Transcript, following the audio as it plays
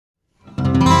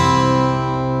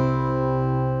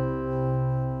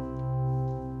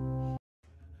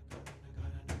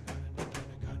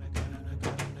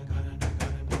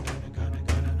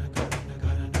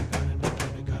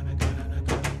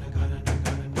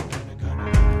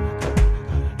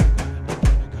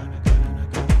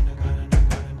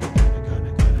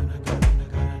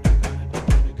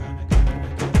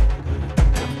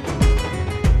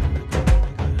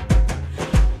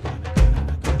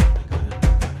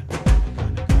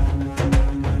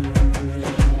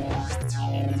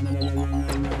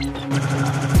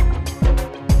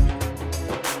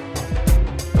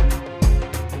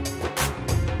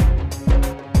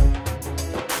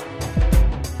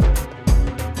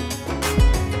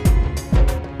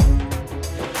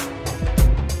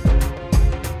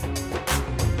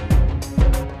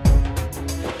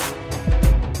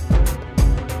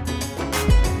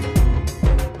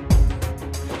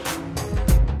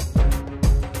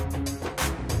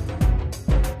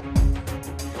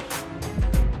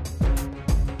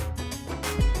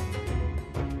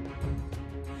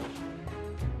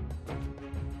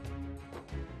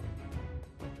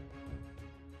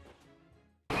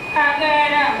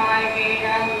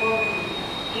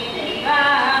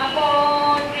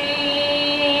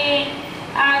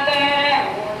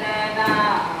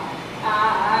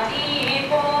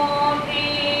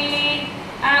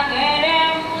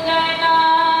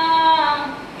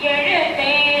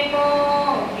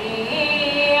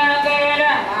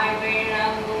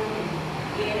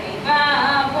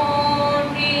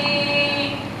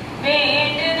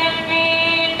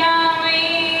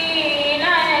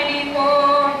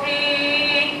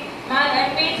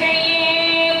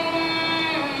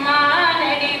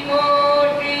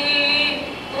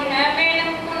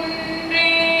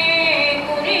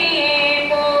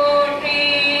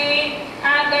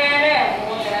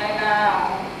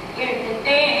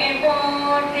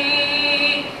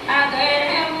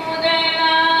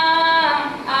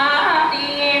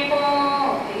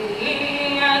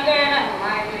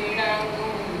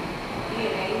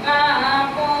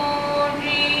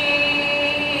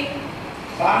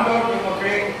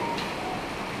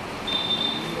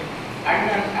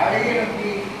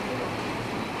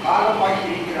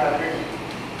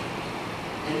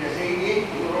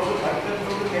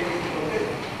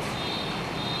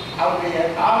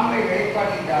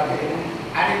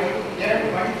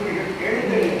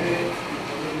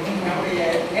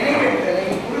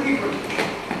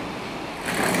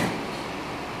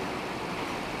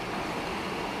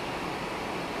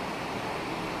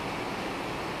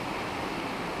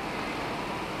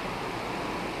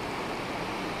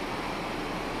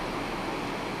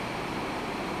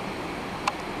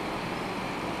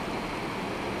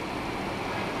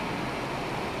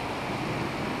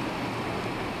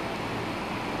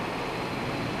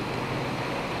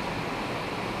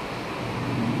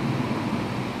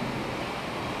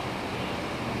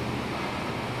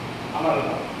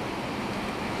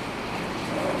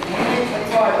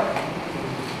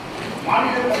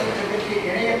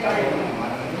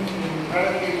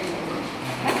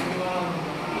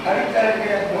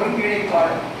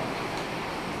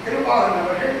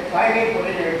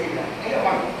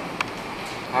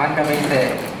ஆண்டமைந்த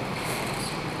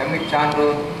தமிழ்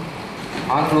சான்றோர்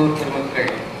ஆன்றோர்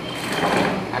பெருமக்கள்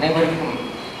அனைவருக்கும்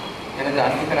எனது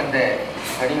அன்பு கலந்த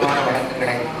கனிவான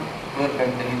வணக்கங்களை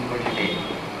முதற்கண் தெரிவித்துக் கொள்கிறேன்.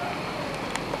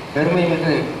 பெருமை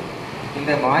மிகு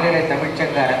இந்த மாநில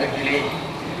தமிழ்ச்சங்க அரங்கத்திலே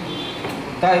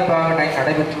முத்தாய்ப்பாக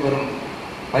நடைபெற்று வரும்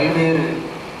பல்வேறு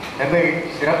தமிழ்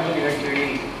சிறப்பு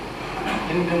நிகழ்ச்சிகளில்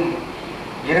இன்றும்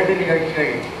 2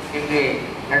 நிகழ்ச்சிகள் இங்கே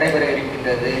நடைபெற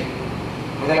இருக்கின்றது.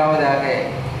 முதலாவதாக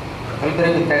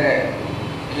பல்துறைவித்தக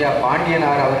ஐயா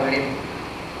பாண்டியனார் அவர்களின்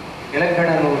இலக்கண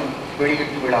நூல்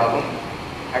வெளியீட்டு விழாவும்,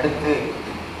 அடுத்து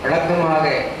வழக்கமாக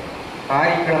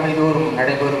காரிக்கிழமை தோறும்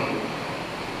நடைபெறும்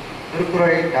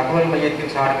திருக்குறள் தகவல்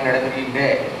மையத்தின் சார்பில் நடைபெறுகின்ற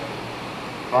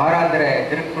வாராந்திர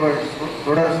திருக்குறள்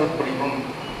தொடர் சொற்பொழிவும்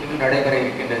இன்று நடைபெற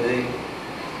இருக்கின்றது.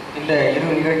 இந்த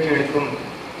 2 நிகழ்ச்சிகளுக்கும்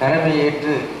தலைமை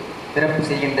ஏற்று சிறப்பு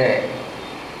செய்கின்ற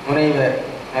முனைவர்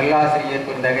நல்லாசிரியர்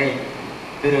பெருந்தகை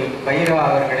திரு பைரா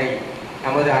அவர்களை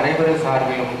நமது அனைவரும்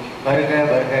சார்பிலும் வருக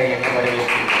வருக என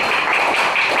வரவேற்கிறேன்.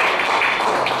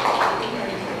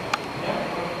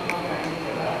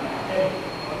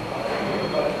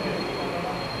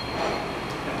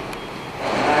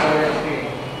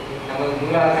 நமது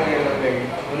நூலாசிரியர் அவர்கள்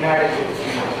முன்னாடி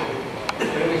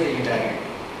பெருமை செய்கின்றார்கள்.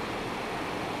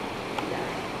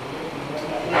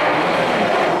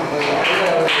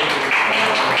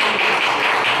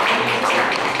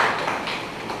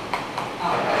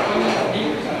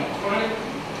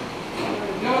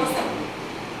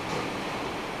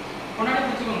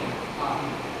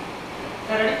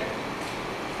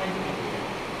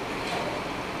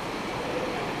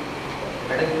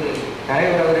 அடுத்து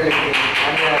தலைவர் அவர்களுக்கு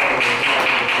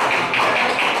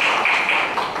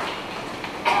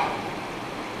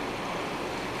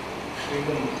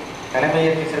மீண்டும்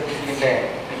தலைமையேற்று சிறப்பு செய்கின்ற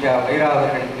ஐயா வைரா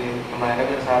அவர்களுக்கு நம்ம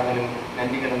அனைவர் சார்பிலும்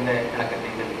நன்றி கலந்த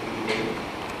வணக்கத்தை தெரிவிக்கின்றேன்.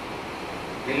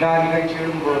 எல்லா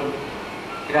நிகழ்ச்சிகளும் போல்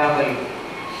இராமல்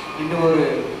இன்று ஒரு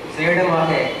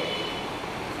விசேடமாக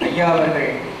ஐயா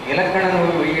அவர்கள் இலக்கண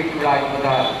நூல் வெளியீட்டு விழா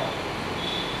என்பதால்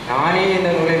நானே இந்த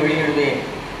நூலை வெளியிடுவேன்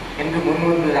என்று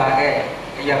முன்வந்ததாக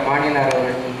ஐயா பாண்டியனார்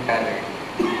அவர்கள் குறிப்பிட்டார்கள்.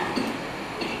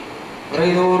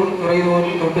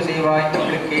 துறைதோறும் தொண்டு செய்வாய்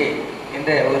தமிழுக்கே என்ற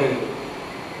ஒரு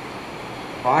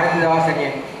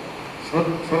பாரதிதாசனின்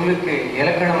சொல்லுக்கு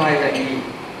இலக்கணமாய் விளங்கி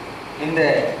இந்த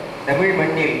தமிழ்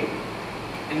மண்ணில்,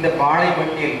 இந்த பாளை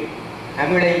மண்ணில்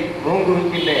தமிழை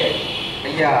ஓங்குவிக்கின்ற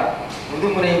ஐயா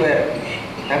முதுமுனைவர்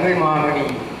தமிழ் மாமணி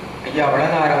ஐயா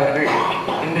வளனார் அவர்கள்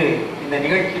இன்று இந்த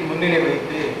நிகழ்ச்சியின் முன்னிலை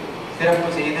வைத்து சிறப்பு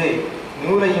செய்து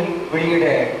நூலையும் வெளியிட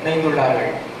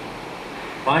இணைந்துள்ளார்கள்.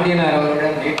 பாண்டியனார்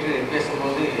அவர்களிடம் நேற்று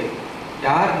பேசும்போது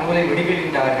யார் நூலை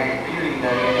வெளியிடுகின்றார்கள் என்று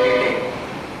கேட்டேன்.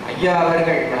 ஐயா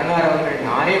அவர்கள், வடனார் அவர்கள்,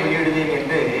 நானே வெளியிடுவேன்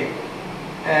என்று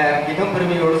மிகவும்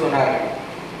பெருமையோடு சொன்னார்கள்.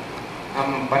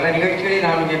 நம் பல நிகழ்ச்சிகளை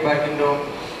நாம் இங்கே பார்க்கின்றோம்.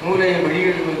 நூலை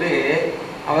வெளியிடுவது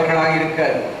அவர்களாக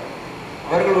இருக்காது,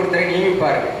 அவர்கள் ஒருத்தரை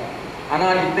நியமிப்பார்கள்.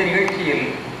 ஆனால் இந்த நிகழ்ச்சியில்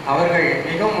அவர்கள்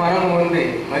மிகவும் மனம் வந்து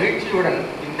மகிழ்ச்சியுடன்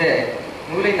இந்த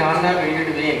நூலை நான் தான்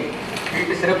வெளியிடுவேன்,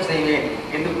 வீட்டு சிறப்பு செய்வேன்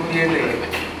என்று கூறியது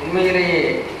உண்மையிலேயே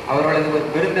அவர்களது ஒரு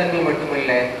பெருந்தன்மை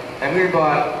மட்டுமல்ல,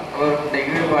 தமிழ்பால் அவர்களுடைய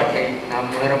ஈடுபாட்டை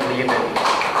நாம் உணர முடிகின்றது.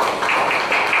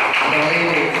 அந்த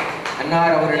வகையிலே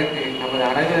அன்னார் அவர்களுக்கு நமது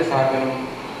அனைவர் சார்பிலும்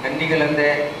நன்றி கலந்த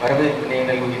வரவேற்பினை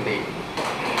நல்குகின்றேன்.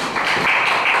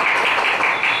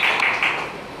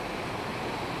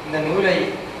 இந்த நூலை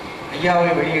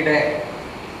ஐயாவை வெளியிட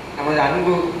நமது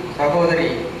அன்பு சகோதரி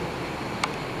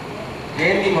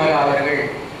ஜெயந்திமாலா அவர்கள்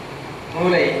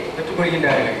நூலை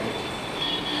பெற்றுக்கொள்கின்றார்கள்.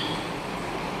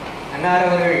 அன்னார்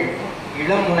அவர்கள்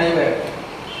இளம் முனைவர்,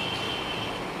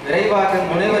 விரைவாக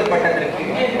முனைவர் பட்டத்திற்கு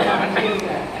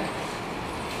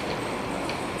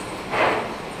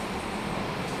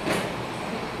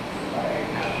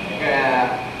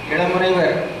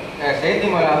இளமுனைவர்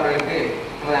ஜெயந்திமாலா அவர்களுக்கு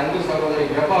நமது அன்பு சகோதரி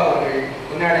பிரபா அவர்கள்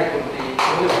பொன்னாடை கொடுத்து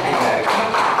செய்கிறார்கள்.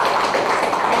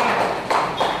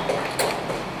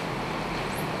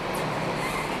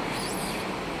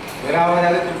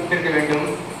 முதலாவதாக குறிப்பிட்டிருக்க வேண்டும்,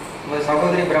 நமது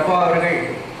சகோதரி பிரபா அவர்கள்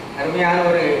அருமையான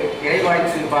ஒரு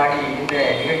இறைவாழ்த்து பாடி இந்த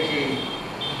நிகழ்ச்சியை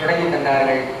தொடங்கி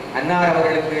தந்தார்கள். அன்னார்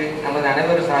அவர்களுக்கு நமது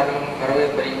அனைவர் சார்பிலும்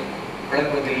வரவேற்பை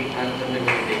வழங்குவதில் நான்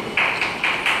சொல்லிவிட்டேன்.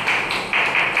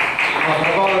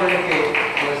 பிரபா அவர்களுக்கு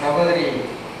நமது சகோதரி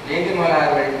ஜெயந்திமாலா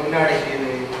அவர்கள் பொன்னாடை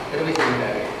செய்து பெருமை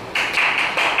செய்கிறார்கள்.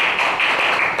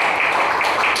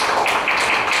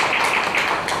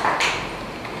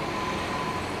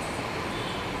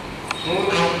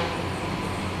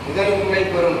 முதல் நூலை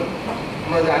பெறும்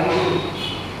நமது அன்பு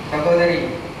சகோதரி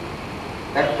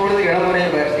தற்பொழுது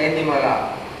இளமுனைவர் ஜெயந்திமாலா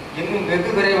இன்னும்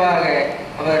வெகு விரைவாக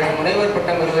அவர் முனைவர்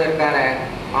பட்டம் பெறுவதற்கான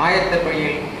ஆயத்த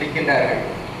பணியில் இருக்கின்றார்கள்.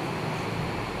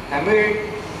 தமிழ்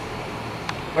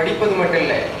படிப்பது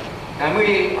மட்டுமல்ல,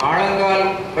 தமிழில் ஆழங்கால்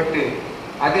பட்டு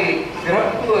அதில்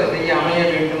சிறப்பு செய்ய அமைய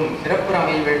வேண்டும், சிறப்பு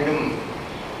அமைய வேண்டும்,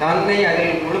 தன்னை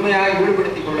அதில் முழுமையாக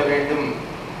ஈடுபடுத்திக் கொள்ள வேண்டும்,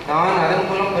 தான் அதன்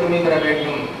மூலம் பெருமை பெற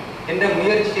வேண்டும் என்ற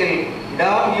முயற்சியில்,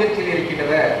 விடாமுயற்சியில்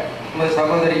இருக்கின்றவர் நமது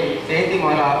சகோதரி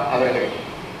ஜெயந்திமாலா அவர்கள்.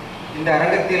 இந்த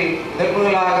அரங்கத்தில்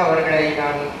முதலாக அவர்களை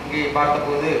நான் இங்கே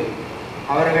பார்த்தபோது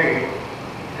அவர்கள்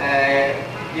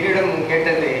என்னிடம்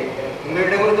கேட்டது,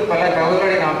 உங்களிடமிருந்து பல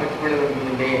தகவல்களை நான் பெற்றுக்கொள்ள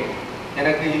விரும்புகின்றேன்,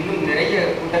 எனக்கு இன்னும் நிறைய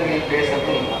கூட்டங்களில்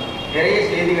பேசவும் நிறைய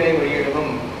செய்திகளை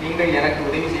வெளியிடவும் நீங்கள் எனக்கு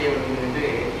உதவி செய்ய வேண்டும் என்று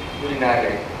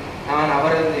கூறினார்கள். நான்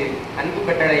அவரது அன்பு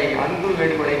கட்டளை, அன்பு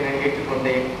வேண்டுகோளை நான்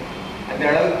ஏற்றுக்கொண்டேன். அந்த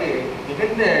அளவுக்கு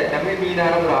மிகுந்த தமிழ்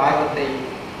மீதான ஒரு ஆர்வத்தை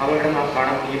அவர்களிடம் நாம் காண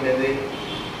முடிகின்றது.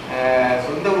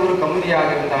 சொந்த ஊர் கமுதியாக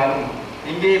இருந்தாலும்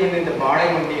இங்கே வந்து இந்த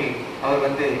பாளைமண்ணில் அவர்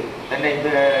வந்து தன்னை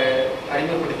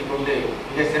அறிமுகப்படுத்திக் கொண்டு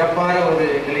மிக சிறப்பான ஒரு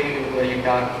நிலையில் இருந்து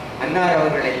வருகின்றார். அன்னார்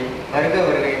அவர்களை வருக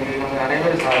வருக என்று நமது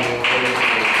அனைவரும் சார்பில்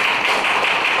சொல்லியிருக்கிறேன்.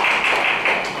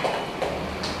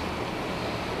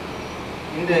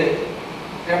 இன்று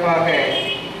சிறப்பாக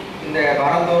இந்த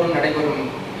வாரந்தோறும் நடைபெறும்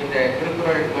இந்த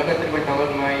திருக்குறள் உலக திருக்குறள்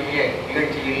தகவல் மைய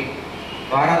நிகழ்ச்சியில்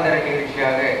வாராந்தர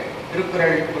நிகழ்ச்சியாக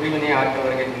திருக்குறள் குழுவினை ஆற்ற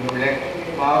வருகின்ற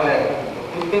பாவலர்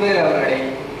முத்துவேல் அவர்களை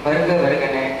வருக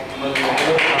வருகன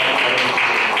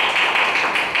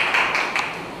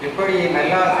எப்படி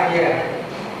நல்லாசிரியர்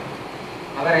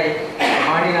அவரை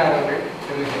மாநிலார் அவர்கள்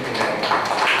தெரிவித்திருக்கிறார்கள்.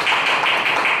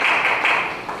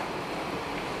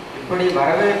 இப்படி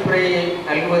வரவேற்புரையை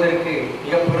நல்குவதற்கு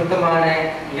மிக பொருத்தமான,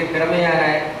 மிக திறமையான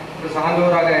ஒரு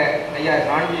சான்றோராக ஐயா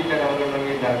சான்வீட்டர் அவர்கள்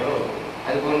வருகின்றார்களோ,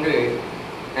 அதுபோன்று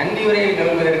நன்றி உரையை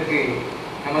நல்குவதற்கு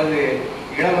நமது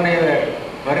இளமுனைவர்,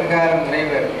 வருங்கால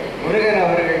முனைவர் முருகன்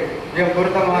அவர்கள் மிக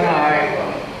பொருத்தமான ஆள்.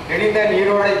 தெளிந்த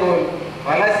நீரோடை போல்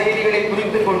பல செய்திகளை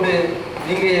குறித்து கொண்டு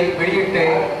நீங்கள் வெளியிட்டு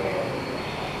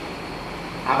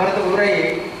அவரது உரை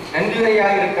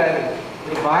நன்றியுரையாக இருக்காது,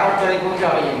 ஒரு பாராட்டுரை போன்று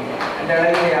அமையும். அந்த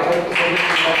அளவில் அவருக்கு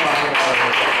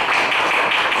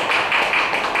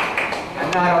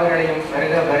அன்னார் அவர்களையும்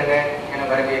வருக வருக என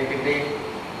வரவேற்கின்றேன்.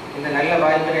 இந்த நல்ல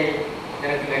வாய்ப்பினை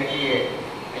எனக்கு நல்கிய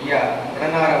ஐயா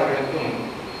உடனார் அவர்களுக்கும்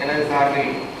எனது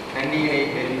சார்பில் நன்றியினை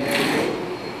தெரிவித்து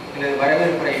எனது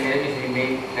வரவேற்புரை நிறைவு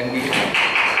செய்கின்றேன். நன்றி.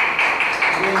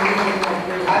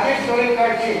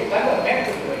 தொலைக்காட்சி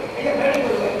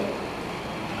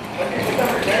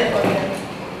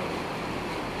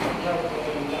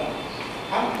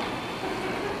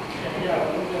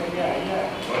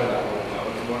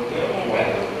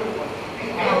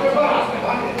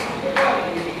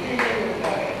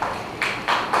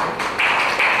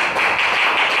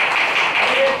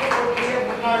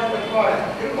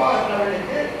திருப்பாகன்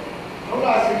அவர்களுக்கு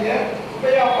நூலாசிரியர்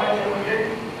சுப்பையா பாண்டியன் அவர்கள்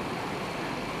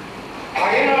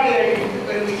அயனாடை அணிவித்து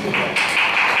பெருமிக்கின்றார்.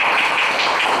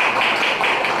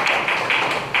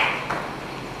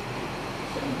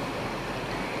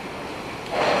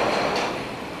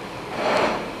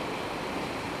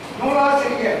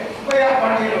 நூலாசிரியர் சுப்பையா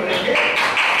பாண்டியன் அவர்களுக்கு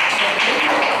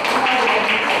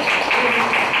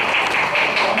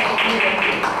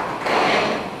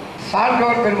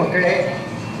சான்றோர் பெருமக்களே,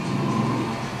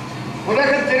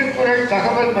 உலக திருக்குறள்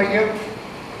தகவல் மையம்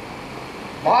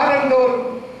வாரந்தோறும்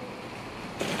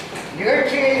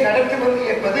நிகழ்ச்சியை நடத்துவது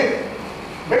என்பது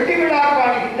வெற்றி விழா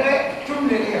காணுகின்ற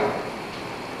சூழ்நிலையாகும்.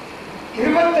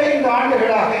 25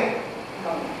 ஆண்டுகளாக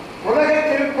உலக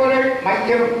திருக்குறள்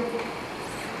மையம்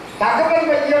தகவல்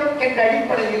மையம் என்ற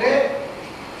அடிப்படையிலே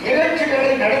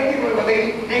நிகழ்ச்சிகளை நடத்தி வருவதை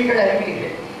நீங்கள்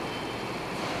அறிவீர்கள்.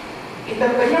 இந்த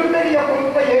பெரிய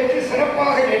பொறுப்பை ஏற்று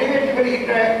சிறப்பாக நிறைவேற்றி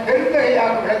வருகின்ற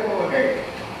பெருந்தகையாக விளங்குபவர்கள்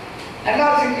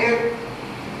நல்லாசிரியர்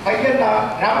பையன்னா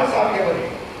ராமசாமி அவர்கள்.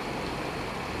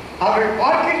 அவர்கள்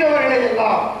பார்க்கின்றவர்களை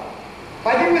எல்லாம்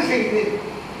பதிவு செய்து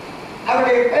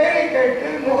அவருடைய பெயரை கேட்டு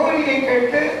முகவரியை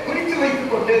கேட்டு குறித்து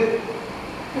வைத்துக் கொண்டு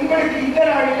உங்களுக்கு இந்த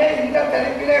நாளிலே இந்த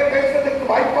தலைப்பிலே பேசுவதற்கு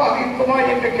வாய்ப்பாக இருக்குமா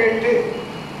என்று கேட்டு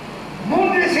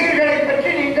 3 சீர்களை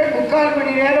பற்றி நீங்கள் 3/4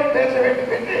 மணி நேரம் பேச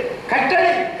வேண்டும் என்று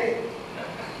கட்டளையிட்டு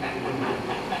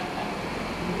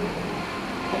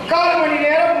 3/4 மணி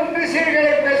நேரம் 3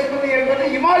 சீர்களை பேசுவது என்பது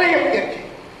இமாலய முயற்சி.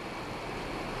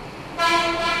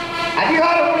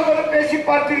 அதிகாரம் முழுவதும் பேசி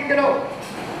பார்த்திருக்கிறோம்,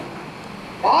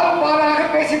 பாலாக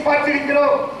பேசி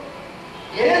பார்த்திருக்கிறோம்,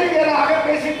 ஏரியலாக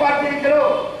பேசி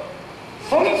பார்த்திருக்கிறோம்,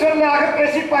 சொல்லாக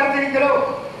பேசி பார்த்திருக்கிறோம்.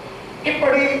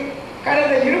 இப்படி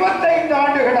கடந்த 25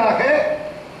 ஆண்டுகளாக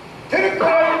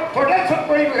திருக்குறள் தொடர்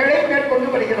சொற்பொழிவுகளை மேற்கொண்டு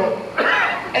வருகிறோம்.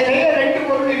 இதிலே 2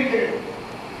 பொருள் இருக்கிறது.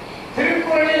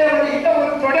 திருக்குறளில் வருகின்ற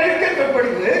ஒரு தொடருக்கு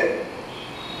சொற்பொழிவு,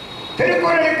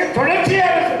 திருக்குறளுக்கு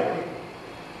தொடர்ச்சியான சொற்பொழிவு.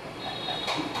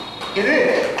 இது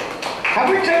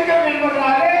தமிழ்ச்சங்கம்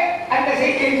என்பதனாலே அந்த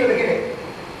செய்தியை சொல்கிறேன்.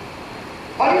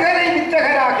 பல்கலை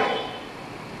வித்தகராக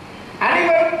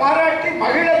அனைவரும் பாராட்டி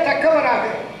மகிழத்தக்கவராக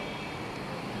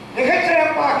மிகச்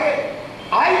சிறப்பாக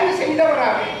ஆய்வு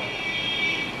செய்தவராக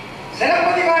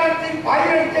சிலப்பதிகாரத்தின்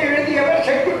பாயிரத்தை எழுதியவர்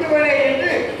செங்குட்டுவனே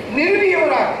என்று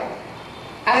நிறுவியவராக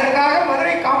அதற்காக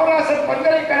மதுரை காமராசர்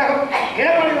பல்கலைக்கழகம்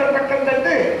இளமணிவர் பட்டம்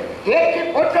தந்து ஏற்றி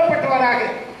போற்றப்பட்டவராக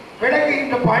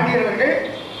விளங்குகின்ற பாண்டியர்கள்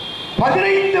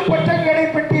 15 பட்டங்களை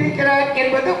பெற்றிருக்கிறார்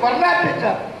என்பது வரலாற்று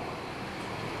சார்.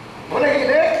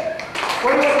 உலகிலே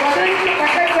ஒருவர் 15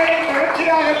 பட்டங்களை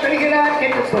தொடர்ச்சியாக பெறுகிறார்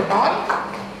என்று சொன்னால்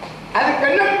அது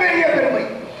பெரிய பெருமை.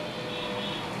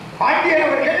 பாண்டியன்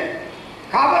அவர்கள்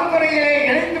காவல்துறையிலே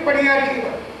இணைந்து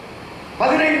பணியாற்றியவர்.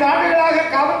 15 ஆண்டுகளாக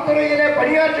காவல்துறையிலே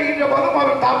பணியாற்றுகின்ற போதும்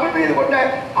அவர் தமிழ் மீது கொண்ட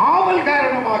ஆவல்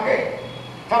காரணமாக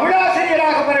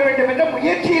தமிழாசிரியராக வர வேண்டும் என்ற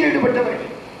முயற்சியில் ஈடுபட்டவர்கள்.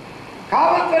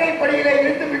 காவல்துறை பணியிலே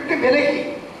இருந்து விட்டு விலகி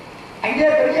அங்கே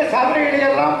பெரிய சாதனைகளை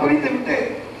எல்லாம் புரிந்துவிட்டு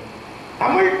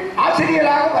தமிழ்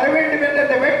ஆசிரியராக வர வேண்டும் என்ற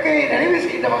இந்த வேட்கையை நிறைவு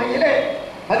செய்த வகையிலே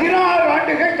 16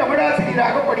 ஆண்டுகள்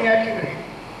தமிழாசிரியராக பணியாற்றினார்கள்.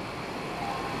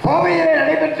 கோவையிலே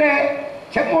நடைபெற்ற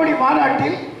செம்மொழி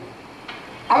மாநாட்டில்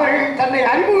அவர்கள் தன்னை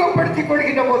அறிமுகப்படுத்திக்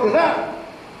கொள்கின்ற போதுதான்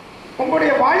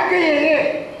உங்களுடைய வாழ்க்கையே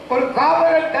ஒரு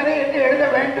காவலர் கதை என்று எழுத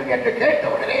வேண்டும் என்று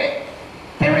கேட்டவுடனே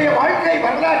தன்னுடைய வாழ்க்கை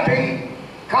வரலாற்றை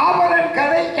காவலன்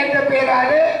கதை என்ற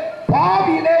பெயராலே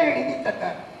பாவிலே எழுதி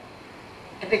தந்தார்.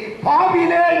 இன்றைக்கு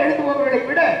பாவிலே எழுதுபவர்களை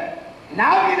விட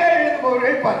நாவிலே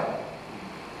எழுதுபவர்கள் பாருங்கள்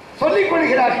சொல்லிக்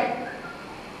கொள்கிறார்கள்.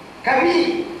 கவி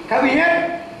கவிஞர்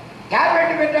யார்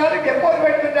வேண்டும் என்றாலும் எப்போது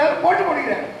வேண்டும் என்றாலும் போட்டுக்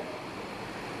கொள்கிறார்.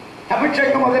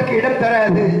 தமிழ்ச்சங்கம் அதற்கு இடம்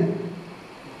தராது.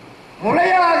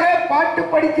 முறையாக பாட்டு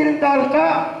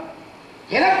படித்திருந்தால்தான்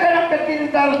இலக்கணம்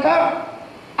பெற்றிருந்தால்தான்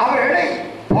அவர்களை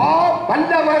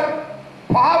வல்லவர்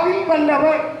பாவில்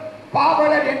வல்லவர்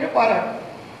பாவலர் என்று பாராட்டு.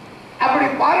 அப்படி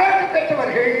பாராட்டு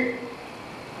பெற்றவர்கள்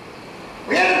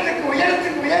உயரத்துக்கு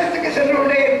உயரத்துக்கு உயரத்துக்கு சென்று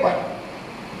கொண்டே இருப்பார்.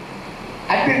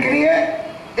 அன்பிற்குரிய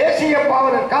தேசிய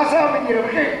பாவலர் காசாம்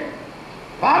என்கிறவர்கள்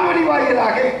வானொலி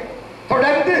வாயிலாக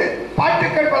தொடர்ந்து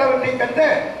பாட்டுக்கள் பலவற்றை கற்ற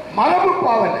மரபு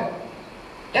பாவலர்,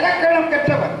 இலக்கணம்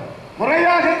கற்றவர்,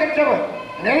 முறையாக கற்றவர்,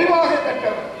 நிறைவாக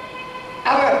கற்றவர்.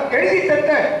 அவர் எழுதி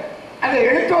தந்த அந்த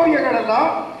எழுத்தோவியங்கள்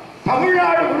எல்லாம்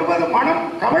தமிழ்நாடு முழுவதும் மனம்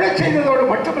கவலை செய்ததோடு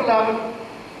மட்டுமல்லாமல்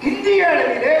இந்திய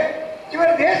அளவிலே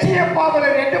இவர் தேசிய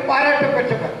பாவலர் என்று பாராட்ட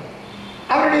பெற்றவர்.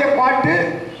 அவருடைய பாட்டு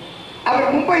அவர்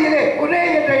மும்பையிலே புனே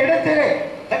என்ற இடத்திலே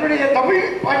தன்னுடைய தமிழ்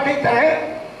பாட்டை தர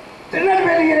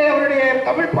திருநெல்வேலியிலே அவருடைய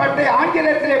தமிழ் பாட்டை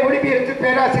ஆங்கிலத்திலே மொழிபெயர்த்து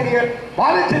பேராசிரியர்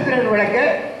பாலச்சந்திரன் வழங்க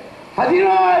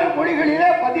 16 மொழிகளிலே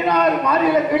 16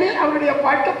 மாநிலங்களில் அவருடைய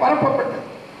பாட்டு பரப்பப்பட்டது.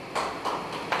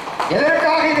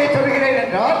 எதற்காக இதை சொல்கிறேன்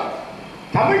என்றால்,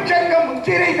 தமிழ்ச்சங்கம்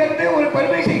முத்திரை தந்து ஒரு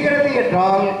பெருமை செய்கிறது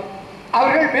என்றால்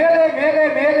அவர்கள் மேலே மேலே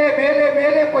மேலே மேலே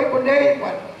மேலே போய்கொண்டே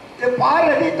இருப்பார். இது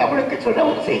பாரதி தமிழுக்கு சொன்ன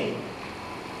ஒரு செய்தி,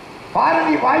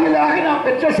 பாரதி வாயிலாக நாம்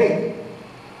பெற்ற செய்தி.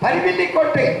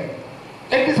 பரிவில்லிக்கோட்டை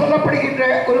என்று சொல்லப்படுகின்ற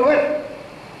ஒருவர்,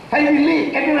 பரிவில்லி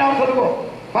என்று நாம் சொல்லுவோம்,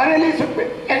 பரலி சுப்பு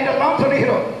என்றெல்லாம்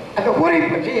சொல்லுகிறோம். அந்த ஊரை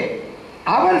பற்றி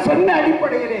அவர் சொன்ன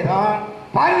அடிப்படையிலே தான்,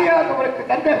 பாரதியார் அவருக்கு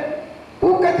தந்த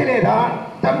ஊக்கத்திலே தான்,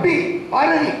 தம்பி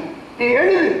பாரதி நீ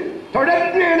எழுது,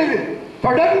 தொடர்ந்து எழுது,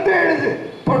 தொடர்ந்து எழுது,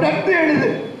 தொடர்ந்து எழுது,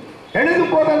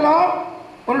 எழுதும் போதெல்லாம்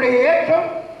உன்னுடைய ஏற்றம்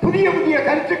புதிய புதிய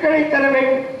கருத்துக்களை தர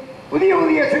வேண்டும், புதிய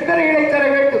புதிய சிந்தனைகளை தர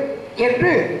வேண்டும்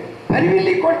என்று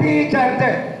பரிவில்லிக்கோட்டையை சார்ந்த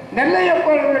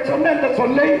நெல்லையப்பர்கள் சொன்ன அந்த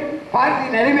சொல்லை பாரதி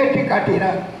நிறைவேற்றி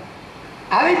காட்டினார்.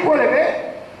 அதை போலவே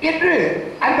இன்று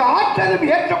அந்த ஆற்றலும்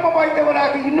ஏற்றமும்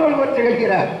வாய்ந்தவராக இன்னொருவர்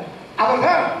திகழ்கிறார்.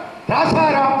 அவர்தான்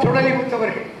ராசாராம்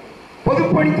சுடலிமுத்தவர்கள்.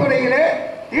 பொதுப்பணித்துறையிலே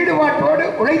ஈடுபாட்டோடு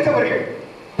உழைத்தவர்கள்,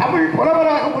 தமிழ்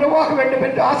புலவராக உருவாக வேண்டும்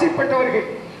என்று ஆசைப்பட்டவர்கள்,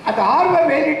 அந்த ஆர்வம்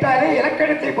மேலிட்டாலே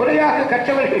இலக்கணத்தை முறையாக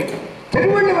கற்றவர்கள்,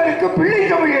 திருவள்ளுவருக்கு பிள்ளை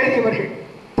தமிழ் எழுதியவர்கள்,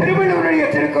 திருவள்ளுவருடைய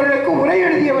திருக்குறளுக்கு உரை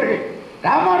எழுதியவர்கள்,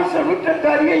 ராமானுஜ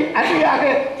நூற்றந்தாரியை அன்றையாக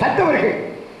தந்தவர்கள்.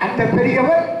 அந்த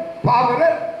பெரியவர்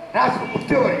பாவலர்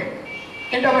ராசமுத்துவர்கள்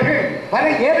என்றவர்கள் வர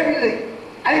ஏறவில்லை.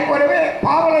 அதை போலவே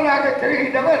பாவலராக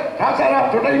திகழ்கின்றவர்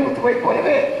ராசாராம் சுடலிமுத்துவை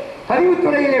போலவே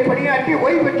பதிவுத்துறையிலே பணியாற்றி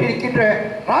ஓய்வு பெற்றிருக்கின்ற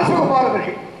ராசகோபால்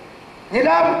அவர்கள்.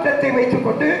 நிலாமுற்றத்தை வைத்துக்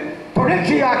கொண்டு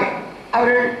தொடர்ச்சியாக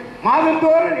அவர்கள்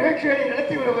மாதந்தோறும் நிகழ்ச்சிகளை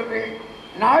நடத்தி வருவார்கள்.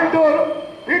 நாள்தோறும்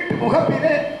வீட்டு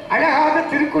முகப்பிலே அழகாக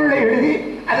திருக்குறளை எழுதி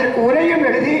அதற்கு உரையும்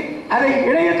எழுதி அதை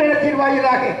இணையதளத்தின்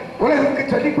வாயிலாக உலகுக்கு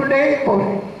சொல்லிக்கொண்டே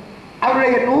போவார்கள்.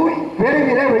 அவருடைய நூல்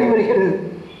விரைவிலே வெளிவருகிறது.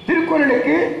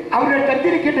 திருக்குறளுக்கு அவர்கள்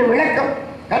தந்திருக்கின்ற விளக்கம்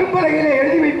கரும்பலகையிலே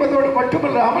எழுதி வைப்பதோடு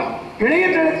மட்டுமல்லாமல்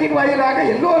இணையதளத்தின் வாயிலாக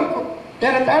எல்லோருக்கும்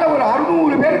ஏறத்தாழ ஒரு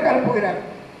 600 பேருக்கு அனுப்புகிறார்.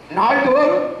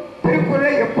 நாள்தோறும்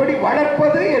திருக்குறளை எப்படி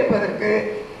வளர்ப்பது என்பதற்கு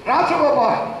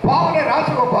ராசகோபால், பாவலர்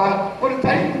ராசகோபால் ஒரு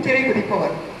தனிமுத்திரை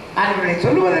குறிப்பவர். நான் இவர்களை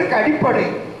சொல்லுவதற்கு அடிப்படை,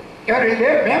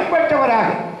 இவர்களிலே மேம்பட்டவராக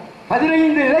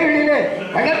 15 நிலைகளிலே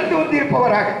வளர்ந்து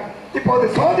வந்திருப்பவராக, இப்போது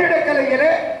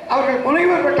சோதிடக்கலையிலே அவர்கள்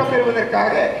முனைவர் பட்டம்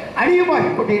பெறுவதற்காக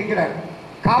அணியமாகிக் கொண்டிருக்கிறார்.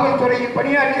 காவல்துறையில்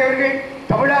பணியாற்றியவர்கள்,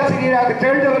 தமிழாசிரியராக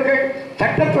திகழ்ந்தவர்கள்,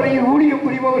 சட்டத்துறையில் ஊழியம்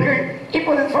புரிபவர்கள்,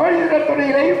 இப்போது சோழியர்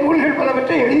துறையிலே நூல்கள்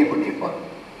பலவற்றை எழுதி கொண்டிருப்பார்.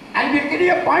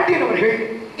 அன்பிற்கிடையே பாண்டியன் அவர்கள்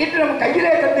இன்று நம்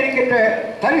கையிலே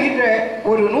தருகின்ற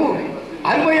ஒரு நூல்,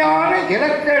 அருமையான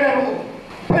இலக்கண நூல்.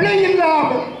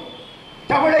 பிழையில்லாமல்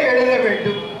தமிழை எழுத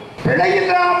வேண்டும்.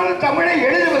 பிழையில்லாமல் தமிழை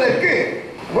எழுதுவதற்கு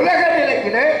உலக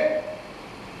நிலையிலே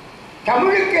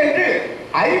தமிழுக்கு என்று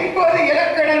 50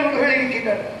 இலக்கண நூல்கள்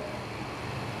இருக்கின்றன.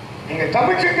 நீங்கள்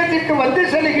தமிழ் சங்கத்திற்கு வந்து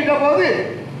செல்கின்ற போது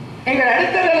நீங்கள்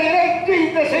அடுத்த நிலையில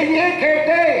இந்த செய்தியை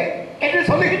கேட்டு என்று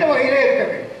சொல்லுகின்ற வகையிலே இருக்க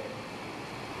வேண்டும்.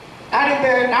 நான் இந்த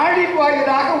நாளின்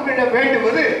வாயிலாக உங்களிடம்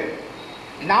வேண்டுவது,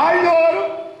 நாள்தோறும்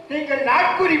நீங்கள்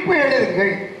நாட்குறிப்பு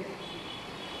எழுதுங்கள்.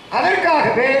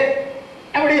 அதற்காகவே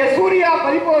நம்முடைய சூர்யா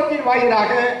பதிப்பகத்தின்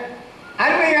வாயிலாக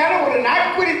அருமையான ஒரு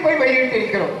நாட்குறிப்பை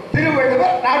வெளியிட்டிருக்கிறோம்.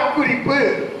 திருவள்ளுவர் நாட்குறிப்பு.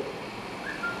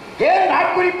 ஏன்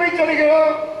நாட்குறிப்பை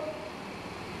சொல்கிறோம்?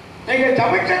 நீங்கள்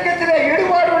தமிழ்ச்சங்கத்திலே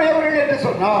ஈடுபாடு உடையவர்கள் என்று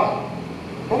சொன்னால்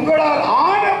உங்களால்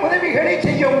ஆன உதவிகளை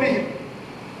செய்ய முடியும்.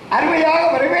 அருமையாக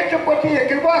வரவேற்று பற்றிய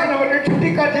கிருபாகன் அவர்கள்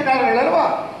சுட்டிக்காட்டினார்கள் அல்லவா?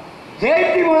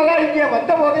 ஜெயந்தி மாலா இங்கே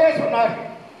வந்த போதே சொன்னார்கள்,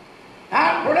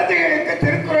 நான் குழந்தைகளுக்கு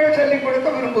திருக்குறள் சொல்லிக் கொடுக்க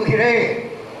விரும்புகிறேன்.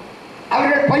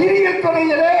 அவர்கள் பயிரியல்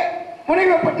துறையிலே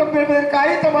முனைவர் பட்டம் பெறுவதற்கு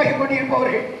ஆயத்தமாகிக்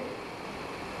கொண்டிருப்பவர்கள்,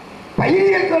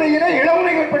 பயிரியல் துறையிலே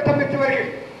இளமுனைவர் பட்டம் பெற்றவர்கள்,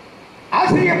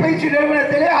 ஆசிரியர் பயிற்சி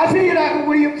நிறுவனத்திலே ஆசிரியராக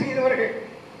ஊழியம் செய்தவர்கள்.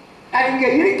 நான் இங்கே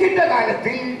இருக்கின்ற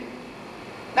காலத்தில்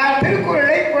நான்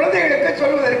திருக்குறளை குழந்தைகளுக்கு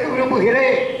சொல்வதற்கு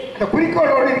விரும்புகிறேன். அந்த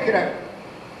குறிக்கோளோடு இருக்கிறார்.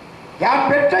 யான்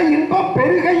பெற்ற இன்பம்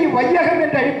பெருகை வையகம்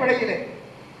என்ற அடிப்படையில்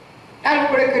நான்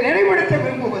உங்களுக்கு நினைவுபடுத்த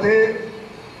விரும்புவது,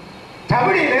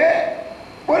 தமிழிலே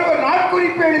ஒருவர்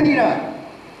நாட்குறிப்பு எழுதினார்.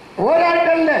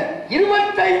 ஓராண்டல்ல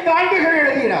 25 ஆண்டுகள்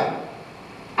எழுதினார்.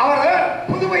 அவர்தான்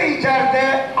புதுவையை சார்ந்த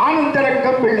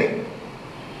ஆனந்தரங்கம் பிள்ளை.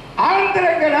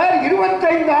 ஆனந்தரங்கனார்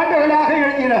 25 ஆண்டுகளாக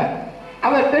எழுதினார்.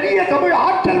 அவர் பெரிய தமிழ்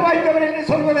ஆற்றல் வாய்ந்தவர் என்று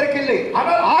சொல்வதற்கில்லை,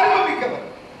 ஆனால் ஆர்வமிக்கவர்.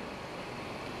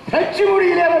 பிரெஞ்சு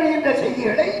மொழியிலே வருகின்ற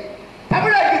செய்திகளை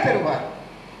தமிழாக்கி தருவார்.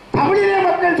 தமிழிலே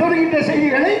மக்கள் சொல்கின்ற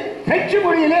செய்திகளை பிரெஞ்சு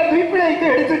மொழியிலே விழிப்புணர்வுக்கு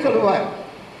எடுத்து சொல்லுவார்.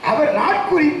 அவர்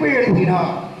நாட்குறிப்பு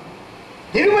எழுதினார்.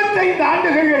 25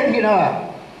 ஆண்டுகள் எழுதினார்.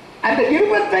 அந்த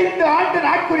 25 ஆண்டு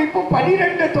நாட்குறிப்பு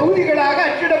 12 தொகுதிகளாக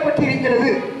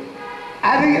அச்சிடப்பட்டிருக்கிறது.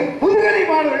 அது முதுகலை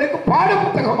மாணவர்களுக்கு பாட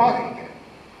புத்தகமாக இருக்கிறது.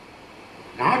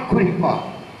 நாட்குறிப்பா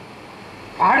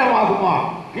பாடமாகுமா?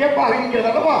 வியப்பாக இருக்கிறது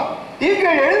அல்லவா?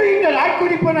 நீங்கள் எழுதுகின்ற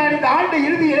நாட்குறிப்பு நான் இந்த ஆண்டு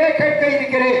இறுதியிலே கேட்க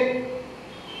இருக்கிறேன்.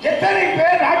 எத்தனை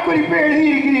பேர் நாட்குறிப்பு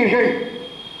எழுதியிருக்கிறீர்கள்?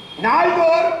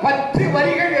 நாள்தோர் 10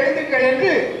 வரிகள் எழுதுங்கள்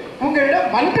என்று உங்களிடம்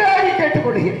மன்றாடி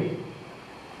கேட்டுக்கொள்கிறேன்.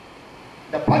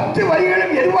 இந்த 10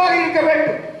 வரிகளும் எதுவாக இருக்க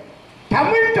வேண்டும்?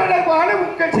 தமிழ் தொடர்பான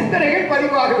உங்கள் சிந்தனைகள்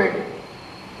பதிவாக வேண்டும்.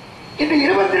 இன்று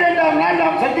 22ஆம் நாள்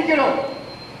நாம் சந்திக்கிறோம்.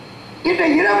 இன்று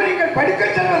இரவு நீங்கள் படிக்க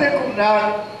செல்வதற்கு முன்னால்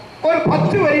ஒரு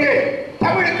 10 வரிகள்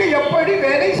தமிழுக்கு எப்படி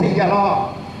வேலை செய்யலாம்,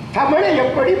 தமிழை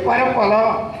எப்படி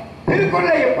பரப்பலாம்,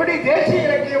 திருக்குறளை எப்படி தேசிய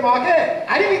இலக்கியமாக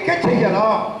அறிவிக்க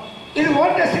செய்யலாம், இது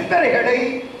போன்ற சிந்தனைகளை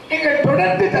நீங்கள்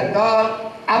தொடர்ந்து தந்தால்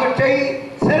அவற்றை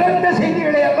சிறந்த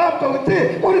செய்திகளை எல்லாம் தொகுத்து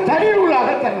ஒரு தனி நூலாக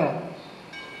தரலாம்.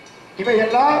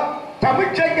 இவையெல்லாம்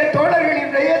தமிழ்ச்சங்க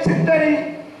தோழர்களினுடைய சிந்தனை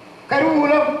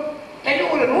கருவூலம் என்று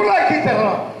ஒரு நூலாக்கி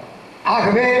தரலாம்.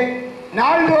 ஆகவே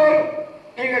நாள்தோறும்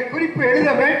நீங்கள் குறிப்பு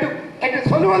எழுத வேண்டும் என்று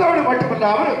சொல்வதோடு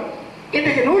மட்டுமல்லாமல்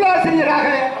இன்றைக்கு நூலாசிரியராக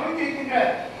அமைந்திருக்கின்ற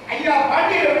ஐயா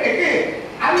பாண்டியன் அவர்களுக்கு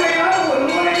அருமையான ஒரு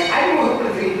நூலை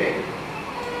அறிமுகப்படுத்துகின்றேன்.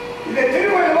 இந்த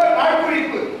திருவள்ளுவர்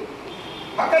நாட்குறிப்பு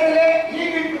பக்கத்திலே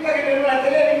ஈவி புத்தக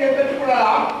நிறுவனத்திலே நீங்கள்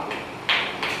பெற்றுக்கொள்ளலாம்.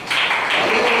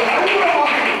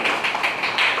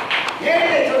 ஏன்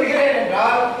இதை சொல்கிறேன்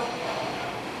என்றால்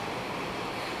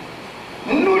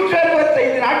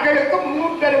 365 நாட்களுக்கு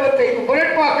 365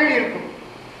 குறட்பாக்கள் இருக்கும்.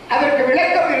 அதற்கு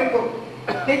விளக்கம் இருக்கும்.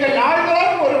 நீங்கள்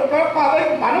நாள்தோறும் ஒரு குறட்பாவை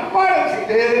மனப்பாடம்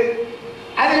செய்து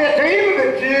அதில் தெளிவு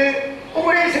பெற்று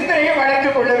உங்களுடைய சிந்தனையை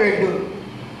வளர்த்துக் கொள்ள வேண்டும்.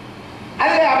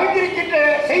 அதில் அமைந்திருக்கின்ற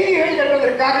செய்திகள்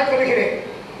என்பதற்காக சொல்கிறேன்.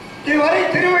 இதுவரை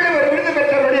திருவள்ளுவர் விருது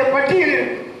பெற்றவருடைய பட்டியல்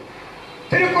இருக்கும்.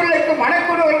 திருக்குறளுக்கு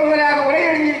மணக்குழுவர் முதலாக உரை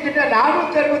எழுதியிருக்கின்ற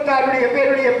 466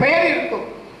 பேருடைய பெயர் இருக்கும்.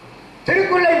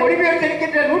 திருக்குறளை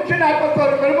மொழிபெயர்த்திருக்கின்ற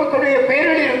 141 பெருமக்களுடைய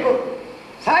பெயர்கள் இருக்கும்.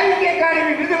 சாகித்ய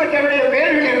அகாடமி விருது பெற்றவருடைய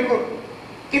பெயர்கள் இருக்கும்.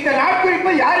 இந்த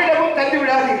நாட்குறிப்பை யாரிடமும் தந்து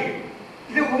விடாதீர்கள்.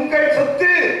 இது உங்கள்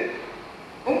சொத்து.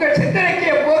 உங்கள் சிந்தனைக்கு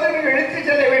எப்போது நீங்கள் எடுத்துச்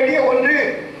செல்ல வேண்டிய ஒன்று.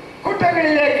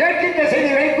 கூட்டங்களிலே கேட்கின்ற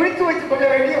செய்திகளை குறித்து வைத்துக் கொள்ள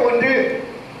வேண்டிய ஒன்று.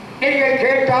 நீங்கள்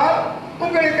கேட்டால்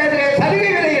உங்களுக்கு அதில்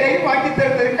சலுகை விலைகளை வாங்கி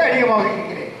தருவதற்கு அதிகமாக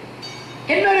இருக்கிறேன்.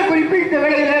 இன்னொரு குறிப்பு இந்த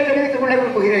வேளையிலே தெரிவித்துக் கொள்ள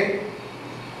விரும்புகிறேன்.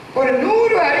 ஒரு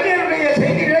 100 அறிஞருடைய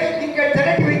செய்திகளை நீங்கள்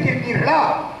திரட்டி வைத்திருக்கிறீர்களா?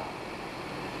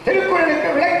 திருக்குறளுக்கு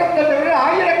விளக்கம் தந்தவர்கள்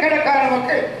ஆயிரக்கணக்கான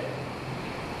மக்கள்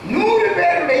 100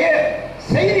 பேருடைய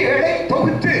செய்திகளை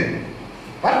தொகுத்து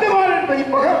வர்த்தமானன்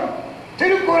பதிப்பகம்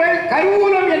திருக்குறள்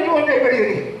கருவூலம் என்று ஒன்றை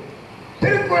வெளியிடுகிறது.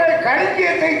 திருக்குறள்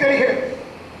களஞ்சியத்தை தருகிறது.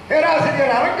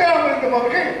 பேராசிரியர் அரங்கராமலிங்கம்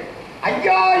அவர்கள்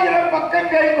 5000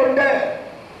 பக்கங்கள் கொண்ட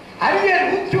அறிஞர்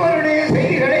மூச்சுவருடைய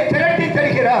செய்திகளை திரட்டி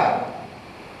தருகிறார்.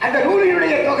 அந்த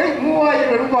நூலினுடைய தொகை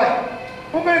 3000 ரூபாய்.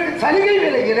 உங்களுக்கு சலுகை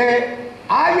விலையிலே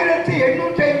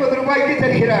 1850 ரூபாய்க்கு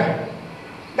தருகிறார்.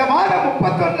 இந்த மாதம்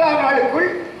 31ஆம் நாளுக்குள்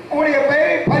உங்களுடைய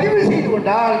பெயரை பதிவு செய்து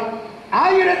கொண்டால்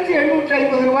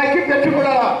 1850 ரூபாய்க்கு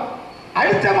பெற்றுக்கொள்ளலாம்.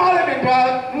 அடுத்த மாதம்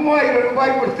என்றால் 3000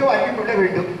 ரூபாய் கொடுத்து வாங்கிக் கொள்ள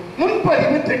வேண்டும்.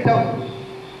 முன்பதிவு திட்டம்.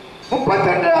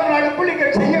 31ஆம் நாளுக்குள்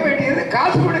நீங்கள் செய்ய வேண்டியது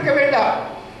காசு கொடுக்க வேண்டாம்.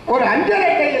 ஒரு அஞ்சல்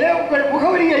அட்டையில உங்கள்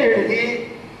முகவரியை எழுதி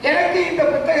எனக்கு இந்த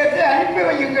புத்தகத்தை அனுப்பி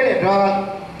வையுங்கள் என்றால்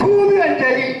தூது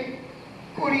அஞ்சலில்,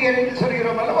 கூரியர் என்று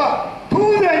சொல்கிறோம் அல்லவா,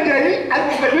 தூது அஞ்சலில் அது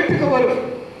உங்கள் வீட்டுக்கு வரும்.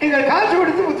 நீங்கள் காசு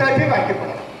கொடுத்து புத்தகத்தை வாங்கிக்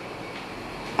கொள்ளலாம்.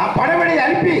 நான் பணவழி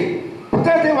அனுப்பி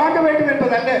புத்தகத்தை வாங்க வேண்டும்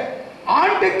என்பதல்ல.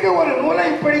 ஆண்டுக்கு ஒரு நூலை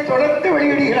இப்படி தொடர்ந்து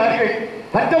வெளியிடுகிறார்கள்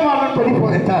வர்த்தமானன்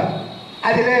பதிப்பகத்தார்.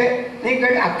 அதிலே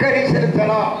நீங்கள் அக்கறை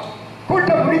செலுத்தலாம்.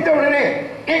 கூட்டம் முடித்தவுடனே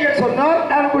நீங்கள் சொன்னால்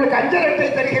நான் உங்களுக்கு அஞ்சல் அட்டை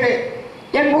தருகிறேன்,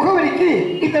 என் முகவரிக்கு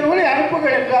இந்த நூலை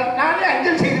அனுப்புங்கள் என்றால் நானே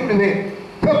அஞ்சல் செய்து விடுவேன்.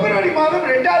 பிப்ரவரி மாதம்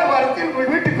 2வது வாரத்தில்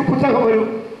உங்கள் வீட்டுக்கு புத்தகம்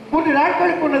வரும். 3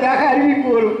 நாட்களுக்கு முன்னதாக அறிவிப்பு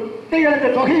வரும். நீங்கள்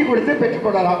அந்த தொகையை கொடுத்து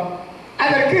பெற்றுக்கொள்ளலாம்.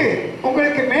 அதற்கு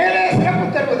உங்களுக்கு மேலே சிறப்பு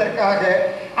தருவதற்காக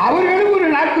அவர்களும் ஒரு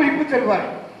நாட்குறிப்பு தருவார்.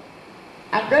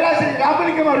 நான் பேராசிரியர்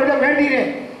ராமலிங்கம் அவரிடம்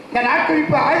வேண்டினேன். இந்த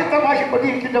நாட்குறிப்பு ஆயத்தமாகி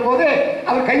கொண்டிருக்கின்ற போது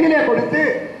அவர் கையிலே கொடுத்து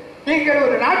நீங்கள்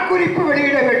ஒரு நாட்குறிப்பு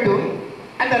வெளியிட வேண்டும்.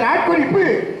 அந்த நாட்குறிப்பு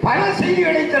பல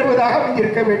செய்திகளை தருவதாக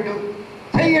அமைந்திருக்க வேண்டும்.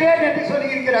 செய்கிறேன் என்று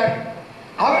சொல்லியிருக்கிறார்.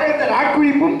 அவர்கள் அந்த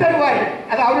நாட்குறிப்பும் தருவார்கள்.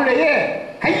 அது அவருடைய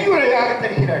கையுறையாக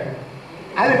தருகிறார்கள்.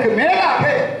 அதற்கு மேலாக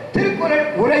திருக்குறள்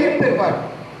உரையும் தருவார்.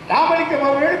 ராமலிங்கம்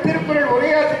அவர்கள் திருக்குறள்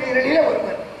உரையாசிரியர்களிலே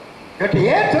ஒருவர். இவற்றை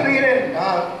ஏன் சொல்கிறேன்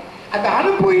என்றால் அந்த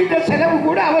அனுப்புகின்ற செலவு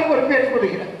கூட அவர் பொறுப்பேற்றுக்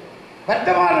கொள்கிறார்.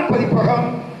 வர்த்தமானன் பதிப்பகம்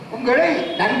உங்களை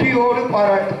நன்றியோடு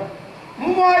பாராட்டும்.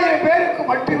 3000 பேருக்கு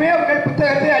மட்டுமே அவர்கள்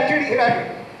புத்தகத்தை அச்சிடுகிறார்கள்.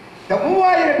 இந்த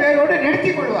 3000 பேரோடு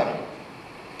நிறுத்திக் கொள்வார்கள்.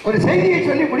 ஒரு செய்தியை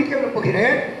சொல்லி முடிக்க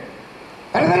விரும்புகிறேன்.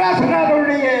 வரதராசனார்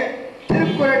அவருடைய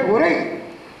திருக்குறள் உரை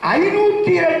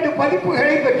 502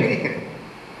 பதிப்புகளை பெற்றிருக்கிறது.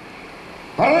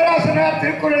 வரதராசனார்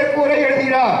திருக்குறளுக்கு உரை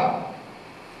எழுதினார்.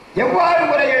 எவ்வாறு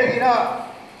உரை எழுதினார்,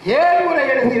 ஏன் உரை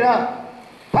எழுதினார்,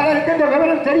 பலருக்கு இந்த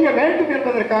விவரம் தெரிய வேண்டும்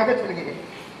என்பதற்காக சொல்கிறேன்.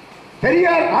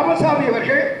 பெரியார் ராமசாமி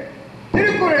அவர்கள்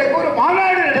திருக்குறளுக்கு ஒரு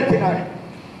மாநாடு நடத்தினார்.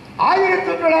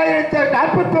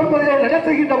 1949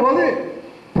 நடத்துகின்ற போது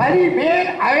பரிமேல்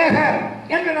அழகர்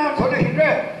என்று நாம் சொல்லுகின்ற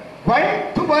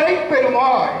வள்துவரை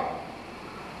பெருமாள்,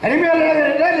 பரிமேல் அழகர்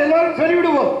என்றால் எல்லோரும்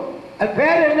சொல்லிவிடுவோம். அது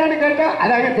பேர் என்னன்னு கேட்டால்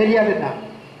அதாக தெரியாதுன்னா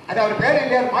அது அவர் பேர்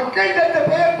இல்லையா. மக்கள் தந்த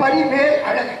பெயர் பரிமேல்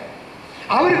அழகர்,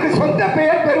 அவருக்கு சொந்த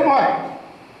பெயர் பெருமாள்.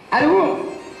 அதுவும்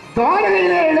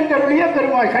துவாரகையிலே எழுந்தருளிய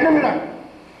பெருமாள் கண்ணபிரான்.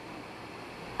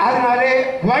 அதனாலே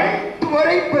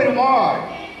வள்துவரை பெருமாள்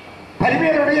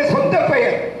பரிமேலுடைய சொந்த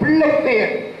பெயர், பிள்ளை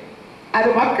பெயர். அது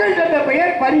மக்கள் தந்த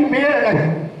பெயர் பரிமேல்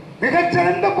அழகர்.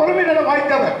 மிகச்சிறந்த பொறுமை நலம்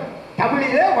வாய்ந்தவர்,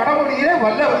 தமிழிலே வடமொழியிலே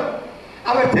வல்லவர்.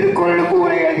 அவர் திருக்குறளுக்கு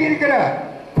உரை எழுதியிருக்கிறார்,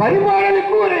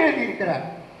 பரிமாணனுக்கு உரை எழுதியிருக்கிறார்.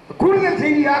 கூடுதல்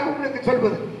செய்தியாக உங்களுக்கு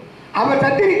சொல்வது, அவர்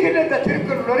தந்திருக்கின்ற இந்த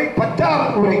திருக்குறள் உரை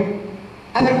 10வது உரை.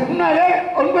 அதற்கு முன்னாலே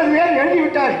 9 பேர்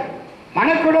எழுதிவிட்டார்.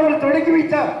 மணக்குடவர் தொடங்கி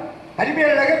வைத்தார்,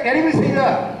 பரிமேல் அழகர் நிறைவு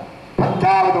செய்தார்.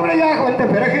 10வது உரையாக வந்த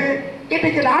பிறகு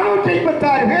இன்றைக்கு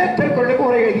 456 பேர் திருக்குறளுக்கு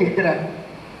உரை எழுதியிருக்கிறார்.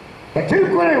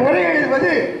 திருக்குறள் உரை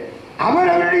எழுதுவது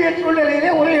அவரவருடைய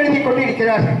சூழ்நிலையிலே உரை எழுதி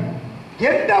கொண்டிருக்கிறார்கள்.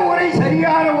 எந்த உரை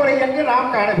சரியான உரை என்று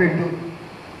நாம் காண வேண்டும்.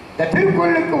 இந்த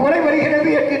திருக்குறளுக்கு உரை வருகிறது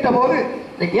என்கின்ற போது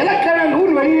இலக்கண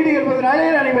நூல் வெளியீடு என்பதனாலே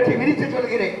நான் இவற்றை விரித்து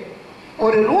சொல்கிறேன்.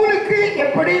 ஒரு நூலுக்கு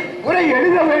எப்படி உரை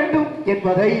எழுத வேண்டும்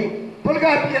என்பதை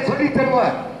தொல்காப்பியர் சொல்லித்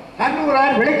தருவார்,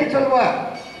 நன்னூறார் விளக்கி சொல்வார்.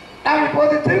 நாம்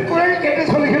இப்போது திருக்குறள் என்று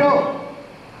சொல்கிறோம்.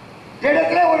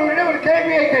 இடத்துல ஒரு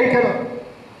கேள்வியை கேட்கிறோம்,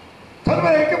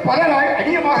 சொல்வதற்கு பலர்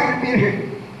அடியமாக இருப்பீர்கள்.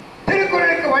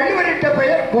 திருக்குறளுக்கு வள்ளுவரிட்ட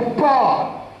பெயர் முப்பால்.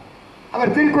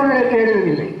 அவர் திருக்குறள் என்று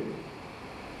எழுதவில்லை,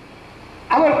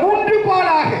 அவர் 3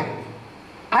 பாலாக,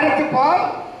 அறத்துப்பால்,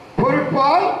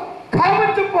 பொருட்பால்,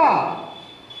 காமத்துப்பால்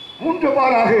 3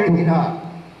 பாலாக எழுதினார்.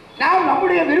 நாம்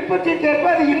நம்முடைய விருப்பத்திற்கேற்ப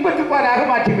அது இன்பத்துப்பாலாக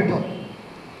மாற்றிவிட்டோம்.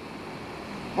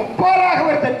 முப்பாலாக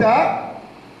அவர் தந்தார்.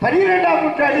 12ஆம்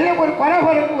நூற்றாண்டிலே ஒரு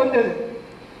பரபரப்பு வந்தது,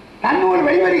 நன்னூல்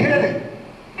வெளிவருகிறது.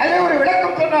 அதே ஒரு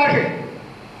விளக்கம் சொன்னார்கள்.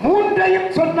 3ஐயும்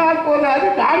சொன்னால் போதாது,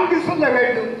 4 சொல்ல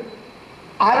வேண்டும்.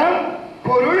 அறம்,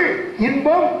 பொருள்,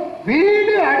 இன்பம்,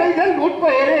 வீடு அடைதல்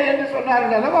நூற்பெயரே என்று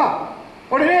சொன்னார்கள் அல்லவா.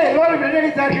 உடனே எல்லோரும்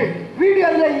நினைத்தார்கள், வீடு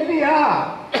அல்ல இல்லையா.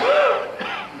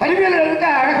 பரிமேலழகருக்கு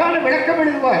அழகான விளக்கம்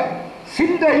எழுதுவார்.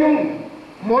 சிந்தையும்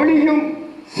மொழியும்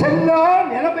செல்லா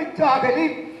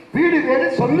நிலைமைத்தாகலில் வீடு வேறு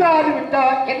சொல்லாது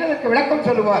விட்டார் என்பதற்கு விளக்கம்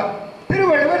சொல்லுவார்.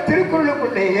 திருவள்ளுவர்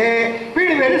திருக்குறளுக்குள்ளேயே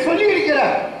வீடு வேறு சொல்லி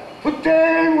இருக்கிறார்.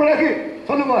 புத்தேள் உலகு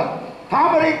சொல்லுவார்,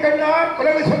 தாமரை கண்ணார்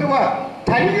உலகு சொல்லுவார்.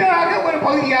 தனியாக ஒரு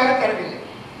பகுதியாக தரவில்லை.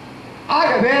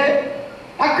 ஆகவே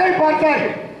மக்கள்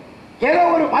பார்த்தார்கள், ஏதோ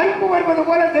ஒரு மறுப்பு வருவது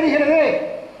போல தெரிகிறது,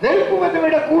 வெறுப்பு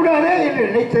வந்துவிடக் கூடாது என்று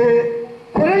நினைத்து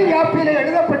குறள் யாப்பிலே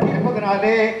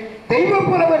எழுதப்பட்டிருப்பதனாலே, தெய்வ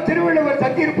புலவர் திருவள்ளுவர்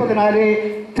தந்திருப்பதனாலே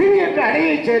திரு என்ற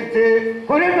அடையை சேர்த்து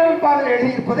குறள் வகுப்பாவில்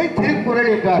எழுதியிருப்பதை திருக்குறள்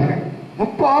என்றார்கள்.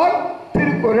 முப்பால்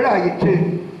திருக்குறள் ஆயிற்று.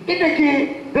 இன்றைக்கு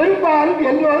பெரும்பாலும்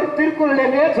எல்லோரும் திருக்குறள்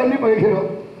என்றே சொல்லி மகிழ்கிறோம்.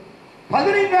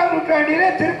 15ஆம் நூற்றாண்டிலே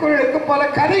திருக்குறளுக்கு பல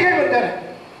கதைகள் வந்தன,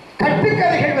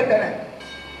 கட்டுக்கதைகள் வந்தன.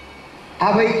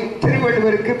 அவை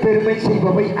திருவள்ளுவருக்கு பெருமை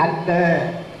செய்பவை அல்ல.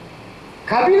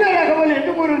 கபில ரகவல்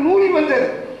என்று ஒரு நூல் வந்தது.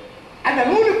 அந்த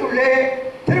நூலுக்குள்ளே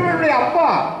திருவள்ளுவருடைய அப்பா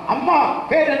அம்மா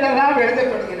பேர் என்றெல்லாம் எழுத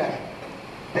தொடங்கினார்.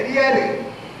 தெரியாது,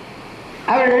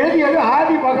 அவர் எழுதியது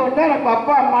ஆதி பகவன் தான் நம்ம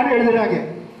அப்பா அம்மான்னு எழுதுறாங்க.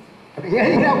 அப்படி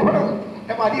எழுதினா கூட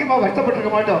நம்ம அதிகமாக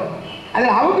வருத்தப்பட்டிருக்க மாட்டோம்.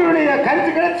 அதில் அவங்களுடைய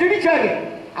கருத்துக்களை திணிச்சாங்க.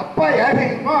 அப்பா யார்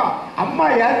தெரியுமா, அம்மா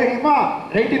யார் தெரியுமா,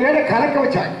 2 பேரை கலக்க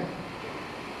வச்சாங்க.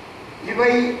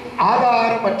 இவை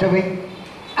ஆதாரமற்றவை.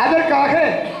 அதற்காக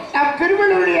நாம்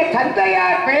திருவள்ளுவருடைய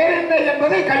தந்தையார் பெயர் என்ன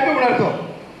என்பதை கண்டு உணர்ந்தோம்.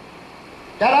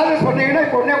 யாராவது சொன்னீங்கன்னா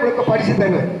இப்போ உடனே உங்களுக்கு பரிசு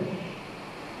தருவேன்.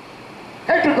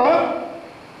 கேட்டிருக்கோம்.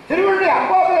 திருவள்ளுவருடைய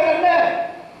அப்பா பெயர் என்ன?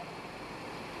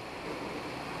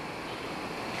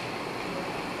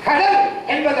 கடல்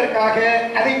என்பதற்காக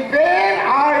அதை பேர்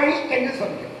ஆழி என்று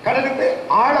சொல்கிறோம். கடலுக்கு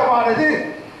ஆழமானது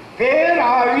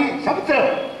பேராழி,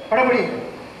 சமுத்திரம் படமுடி.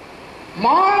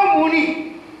 மாமுனி,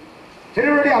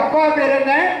 திருவள்ளுவருடைய அப்பா பேர்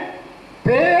என்ன?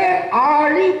 பேர்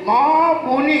ஆழி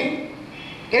மாமுனி.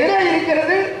 எதிரே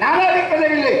இருக்கிறது, நானாக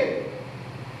சொல்லவில்லை.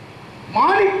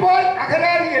 மானிப்பால்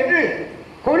அகராதி என்று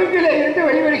கொழும்பிலே இருந்து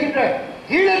வெளிவருகின்ற,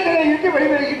 ஈழத்திலே இருந்து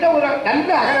வெளிவருகின்ற ஒரு நல்ல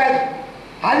அகராதி.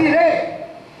 அதிலே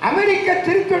அமெரிக்க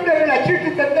திருத்தொண்டர்கள்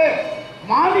அச்சிட்டு தந்த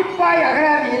மானிப்பாய்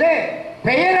அகராதியிலே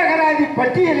பெயர் அகராதி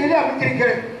பட்டியலிலே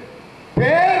அமைந்திருக்கிறது.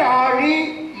 பேராழி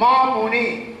மாமுனி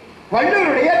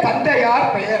வள்ளுவருடைய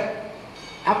தந்தையார் பெயர்.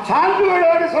 நாம்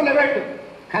சான்றுகளோடு சொல்ல வேண்டும்,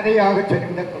 கதையாக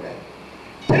சொல்லிவிடக்கூடாது.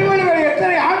 திருவள்ளுவர்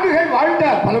எத்தனை ஆண்டுகள்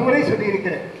வாழ்ந்தார்? பலமுறை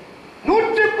சொல்லியிருக்கிறேன்.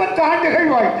 110 ஆண்டுகள்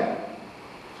வாழ்ந்தார்.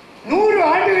 100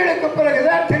 ஆண்டுகளுக்கு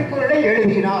பிறகுதான் திருக்குறளை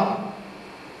எழுதினார்.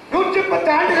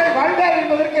 110 ஆண்டுகள் வாழ்ந்தார்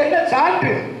என்பதற்கு என்ன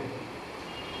சான்று?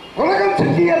 உலகம்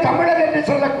சுற்றிய தமிழர் என்று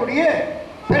சொல்லக்கூடிய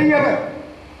பெரியவர்,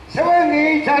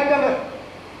 சிவகங்கையை சார்ந்தவர்,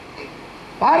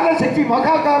 பாரத சக்தி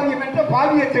மகாகாவியம் என்ற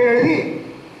பாவியத்தை எழுதி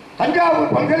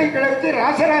தஞ்சாவூர் பல்கலைக்கழகத்தில்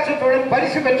ராசராச சோழன்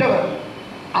பரிசு பெற்றவர்.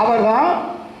 அவர்தான்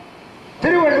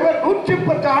திருவள்ளுவர்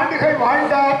 110 ஆண்டுகள்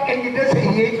வாழ்ந்தார் என்கின்ற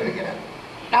செய்தியை சொல்கிறார்.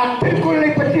 நான் திருக்குறளை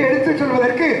பற்றி எடுத்துச்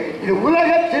சொல்வதற்கு இது உலக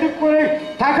திருக்குறள்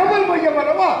தகவல் மையம்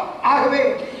அல்லவா? ஆகவே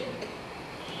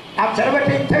நாம்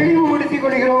சிலவற்றை தெளிவுபடுத்திக்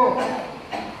கொள்கிறோம்.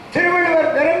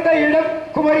 திருவள்ளுவர் பிறந்த இடம்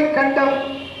குமரி கண்டம்,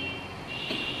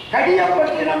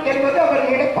 கடியப்பட்டினம் என்பது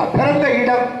அவர்களுடைய பிறந்த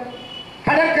இடம்,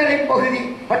 கடற்கரை பகுதி.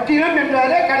 பட்டினம்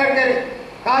என்றாலே கடற்கரை,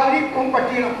 காவிரி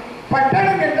பூம்பட்டினம்.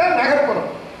 பட்டணம் என்றால் நகர்ப்புறம்.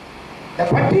 இந்த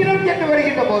பட்டினம் என்று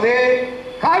வருகின்ற போது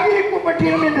காவிரி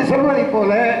பூம்பட்டினம் என்று சொல்வதை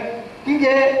போல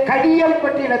இங்கே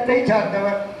கடியப்பட்டினத்தை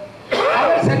சார்ந்தவர்.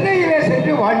 அவர் சென்னையிலே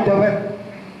சென்று வாழ்ந்தவர்.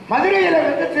 மதுரையில்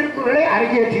வந்து திருக்குறளை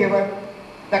அரங்கேற்றியவர்.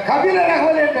 இந்த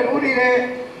கபிலரகவல் என்ற நூலிலே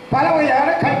பல வகையான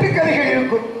கட்டுக்கதைகள்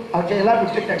இருக்கும். அவற்றையெல்லாம்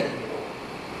விட்டுத்தங்க.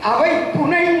 அவை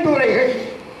புனைந்துரைகள்.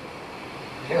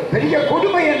 பெரிய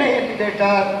கொடுமை என்ன என்று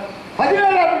கேட்டால்,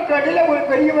 17ஆம் நூற்றாண்டில் ஒரு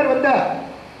பெரியவர் வந்தார்.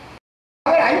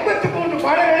 அவர் 53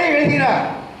 பாடல்களை எழுதினார்.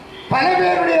 பல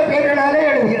பேருடைய பெயர்களாலே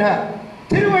எழுதினார்.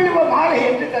 திருவள்ளுவ மாலை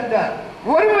என்று தந்தார்.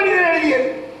 ஒரு மனிதர் எழுதியது,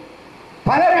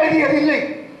 பலர் எழுதியதில்லை.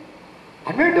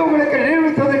 மீண்டும் உங்களுக்கு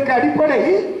நினைவுறுத்துவதற்கு அடிப்படை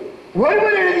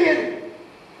ஒருவர் எழுதியது,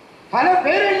 பல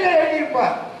பேரில்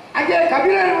எழுதியிருப்பார். அங்கே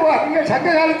கபிலர், அங்கே சங்க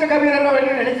காலத்து கபிலர்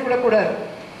என்று நினைத்து விடக்கூடாது.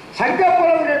 சங்க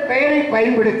புலவர்கள் பெயரை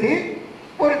பயன்படுத்தி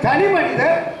ஒரு தனி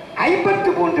மனிதர்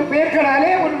 53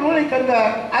 பேர்களாலே ஒரு நூலை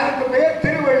தந்தார். அதற்கு பெயர்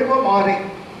திருவள்ளுவ மாலை.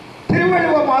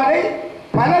 திருவள்ளுவ மாலை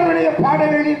பலருடைய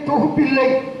பாடல்களின் தொகுப்பில்லை,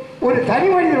 ஒரு தனி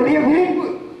மனிதனுடைய விளிம்பு.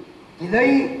 இதை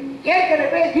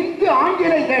ஏற்கனவே இந்து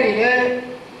ஆங்கில இதழிலே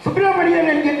சுப்பிரமணியன்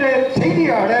என்கின்ற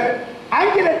செய்தியாளர்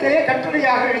ஆங்கிலத்திலே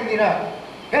கட்டுரையாக எழுதினார்.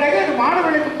 பிறகு அது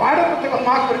மாணவர்களுக்கு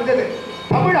பாடப்புத்தகமாக இருந்தது.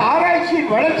 தமிழ்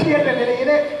ஆராய்ச்சியின் வளர்ச்சி என்ற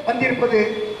நிலையிலே வந்திருப்பது.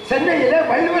 சென்னையில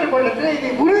வள்ளுவர் பள்ளத்தில்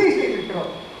இதை உறுதி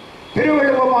செய்திருக்கிறோம்.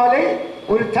 திருவள்ளுவ மாலை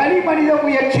ஒரு தனி மனித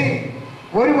முயற்சி.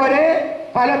 ஒருவரே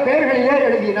பல பெயர்களிலே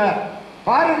எழுதினார்.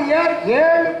 பாரதியார்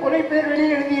 7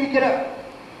 புனைப்பெயர்களில் எழுதியிருக்கிறார்.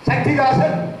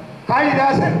 சக்திதாசன்,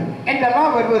 காளிதாசன்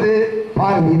என்றெல்லாம் வருவது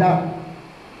பாரதிதான்.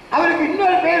 அவருக்கு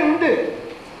இன்னொரு பெயர் உண்டு,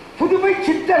 புதுமை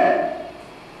சித்தன்.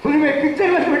 புதுமை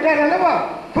பித்தன் வந்து விட்டார் அல்லவா,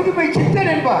 புதுமை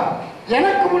சித்தன் என்பார்.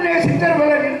 எனக்கு முன்னே சித்தர்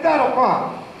பலர் இருந்தாரப்பா,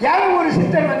 யாரும் ஒரு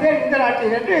சித்தர் வந்தே இந்த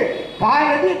நாட்டில் என்று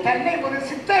பாரதி தன்னை ஒரு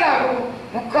சித்தராகவும்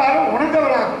முக்காரும்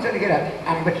உணர்ந்தவராகவும் சொல்கிறார்.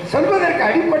 சொல்வதற்கு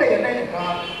அடிப்படை என்ன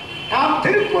என்றால், நாம்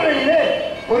திருக்குறளிலே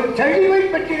ஒரு தெளிவை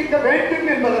பெற்றிருக்க வேண்டும்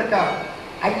என்பதற்காக,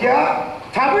 ஐயா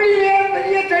தமிழிலே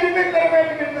பெரிய தெளிவை பெற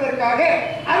வேண்டும் என்பதற்காக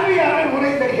அருமையான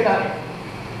நூலை தருகிறார்.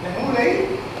 இந்த நூலை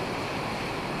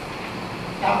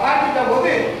நாம் பார்க்கின்ற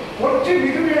போது ஒற்று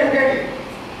மிகுமிடங்கள்,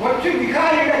 ஒற்று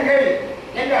மிகாரிடங்கள்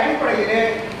என்ற அடிப்படையிலே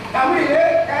தமிழிலே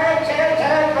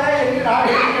என்று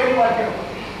 4 எழுத்துக்களை பார்க்கிறோம்.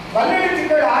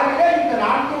 வல்லெழுத்துக்கள் 6 இந்த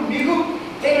 4 மிகும்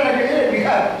என்ற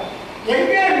மிகாது.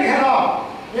 எங்கே மிகலாம்,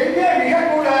 எங்கே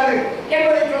மிகக்கூடாது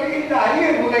என்பதை சொல்லி இந்த அரிய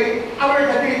நூலை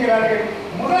அவர்கள் தந்திருக்கிறார்கள்.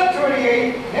 முதல் சொல்லியை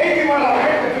நெய்திமால்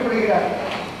அவர்கள் பெற்றுக் கொள்கிறார்கள்.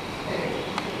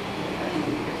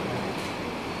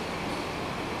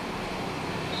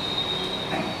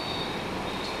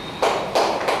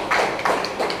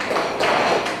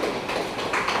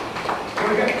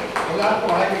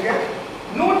 எல்லாருக்கும் வழங்குங்க.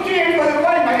 180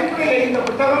 ரூபாய் மதிப்புடைய இந்த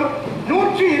புத்தகம்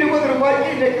 120 ரூபாய்க்கு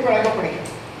இன்றைக்கு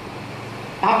வழங்கப்படுகிறது.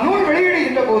 நாம் நூல்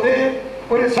வெளியிடுகின்ற போது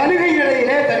ஒரு சலுகை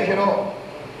நிலையிலே தருகிறோம்.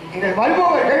 இங்கே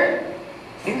வருபவர்கள்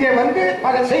இங்கே வந்து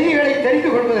பல செய்திகளை தெரிந்து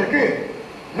கொள்வதற்கு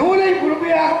நூலை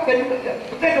முழுமையாக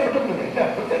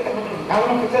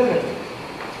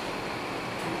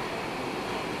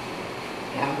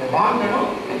வாங்கணும்.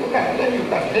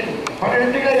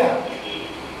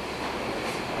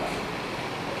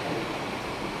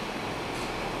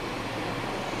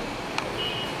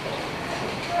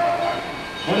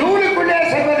 நூலுக்குள்ளே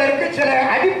செல்வதற்கு சில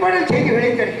அடிப்படை செய்திகளை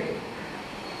தெரியும்.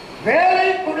 வேலை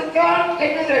கொடுத்தான்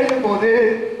என்று எழுதும் போது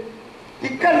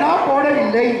இக்கெல்லாம்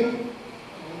போடவில்லை.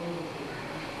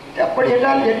 அப்படி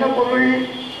என்றால் என்ன பொருள்?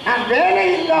 நான் வேலை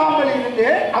இல்லாமல்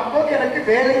இருந்தேன், அப்போது எனக்கு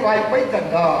வேலை வாய்ப்பை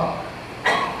தந்தான்,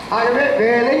 ஆகவே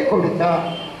வேலை கொடுத்தான்.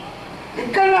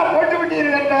 இக்கெல்லாம் போட்டு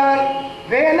விட்டீர்கள் என்றால்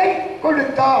வேலை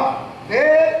கொடுத்தான்,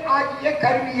 வேல் ஆகிய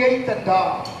கருவியை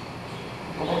தந்தான்.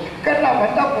 இக்கெல்லாம்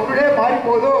வந்தா பொருளே மாறி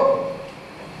போதோ.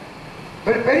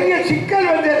 ஒரு பெரிய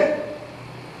சிக்கல் வந்தது.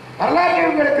 வரலாற்றை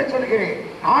உங்களுக்கு சொல்கிறேன்.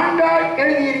 ஆண்டாள்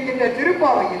எழுதியிருக்கின்ற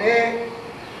திருப்பாவையிலே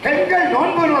பெண்கள்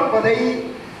நோன்பு நோற்பதை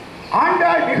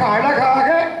ஆண்டாள் மிக அழகாக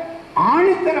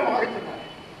ஆணித்தரமாக சொன்னார்.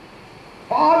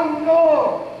 பால் உண்ணோ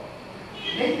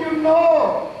நெய்யுண்ணோ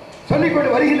சொல்லிக்கொண்டு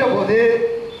வருகின்ற போது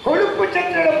கொழுப்பு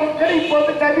சத்திர பொருட்களை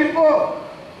இப்போது தவிர்ப்போம்,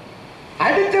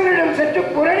 அடுத்தவரிடம் சென்று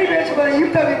புரணி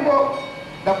பேசுவதையும் தவிர்ப்போம்.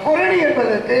 இந்த புரணி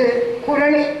என்பதற்கு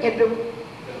குரலை என்றும்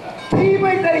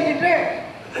தீமை தருகின்ற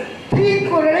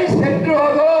தீக்குறளை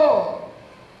சென்றோதோ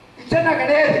இச்சனா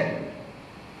கிடையாது.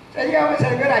 சரியாம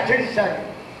சில பேர் அச்சடிச்சாங்க.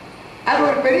 அது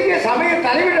ஒரு பெரிய சமய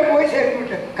தலைவரிடம் போய் சேர்ந்து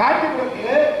விட்டது.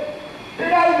 காட்டுப்புறத்தில்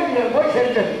பீடாதிபதியிடம் போய்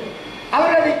சேர்ந்தது.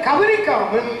 அவர் அதை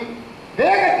கவனிக்காமல்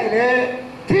வேகத்திலே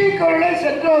தீக்குறளை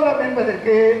சென்றோதம்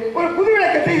என்பதற்கு ஒரு புது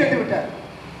விளக்கத்தை எடுத்து விட்டார்.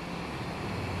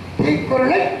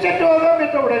 தீக்குறளை சென்றோதம்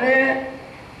என்ற உடனே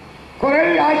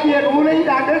குரல் ஆகிய நூலை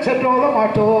நாங்கள் சென்றோத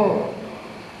மாட்டோம்,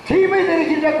 தீமை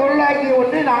தெரிகின்ற குரல் ஆகிய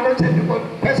ஒன்றை நாங்கள் சென்று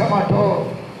பேச மாட்டோம்.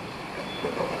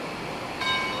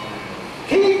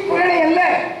 தீ குரலை அல்ல,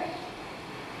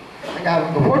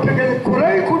 போட்டிருக்கிறது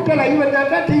குரல் கூட்டல் ஐ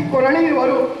வந்தால் தான் தீ குரலில்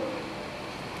வரும்.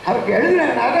 அவருக்கு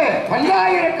எழுதினதுனால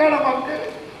பல்லாயிரக்கான மக்கள்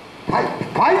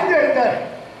பாய்ந்து எழுந்தார்.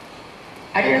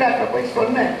 அடிகளாக்க போய்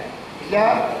சொன்னேன், ஐயா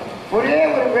ஒரே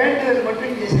ஒரு வேண்டுதல் மட்டும்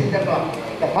இங்கே செய்தலாம்,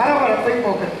 இந்த பரபரப்பை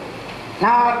போக்குறது.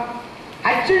 நான்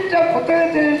அச்சிட்ட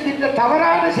புத்தகத்தில் இருக்கின்ற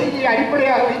தவறான செய்தியை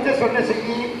அடிப்படையாக வைத்து சொன்ன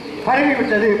செய்தி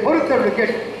பரவிவிட்டது, பொறுத்தவர்களுக்கு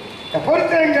இந்த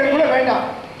பொறுத்தவர்கள் கூட வேண்டாம்,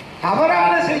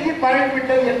 தவறான செய்தி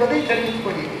பரவிவிட்டது என்பதை தெரிவித்துக்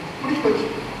கொள்கிறேன். முடிப்போச்சு.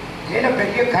 ஏன்னா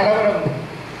பெரிய கலவரம்,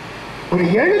 ஒரு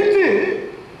எழுத்து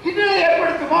இன்னலை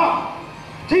ஏற்படுத்துமா?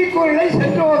 தீக்குறளை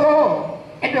சென்றோதோ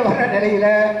என்ற வர நிலையில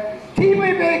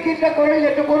தீமை பேசுகின்ற குரல்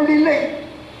என்ற பொருள் இல்லை,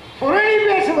 புரணி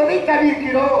பேசுவதை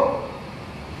தவிர்க்கிறோம்.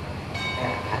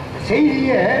 அந்த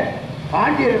செய்தியை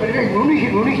பாண்டியர்கள்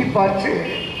நுணுகி பார்த்து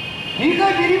மிக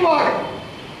விரிவாக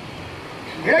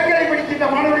இளங்கலை படிக்கின்ற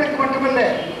மாணவர்களுக்கு மட்டுமல்ல,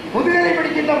 முதுகலை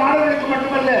படிக்கின்ற மாணவர்களுக்கு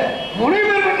மட்டுமல்ல,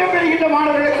 முனைவர் பட்டம் பெறுகின்ற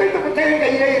மாணவர்களுக்கு இந்த புத்தகம்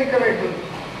கையிலே இருக்க வேண்டும்.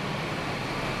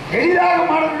 எளிதாக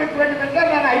மாணவர்களுக்கு வேண்டும்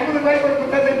என்றால் நான் 50 ரூபாய்க்கு ஒரு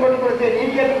புத்தகத்தை போட்டு கொடுத்தேன்.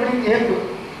 நீதியற்ற பணி ஏற்பு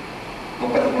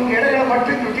 33 இடங்களை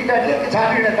மட்டும் சுட்டிக்காட்டி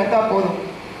சான்றிதழை தந்தா போதும்.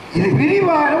 இது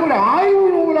விரிவான ஒரு ஆய்வு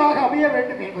நூலாக அமைய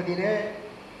வேண்டும் என்பதிலே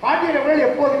பாண்டியர்கள்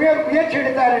எப்போதுமே ஒரு முயற்சி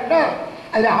எடுத்தார் என்றால்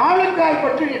அதில் ஆளுங்கால்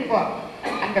பற்றி நிற்பார்.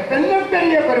 அந்த பெண்ணும்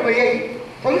பெரிய பெருமையை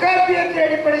தொல்காப்பியத்தின்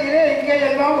அடிப்படையிலே எங்கே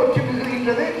எல்லாம் ஒற்று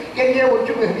மிகுகின்றது, எங்கே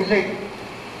ஒற்று மிகவில்லை,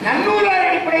 நன்னூலார்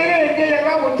அடிப்படையிலே எங்கே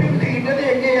எல்லாம் ஒற்று மிகுகின்றது,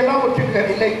 எங்கே எல்லாம் ஒற்று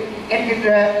மிகவில்லை என்கின்ற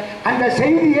அந்த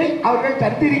செய்தியை அவர்கள்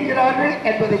தந்திருக்கிறார்கள்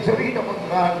என்பதை சொல்கின்ற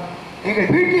போதுதான் நீங்கள்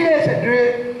வீட்டிலே சென்று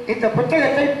இந்த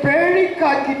புத்தகத்தை பேணி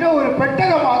காக்கின்ற ஒரு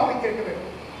பெட்டகமாக வைத்திருக்க வேண்டும்.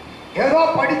 ஏதோ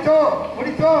படித்தோ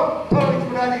முடித்தோ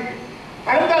விடாது,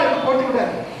 பழந்தாளுக்கு போட்டு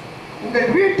விடாது.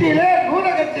 உங்கள் வீட்டிலே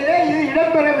நூலகத்திலே இது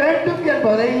இடம்பெற வேண்டும்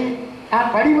என்பதை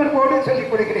நான் படிவன்போடு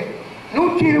சொல்லிக் கொடுக்கிறேன்.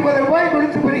 120 ரூபாய்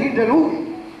கொடுத்து பெறுகின்ற நூல்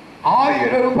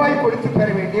 1000 ரூபாய் கொடுத்து பெற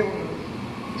வேண்டிய ஒரு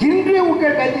இன்று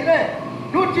உங்கள் கையில்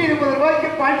 120 ரூபாய்க்கு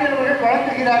பாண்டியர்கள்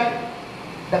வழங்குகிறார்கள்.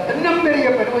 இந்த பெண்ணம் பெரிய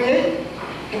பெருமையை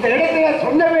இந்த இடத்துல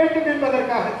சொல்ல வேண்டும்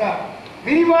என்பதற்காகத்தான்,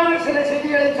 விரிவான சில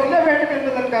செய்திகளை சொல்ல வேண்டும்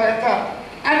என்பதற்காகத்தான்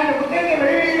அந்த புத்தகத்தை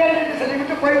வெளியிடுகிறார் என்று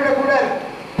சொல்லிவிட்டு போய்விடக்கூடாது.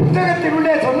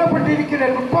 புத்தகத்தினுள்ளே சொல்லப்பட்டிருக்கிற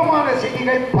நுட்பமான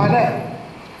செய்திகள் பல,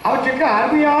 அவற்றுக்கு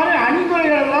அருமையான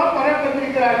அணிந்துரைகள் எல்லாம் பல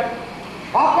தந்திருக்கிறார்கள்.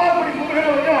 பாப்பாக்குடி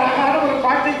முருகன் அழகான ஒரு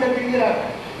பாட்டை தந்திருக்கிறார்.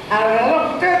 அதெல்லாம்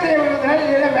புத்தகத்தை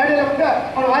மேடையில் வந்து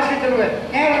அவனை வாசிக்க சொல்லுவேன்.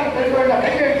 நேரம் பெருக்க வேண்டாம்,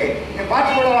 கையெழுத்து இந்த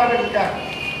பாட்டு போடலாக இருக்கார்.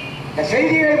 இந்த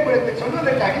செய்திகளை உங்களுக்கு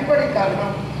சொல்வதற்கு அடிப்படை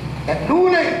காரணம், இந்த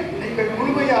நூலை நீங்கள்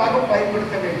முழுமையாக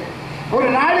பயன்படுத்த வேண்டும். ஒரு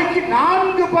நாளைக்கு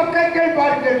 4 பக்கங்கள்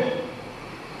பாருங்கள்.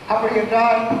 அப்படி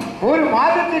என்றால் ஒரு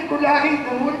மாதத்திற்குள்ளாக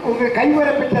இந்த நூல் உங்கள்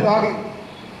கைவரப்பெற்றதாக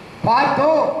பார்த்தோ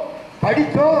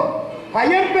படித்தோ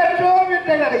பயன் பெற்றோம்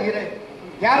என்ற நிலையிலே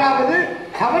யாராவது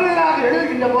தவறுதலாக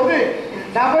எழுதுகின்ற போது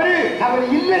தவறு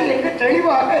இல்லை என்று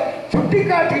தெளிவாக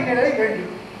சுட்டிக்காட்டுகின்ற நிலை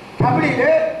வேண்டும்.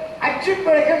 தமிழிலே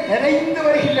அச்சுப்பிழைகள் நிறைந்து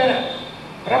வருகின்றன.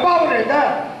 பிரபாவர்கள்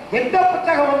தான் எந்த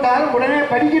புத்தகம் வந்தாலும் உடனே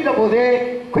படிக்கின்ற போது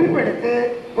குறிப்பெடுத்து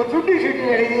ஒரு சுட்டி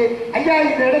சீட்டில் எழுதி, ஐயா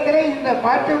இந்த இடத்துல இந்த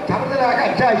பாட்டு தவறுதலாக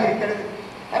அச்சாகி இருக்கிறது,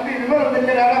 அப்படி விவரம்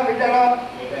தெரிஞ்சாரா பின்னாரா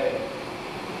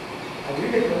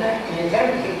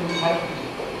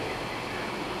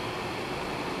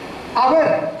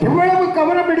அவர் எவ்வளவு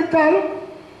கவனம் எடுத்தாலும்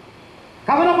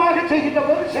கவனமாக செய்கின்ற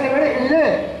போது சில வேளைகளிலே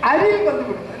அறிவு வந்து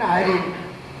கொடுத்தது. அறிவு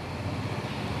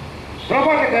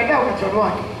பிரபாட்ட கேட்டால் அவங்க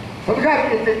சொல்லுவாங்க,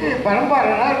 தொல்காப்பியத்துக்கு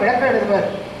பரம்பாரனால் விளக்கம் எழுதுவார்.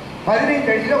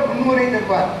 15 அடியில் முன்னுரை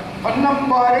தருவார்.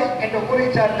 பன்னம்பாறை என்ற ஊரை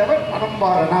சார்ந்தவர்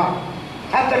பனம்பாரனா,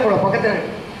 சாத்தன்குளம் பக்கத்தில்.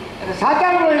 அது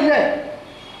சாத்தான்குளம் இல்லை,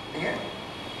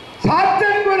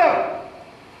 சாத்தன்குளம்.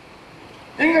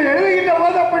 நீங்கள் எழுதுகின்ற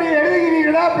போது அப்படி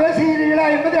எழுதுகிறீர்களா பேசுகிறீர்களா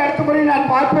என்பதை அடுத்த முறை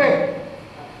நான் பார்ப்பேன்.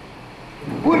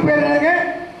 ஊர் பேர் என்னங்க?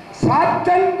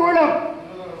 சாத்தன்குளம்.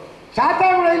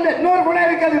 சாத்தான்குளம் இல்லை, இன்னொரு குளம்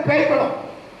இருக்கு, அது பேய்குளம்.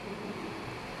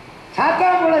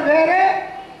 சாத்தாங்குளம் வேற,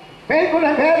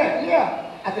 பேய்குளம் வேற இல்லையா?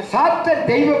 அது சாத்தன்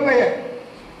தெய்வ பெயர்.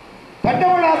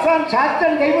 பண்டவளாசான்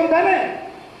சாத்தன் தெய்வம் தானே.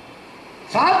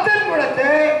 சாத்தன் குளத்தை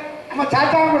நம்ம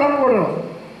சாத்தாங்குளம் போடுறோம்.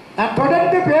 நான்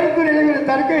தொடர்ந்து பேருந்து நிலையில்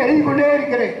தடுக்க எழுதி கொண்டே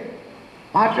இருக்கிறேன்.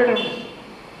 மாற்றிடம்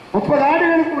 30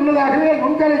 ஆண்டுகளுக்கு முன்னதாகவே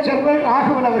நுண்கலை செல்வர்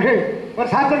ராகவன் அவர்கள் ஒரு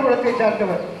சாத்தன் குளத்தை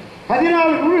சார்ந்தவர்,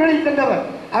 14 நூல்களை தந்தவர்.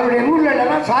 அவருடைய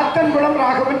நூல்களெல்லாம் சாத்தன்குளம்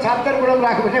ராகவன், சாத்தன்குளம்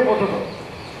ராகவனே போட்டுள்ளோம்.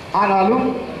 ஆனாலும்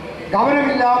கவனம்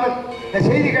இல்லாமல் இந்த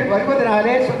செய்திகள்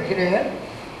வருவதனாலே சொல்கிறேன்.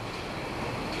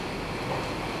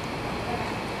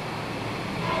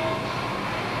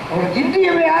 ஒரு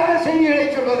இன்றியமையாத செய்திகளை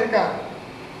சொல்வதற்காக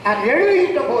நான்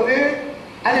எழுதுகின்ற போது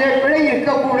அதில் பிழை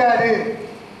இருக்கக்கூடாது,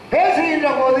 பேசுகின்ற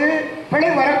போது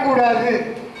பிழை வரக்கூடாது.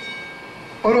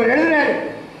 ஒருவர் எழுதினார்,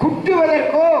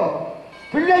 குட்டுவதற்கோ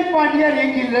பிள்ளை பாண்டியன்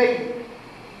எங்கில்லை.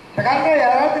 இந்த காலத்தில்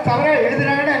யாராவது தவறாக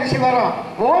எழுதுனாங்கன்னு நினைச்சு வரோம்,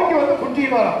 ஓங்கி வந்து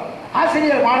குட்டின்னு வரோம்.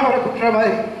 ஆசிரியர் மாணவரை குட்டுற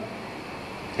மாதிரி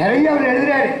நிறைய அவர்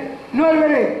எழுதுறாரு.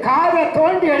 இன்னொருவர் காதை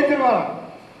தோண்டி எடுத்துட்டு வரோம்,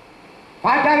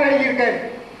 பாட்டாக எழுதியிருக்காரு.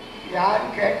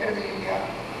 யாரும் கேட்கறது இல்லையா?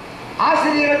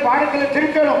 ஆசிரியர்கள் பாடத்தில்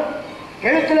திருத்தணும்,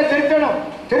 எழுத்துல திருத்தணும்,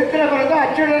 திருத்தின பிறகு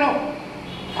அச்சிடணும்.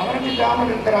 கவனம்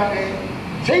இல்லாமல் இருக்கிறாங்க.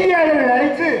 செய்தியாளர்கள்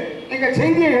அழைத்து நீங்கள்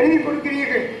செய்தியை எழுதி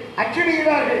கொடுக்கிறீர்கள்,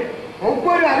 அச்சிடுகிறார்கள்.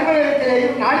 ஒவ்வொரு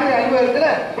அலுவலகத்திலேயும் நாளிதழ்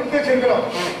அலுவலகத்தில் கொடுத்து வச்சிருக்கிறோம்.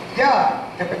 ஐயா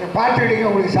கொஞ்சம் பாட்டு எடுங்க,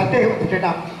 உங்களுக்கு சந்தேகம்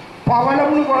வந்துட்டேன்னா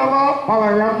பவளம்னு போடவா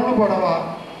பவளம்னு போடவா,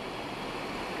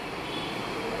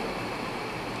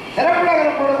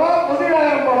 சிறப்புலகரம் போடவா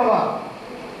பொதுநகரம் போடவா?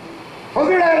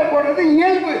 பொதுநகரம் போடுறது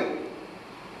இயல்பு.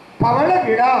 பவள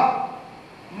விழா,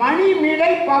 மணி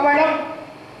விடை பவளம்,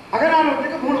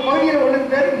 அகநானூற்றுக்கு 3 பகுதியில் ஒன்று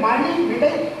பேர் மணி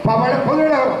விடை பவளம்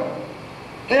பொதுநகரம்.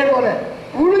 இதே போல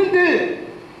உளுந்து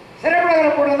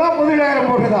சிறப்புலகரம் போடுறதா பொதுநகரம்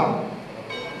போடுறதா?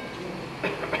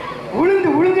 உளுந்து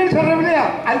உளுந்துன்னு சொல்றோம் இல்லையா,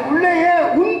 அதுக்குள்ளேயே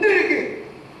உந்து இருக்கு.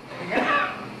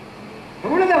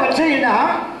 உளுந்த வச்சீங்கன்னா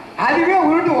அதுவே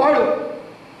உருண்டு ஓடும்.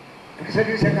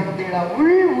 சொல்லி பார்த்தீங்களா?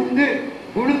 உள் உந்து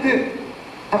உளுந்து.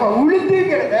 அப்ப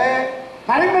உளுந்துங்கிறத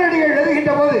தலைமுறைகள்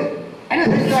எழுதுகின்ற போது என்ன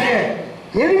செஞ்சாங்க?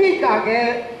 எருமைக்காக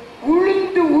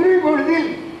உளுந்து உருள் பொழுதில்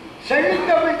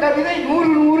செழுந்தமிழ் கவிதை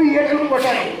 100 ஏற்று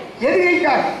போட்டாங்க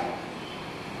எருமைக்காக.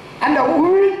 அந்த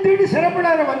உளுந்துன்னு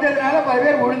சிறப்புடாக வந்ததுனால பல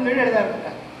பேர் உளுந்துன்னு எழுத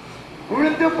ஆரம்பித்தாங்க.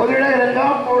 உளுந்து பொதுநகர்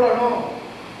எல்லாம் போடணும்.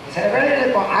 சில வேளைகள்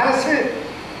இருக்கும் அரசு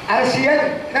அரசியல்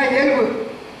இயல்பு.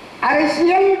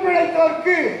 அரசியல்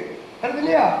பிழைத்தோர்க்கு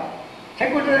இல்லையா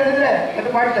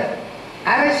செங்குட்டு பாட்டு,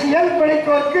 அரசியல்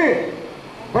பிழைத்தோர்க்கு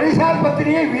பொலிசார்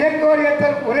பத்திரிகை வியந்தோர்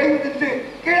ஏற்றல் உரைவிட்டு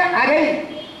கீழே அறை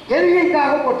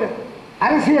எருமைக்காக போட்டது.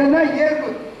 அரசியல் தான் இயல்பு.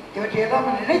 இவற்றையெல்லாம்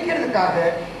நினைக்கிறதுக்காக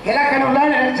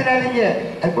இலக்கணம்லாம் நினைச்சிடாதீங்க.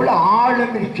 அதுக்குள்ள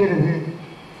ஆழம் இருக்கிறது,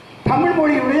 தமிழ்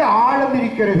மொழியுடைய ஆழம்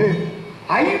இருக்கிறது.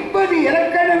 50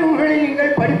 இலக்கண நூல்களை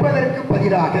நீங்கள் படிப்பதற்கு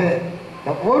பதிலாக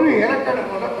ஒரு இலக்கண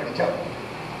நூலை படித்தா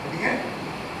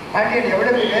பாண்டியன்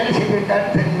எவ்வளவு வேலை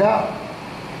செய்திருக்கான்னு தெரியுதா?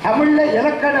 தமிழ்ல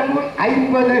இலக்கண நூல்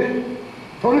 50,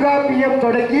 தொல்காப்பியம்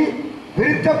தொடங்கி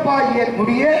விருத்தப்பாயியல்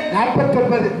முடிய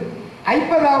 49.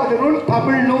 50வது நூல்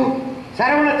தமிழ் நூல்,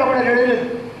 சரவண தமிழர் எழுதுறது.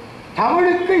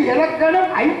 தமிழுக்கு இலக்கணம்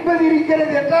 50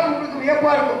 இருக்கிறது என்றால் உங்களுக்கு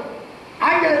வியப்பா இருக்கும்.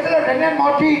 ஆங்கிலத்தில் ரெண்டே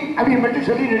மாற்றி அப்படின்னு மட்டும்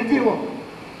சொல்லி நிறுத்திடுவோம்.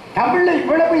 தமிழ்ல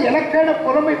இவ்வளவு இலக்கண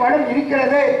புறமை வளம்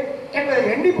இருக்கிறது என்பதை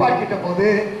எண்ணி பார்க்கின்ற போது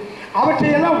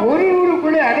அவற்றையெல்லாம் ஒரு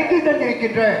நூலுக்குள்ளே அடக்கி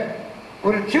தந்திருக்கின்ற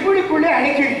ஒரு சிமிழுக்குள்ளே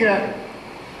அடக்கி இருக்கிறார்.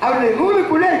 அவருடைய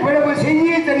நூலுக்குள்ளே இவ்வளவு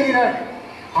செய்தியை தருகிறார்.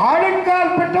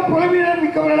 ஆழங்கால் பட்ட புலமையினர்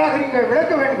மிக்கவர்களாக நீங்கள்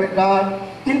விளக்க வேண்டும் என்றால்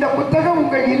இந்த புத்தகம்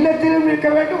உங்கள் இல்லத்திலும் இருக்க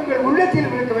வேண்டும், உங்கள்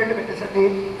உள்ளத்திலும் இருக்க வேண்டும் என்று சொல்லி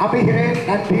அமைகிறேன்.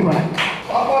 நன்றி, வணக்கம்.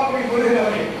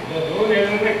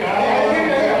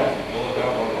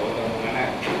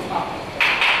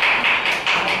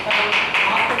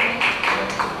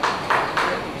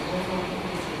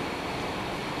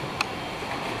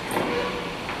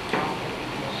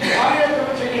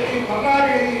 வரலாறு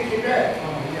எழுதியிருக்கின்ற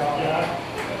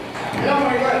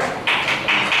இளமுறைவர்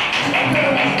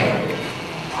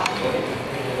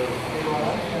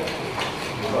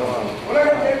உலக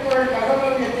திருக்குறள்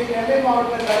தகவல் மையத்தின் நெல்லை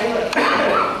மாவட்ட தலைவர்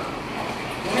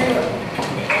முனைவர்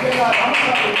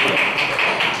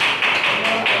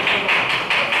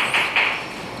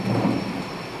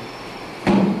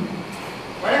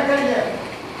வழக்கறிஞர்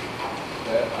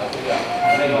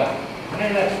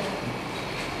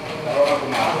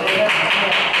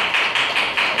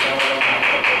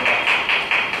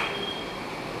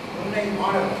முன்னை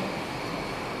மாணவர்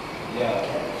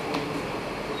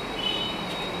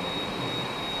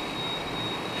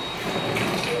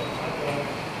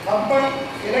கம்பன்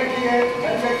இலக்கிய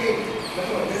கல்வெட்டி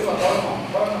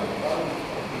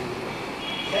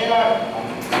செயலாளர்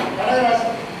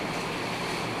கடராசன்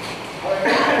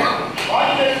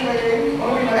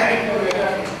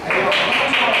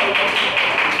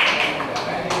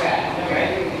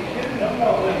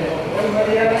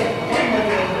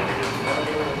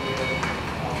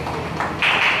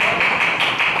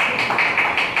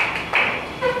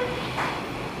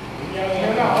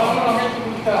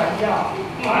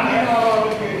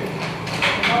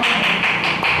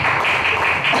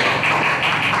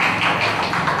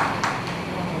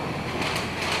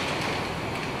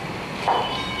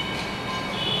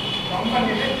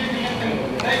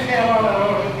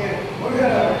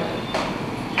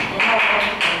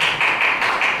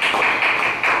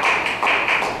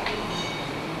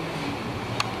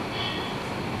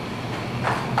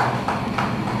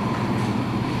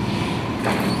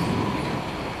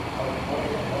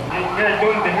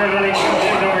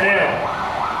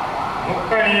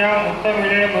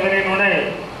முத்தமிழே முதலினுடை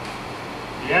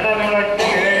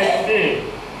இடநலத்தில் நிலைநிறுத்தி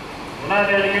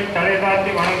உணாதேடியில் தலை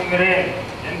சாத்தி வணங்குகிறேன்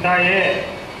என் தாயே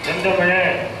செந்தமிழே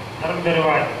தரம்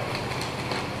பெறுவாய்.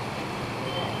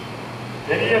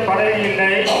 பெரிய பதவி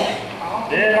இல்லை,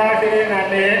 பேராசிரியர்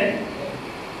அல்லே,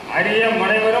 அரிய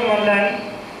முனைவரும் அல்லன்,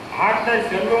 ஆட்ட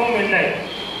செல்வமும் இல்லை,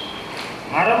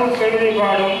 மரபு கவிதை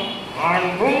பாடும்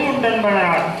அன்பும்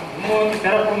உண்டன்பனார். இன்னும்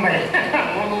சிறப்புமை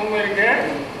மூணு இருக்கு.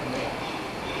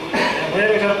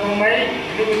 உயர்வு சிறப்புமை,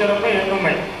 இழிவு சிறப்பு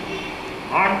எண்ணுமை.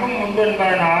 அன்பும்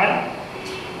உண்டன்பனால்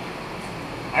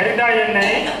அரிதா என்னை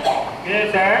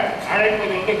பேச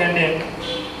அழைப்பதுண்டு கண்டேன்.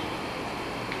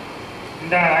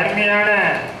 இந்த அருமையான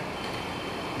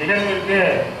நிகழ்விற்கு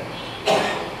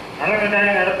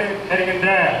நலவிநாயகர் நடத்தி தருகின்ற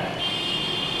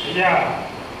ஐயா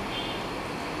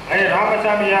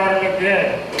ராமசாமி அவர்களுக்கு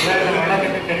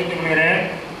வணக்கத்தை தெரிவித்துக் கொள்கிறேன்.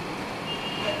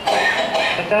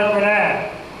 போல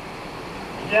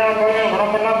ஐயா போல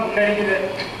உடம்பெல்லாம் புல்லடிக்குது.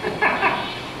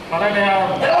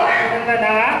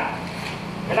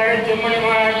 விலகை செம்மணி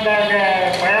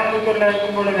கோயம்புத்தூர்ல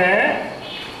இருக்கும் பொழுது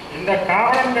இந்த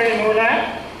காவலன்கை நூலை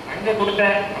அங்கே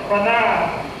கொடுத்தேன். அப்பதான்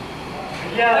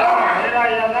ஐயா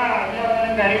ஐயா தான் ஐயா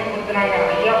எனக்கு அறிமுகப்படுத்தினாங்க.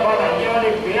 ஐயா பார்த்து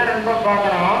ஐயாவுடைய பேர் ரொம்ப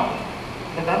பார்க்கணும்,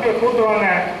 இந்த தம்பியை கூட்டுவாங்க,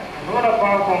 நூலை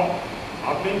பார்ப்போம்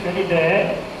அப்படின்னு சொல்லிட்டு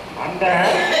அந்த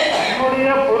என்னுடைய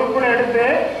பொறுப்புல எடுத்து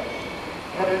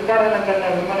ஒரு இருக்காரு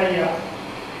விமலையா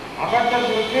அவர்கிட்ட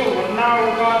கொடுத்து ஒன்னா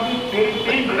உட்காந்து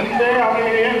திருப்பி இந்த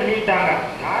அவையிலேயே வெளியிட்டாங்க.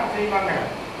 யார் செய்வாங்க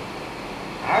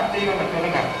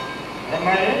சொல்லுங்க. அந்த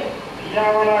மாதிரி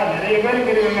ஐயாவால நிறைய பேர்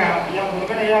இருக்குதுங்க. ஐயா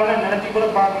முருகன் ஐயாவால நினைச்சு கூட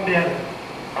பார்க்க முடியாது.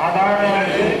 சாதாரண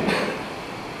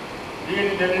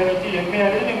டிஎன்இ வச்சு எம்ஏ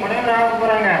எழுதி முனைவர் ஆக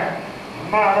போறாங்க.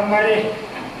 அம்மா அதை மாதிரி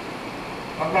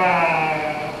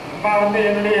அம்மா வந்து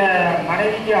என்னுடைய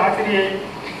மனைவிக்கு ஆசிரியை.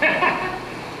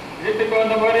 வீட்டுக்கு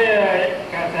வந்த போது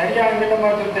சரியாக கிட்ட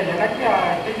பார்த்துட்டேன், எனக்கு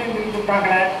டிஃபன் செஞ்சு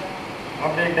கொடுத்தாங்களே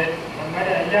அப்படின்ட்டு. அந்த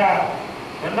மாதிரி ஐயா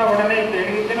சொன்ன உடனே இப்போ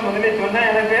எழுதிச்சுன்னு முதலே சொன்னேன்.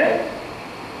 எனக்கு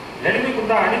எழுதி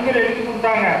கொடுத்தாங்க, அணிகள் எழுதி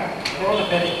கொடுத்தாங்க. அதோட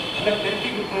சரி நல்லா திருச்சி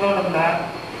கொடுத்ததோட இருந்தேன்.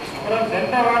 அப்புறம்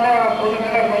சென்ற வாட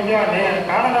பொருளுங்கெல்லாம் கொஞ்சம்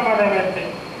காரணமாக தான் இருந்துச்சு.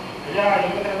 ஐயா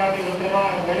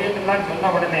 22 வெளியிட்டுலாம்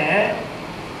சொன்ன உடனே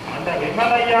அந்த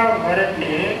விமலையா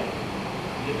விரட்டி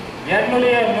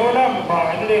என்னுடைய நூலை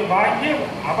என்னுடைய வாங்கி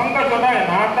அவங்க சொன்னாங்க,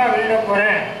 நான் தான் வெளியிட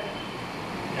போறேன்.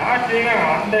 யார் செய்வாங்க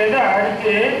அந்த இதை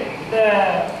அடிச்சு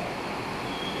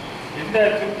இந்த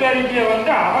சுற்றறிக்கையை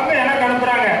வந்து அவங்க எனக்கு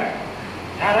அனுப்புறாங்க.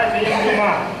 யாராவது செய்ய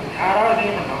முடியுமா? யாராவது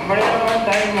செய்யணும். நம்மளே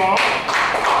டைமோ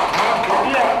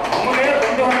நூலே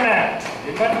கொண்டு வரல,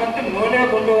 இவன் வந்து நூலே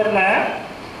கொண்டு வரல.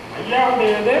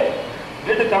 ஐயாவுடைய இது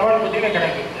வீட்டு தபால் பற்றியில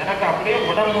கிடைக்கு. எனக்கு அப்படியே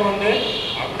உடம்பு வந்து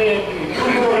அப்படியே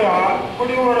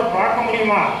இப்படி ஒரு பார்க்க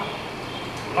முடியுமா?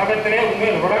 உலகத்திலே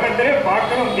உண்மையில் உலகத்திலே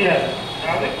பார்க்கவே முடியாது.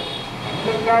 அதாவது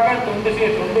நம்மளுக்காக தொண்டு செய்ய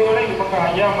தொண்டுகளை இவங்க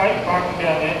ஐயா மாதிரி பார்க்க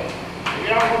முடியாது.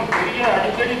 ஐயாவுக்கு பெரிய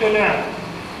அடிக்கடி சொல்லுவேன்,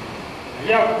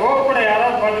 ஐயா கோப்பட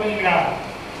யாராவது பார்த்துருக்கீங்களா?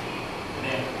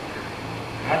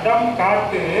 கதம்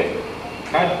காத்து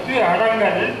கற்று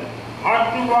அடங்கல்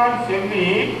ஆற்றுவான் செவ்வி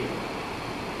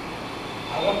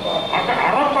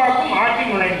அறப்பாக்கும் ஆற்றி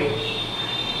நுழைந்து.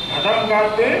 கதம்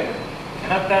காத்து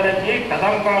இனத்தடக்கி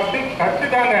கதம் காத்து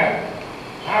கற்றுட்டாங்க.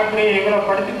 நான் அப்படி இவ்வளவு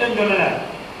படிச்சுட்டேன்னு சொல்லல.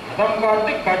 கதம்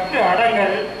காத்து கற்று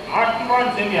அடங்கல்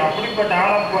ஆற்றுவான் செவ்வி. அப்படிப்பட்ட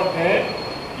ஆளை பார்த்து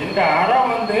இந்த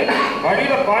அறம் வந்து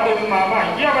வழியில பார்த்துருமாமா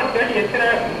ஐயாவை தேடி எத்தனை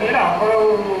உண்மையில அவ்வளவு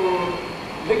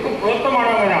இதுக்கு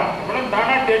பொருத்தமானவங்க தான். அவ்வளவு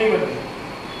தானா தேடி வருது.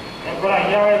 எப்போ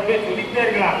ஐயாவை போய் சொல்லிக்கிட்டே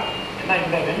இருக்கலாம். ஏன்னா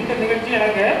இந்த 2 நிகழ்ச்சி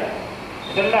எனக்கு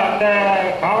முதல்ல அந்த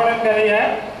காவலன் கதையை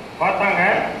பார்த்தாங்க.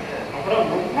 அப்புறம்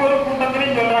ஒவ்வொரு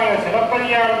கூட்டத்திலையும் சொல்றாங்க,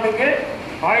 சிலப்பதிகாரத்துக்கு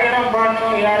 1000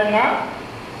 பாடணும் யாருன்னா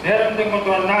சேர்ந்து கொண்டு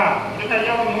வந்தா அப்படின்னு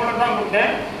ஐயா ஒரு நூலை தான்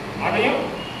கொடுத்தேன். அதையும்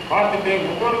பார்த்துட்டு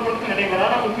ஒவ்வொரு கூட்டத்தையும் நடைபெற.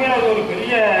 ஆனால் உண்மையில அது ஒரு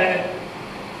பெரிய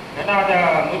ஏன்னா அந்த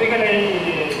முதுகலை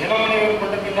இளமணிகள்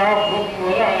பட்டத்துக்காக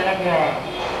போகும்போது எனக்கு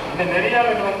அந்த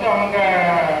நெறியாளர்கள் வந்து அவங்க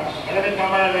மதுரை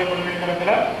காமராஜர்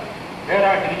பல்கலைக்கழகத்தில்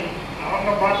பேராசிரி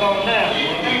அவங்க பார்த்த உடனே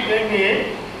முதல் கேள்வி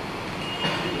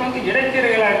இப்போ வந்து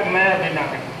இடைத்தீர்களாக இருக்குமே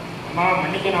அப்படின்னாங்க. அம்மா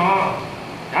மன்னிக்கணும்,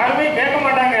 யாருமே கேட்க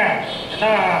மாட்டாங்க,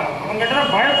 ஏன்னா அவங்ககிட்ட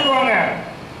பயப்படுவாங்க.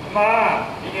 அம்மா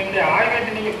நீங்கள் என்னுடைய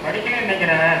ஆய்வகத்தை நீங்கள் படிக்கலன்னு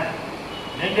நினைக்கிறேன்,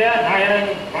 நான்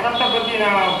எனக்கு பணத்தை பற்றி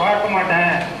நான் பார்க்க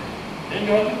மாட்டேன்,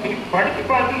 நீங்கள் வந்து திருப்பி படித்து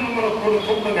பார்த்து உங்களை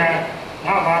கூப்பிடுங்க,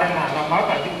 நான் வரேன். நான்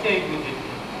அம்மாவுக்கு அதிர்ச்சி ஆகி போச்சு.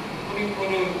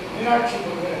 ஒரு மீனாட்சி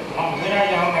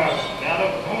மீனாட்சி அவங்க யாரோ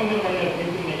சோமந்தர் பள்ளியில்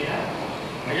பேசிருந்தீங்க,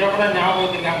 ஐயா கூட ஞாபகம்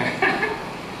வச்சுருக்காங்க.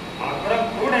 அப்புறம்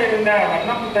கூட இருந்த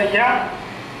வண்ணமுத்து ஐயா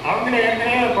அவங்கள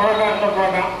ஏற்கனவே பழக்கம் அந்த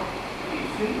பழக்கம்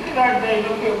சிந்தாட்ட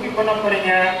இதுக்கு எப்படி பண்ண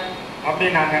போறீங்க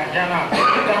அப்படின்னாங்க. ஏன்னா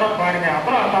தர பாருங்க.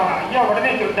 அப்புறம் அந்த ஐயா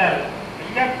உடனே சொல்லிட்டாரு,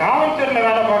 ஐயா காவல்துறையில்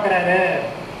வேலை பார்க்குறாரு,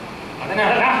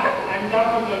 அதனாலதான்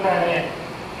அஞ்சாமல் சொல்றாரு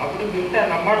அப்படின்னு சொல்லிட்டு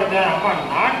அந்த அம்மாட்ட அம்மா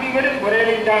 4 பேர் ஒரே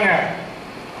எழுதிட்டாங்க.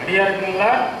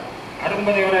 அடியாருக்குங்களா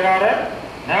அரும்பதி உரையாளர்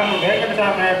நாம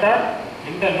வேங்கடசாமி நேட்டார்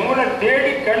இந்த நூலை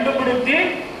தேடி கண்டுபிடிச்சு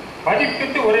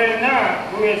பதிப்பித்து உரையினா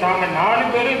பூவே சாமி 4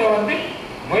 பேரும் இதை வந்து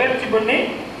முயற்சி பண்ணி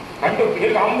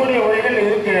கண்டுபிடிச்சு அவங்களுடைய உரைகள்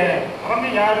இருக்கு, அவங்க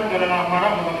யாரும் சொல்லலாமா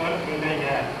முதல்ல சொல்றீங்க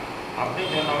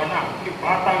அப்படின்னு சொன்னவொன்னா அப்படி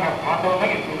பார்த்தாங்க. பார்த்தவொன்னா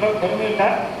சொல்ல பெருமை இல்லை,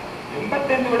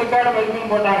 85 விழுக்காடு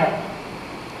மதிப்பெண் போட்டாங்க.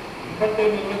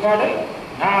 85 விழுக்காடு.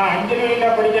 நான் 5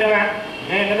 வழியில் படிக்கிறவன்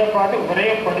என்னதை பார்த்து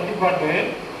உரையை படித்து பார்த்து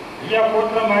ஐயா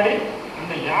போட்டுற மாதிரி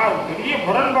அந்த யார் பெரிய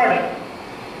முரண்பாடு.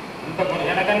 இந்த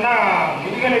எனக்கு என்ன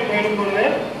முதுகலை பயிலும் பொழுது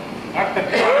டாக்டர்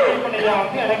ஐயா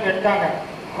வந்து எனக்கு எடுத்தாங்க.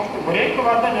 அவங்க ஒரே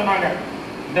வார்த்தை சொன்னாங்க,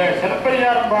 இந்த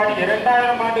சிலப்பதிகாரம் பாடி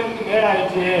 2000 ஆண்டுகளுக்கு மேல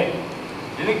ஆயிடுச்சு,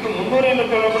 இதுக்கு 300 என்று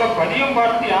சொல்லக்கூட பதியம்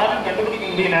பார்த்து யாரும் கண்டுபிடிக்க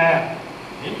முடியல,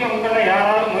 நீங்க உங்களை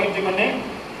யாராவது முயற்சி பண்ணி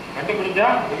கண்டுபிடிச்சா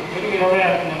பெரிய உதவியா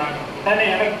இருக்குன்னு சொன்னாங்க. உடனே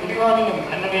எனக்கு பிடிவாதம்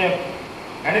என்னுடைய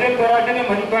கணித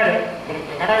பேராசிரியர் மதிப்பாரு,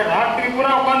 ராத்திரி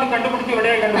பூரா உட்காந்து கண்டுபிடிச்சு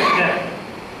விடையை கண்டுபிடிச்சேன்.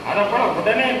 அதை போல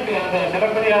உடனே அந்த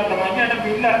சிலப்பதிகாரத்தை வாங்கி எனக்கு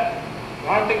இல்லை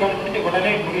பார்த்து கண்டுபிடிச்சு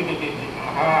உடனே புரியுது.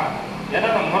 ஆஹா, ஏன்னா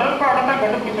அந்த முரண்பாடை தான்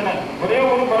கண்டுபிடிக்கணும். ஒரே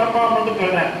ஒரு முரண்பாடு மட்டும்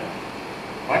சொல்றேன்.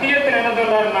 பதியத்தில் என்ன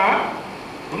சொல்றாருன்னா,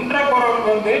 குன்றக்குறவர்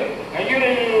வந்து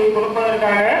கையுறை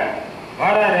கொடுப்பதற்காக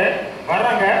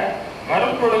வர்றாங்க.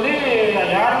 வரும் பொழுது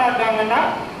யாருன்னா இருக்காங்கன்னா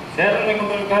சேரன்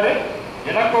கொண்டு இருக்காரு,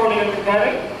 இளங்கோடிகள் இருக்காரு,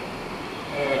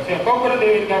 கோபுர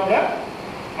தேவி இருக்காப்புல,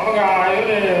 அவங்க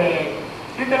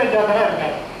சீத்தலை ஜாதரா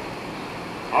இருக்காரு.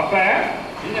 அப்ப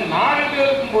இந்த 4 பேர்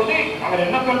இருக்கும்போது அவர்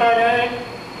என்ன சொல்றாரு,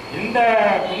 இந்த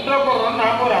குன்றக்குறவன்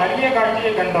நாம ஒரு அரிய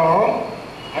காட்சியை கண்டோம்,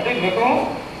 அது மிகவும்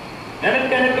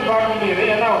நினைத்து பார்க்க முடியுது.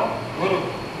 ஏன்னா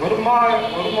ஒரு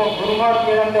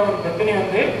மார்க் இழந்த ஒரு பிரச்சனை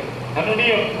வந்து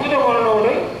தன்னுடைய பூத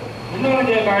குரலோடு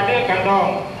இன்னொரு காட்சியை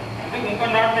கண்டோம். அது உங்க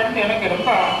நாட்டிலிருந்து எங்களுக்கு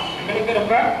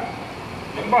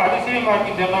ரொம்ப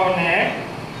அதிசயமாக்கி சொன்ன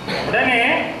உடனே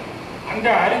அங்க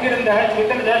அருகிருந்த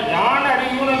சித்தனை யானை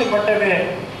அடியூனது பட்டது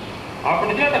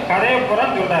அப்படின்னு அந்த கதையை பூரா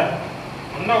சொல்றார்.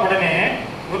 சொன்ன உடனே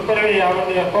உட்பறவை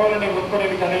அவருடைய கோவலுடைய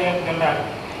உட்பறவை கதையை சொல்றார்.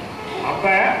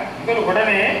 அப்ப இவர்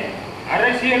உடனே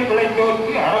அரசியல்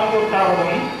பிழைத்தோருக்கு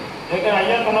அறங்கூட்டாவதும்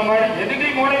ஐயா சொன்ன மாதிரி எதுகை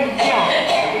மோனை முக்கியம்,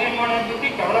 எதுகை மோனை பற்றி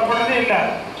கவலைப்படுறதே இல்லை,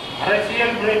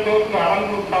 அரசியல் பிழைத்தோருக்கு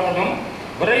அறங்கூட்டாவதும்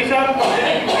உரைசார்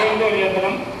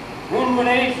உயர்ந்தோரியத்திலும்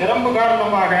ஊழ்வினை சிறப்பு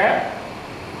காரணமாக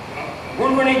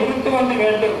ஊழ்வினை குருத்து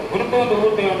வந்து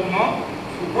ஊட்டு வேண்டுமோ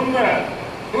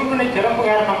ஊழ்வினை சிறப்பு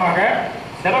காரணமாக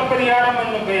சிறப்பதிகாரம்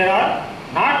என்னும் பெயரால்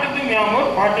நாட்டுக்கு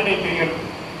மியாமோர் பாட்டினை செய்யும்.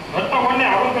 மொத்த உடனே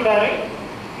அவர் சொல்றாரு,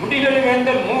 முடிகள்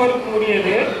வேந்தல் மூவருக்கு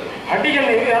முடியது, அடிகள்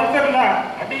நீர் அரசர்ல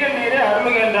அடிகள் நீரே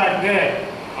அருளுகின்றாருக்கு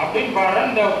அப்படின்னு பாரு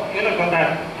இந்த இதில்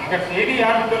சொல்றாரு. அங்க செய்தி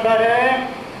யாருக்கு சொல்றாரு,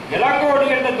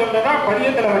 இளங்கோடிகள் சொல்றதா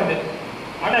பதியத்துல வருது.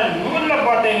 ஆனா நூல்ல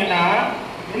பாத்தீங்கன்னா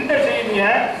இந்த செய்திய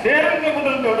சேர்ந்து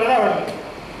கொண்டு சொல்றதா வருது.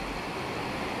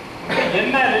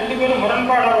 என்ன 2 பேரும்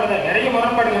முரண்பாடா வருது, நிறைய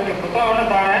முரண்பாடு இருக்கு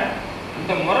புத்தகம் தானே.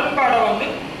 இந்த முரண்பாடை வந்து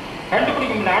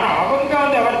கண்டுபிடிக்க முடியல. ஆனா அவங்க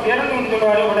வந்து அவர் சேர்ந்து கொண்டு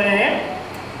சொல்லுவாரு. உடனே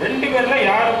 2 பேர்ல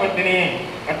யாரு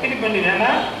பத்தினி பண்ணினா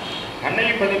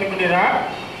அன்னைக்கு பத்தினி பண்ணிடா.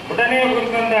 உடனே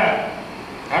குறித்து வந்த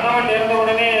கணவன் இறந்த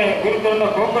உடனே குறித்து வந்த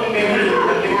கோபுரம்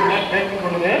கேட்கும்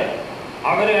பொழுது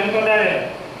அவர் என்ன சொல்றாரு,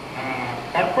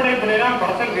 கற்பனை பண்ணிதான்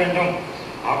பரசல் வேண்டும்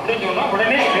அப்படின்னு சொன்னா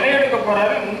உடனே சிலை எடுக்க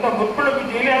போறாரு. இந்த முற்படுப்பு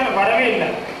சொல்லி அதில் வரவே இல்லை.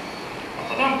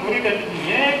 அப்பதான் புரிதட்டு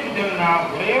ஏன் சொன்னா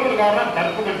ஒரே ஒரு காரணம்,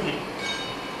 தற்பு கட்சி.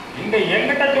 இங்க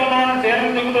எங்கிட்ட சொன்னாலும்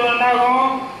சேர்ந்து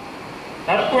வந்தாகும்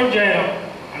தற்பு கட்சி ஆயிரும்.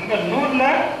 அங்க நூல்ல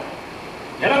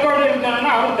இளங்கோடி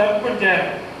இருந்தாங்கன்னா அவர் தற்பு கட்சி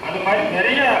ஆயிரும். அது மாதிரி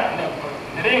நிறைய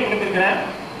கொடுத்துருக்கிறேன்.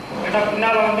 ஏன்னா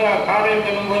பின்னால வந்து காதையும்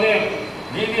சொல்லும் போது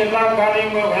மீதி எல்லா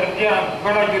காதையும் வரிசையா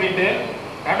புகழா சொல்லிட்டு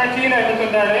கடைசியில என்ன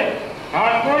சொல்றாரு,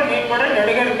 கால்கோள் நீர்பட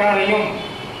நெடுகர் காரையும்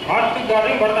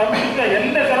ஆத்துக்காரையும் அப்படின்ற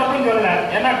எந்த சிறப்பும் சொல்லல.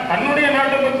 ஏன்னா தன்னுடைய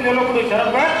நாட்டை பற்றி சொல்லக்கூடிய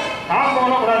சிறப்பை நாம்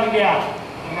போகக்கூடாது இல்லையா?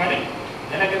 இந்த மாதிரி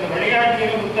எனக்கு இந்த வழிகாட்டியை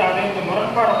கொடுத்து அதை இந்த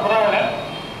முரண்பாடு புறாவில்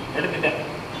எடுத்துட்டேன்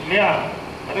இல்லையா?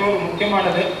 அது ஒரு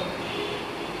முக்கியமானது.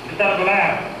 இந்த போல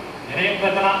நிறைய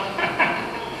பேசலாம்.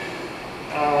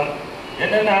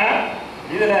 என்னன்னா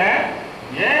இதுல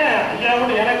ஏன்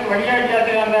ஐயாவோட எனக்கு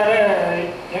வழிகாட்டியாச்சு வந்தாரு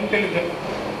எம்களுக்கு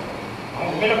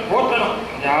அவங்க மேல போட்டணும்.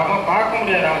 அவன் பார்க்க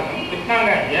முடியாது. அவங்க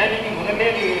திட்டாங்க, ஏன் நீங்க முதல்ல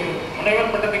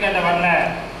முனைவர் பட்டத்துக்கு என்ன வரல,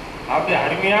 அப்படி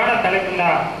அருமையான தலைப்புண்டா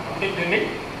அப்படின்னு சொல்லி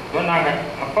சொன்னாங்க.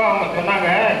 அப்போ அவங்க சொன்னாங்க,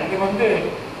 இது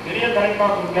பெரிய தலைப்பா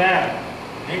கொடுங்க,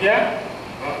 நீங்க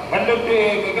வல்லூட்டு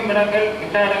மிகமிடங்கள்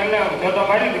மிட்டாடங்கள் அவங்க சொல்ற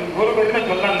மாதிரி ஒரு பேர்ல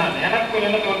சொல்லலாம். தான் எனக்கு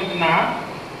என்ன தோணுச்சுன்னா,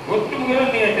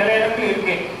 ஒற்றுமைகளும் நீங்க சில இடத்துல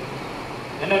இருக்கு.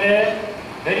 என்னது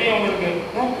தெரியும் உங்களுக்கு,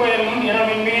 பூப்பெயர் முன்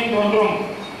இனமென்மையும் தோன்றும்,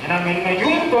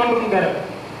 இனமென்மையும் தோன்றும்.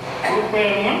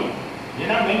 பூப்பெயர்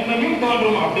இனமென்மையும்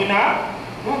தோன்றும் அப்படின்னா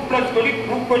பூ பிளஸ் கொடி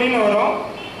பூக்கொடின்னு வரும்,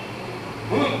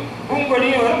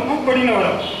 பூங்கொடியும் வரும், பூக்கொடின்னு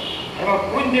வரும்,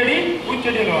 பூஞ்செடி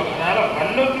பூச்செடின்னு வரும். அதனால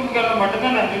வல்லொற்றுங்கிறத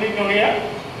மட்டும்தான் நான் சொல்லிக்கொள்ளைய,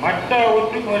 மற்ற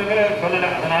ஒற்றுமுறைகளை சொல்லலை.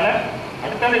 அதனால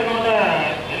அடுத்தது இன்னொன்று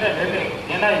என்ன ரெண்டு,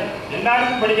 ஏன்னா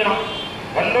எல்லாருக்கும் படிக்கணும்.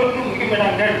 வல்லொற்று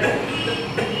முக்கியமிடங்கள்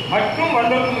மற்றும்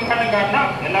வல்லொற்று முக்கியம்னா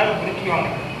எல்லாரும் புரிஞ்சுக்குவாங்க.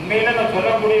 உண்மையில நான்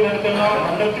சொல்லக்கூடிய சொன்னால்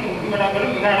வல்லொற்று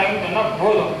முக்கியமிடங்களும் மிக அழகும் சொன்னால்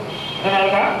போதும்.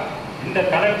 அதனால்தான் இந்த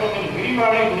தலைப்பு கொஞ்சம்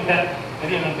விரிவாகவே கொடுத்தேன்.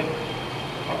 பெரிய நன்றி.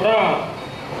 அப்புறம்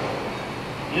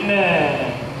இன்னும்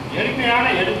எளிமையான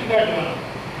எடுத்துக்காட்டு வேணும்.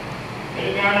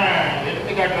 எளிமையான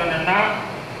எடுத்துக்காட்டு வேணும்னா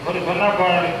ஒரு சொன்னா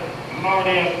போறாரு,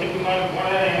 அம்மாவுடைய பிடிப்பு மாதிரி போன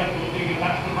எனக்கு கொடுத்துருக்கீங்களா,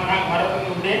 சும்மா நாங்கள் மரபு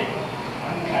விட்டு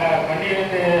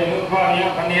 12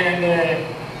 ரூபாயும் 12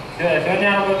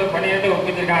 சிவஞானபுரத்து 12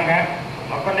 ஒப்பிச்சிருக்காங்க.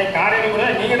 அப்போ இன்னைக்கு காலையில் கூட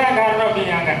நீங்கள் தான் காரணம்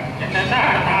அப்படிங்காங்க. என்னன்னா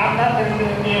நான் தான்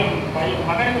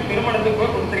மகனுக்கு திருமணத்துக்கு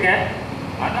போய் கொடுத்துருக்கேன்,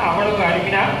 ஆனால் அவளுக்கு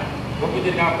அருமையா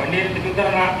ஒப்பிச்சிருக்கான். 12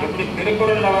 சுத்தரனா எப்படி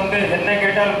திருக்குறளில் என்ன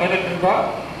கேட்டாலும் பதில் இருக்கோ,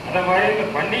 அந்த மாதிரி இந்த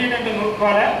 12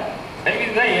 நூற்பால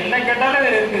சைவீஸ் தான் என்ன கேட்டாலும்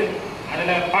அதில் இருக்குது,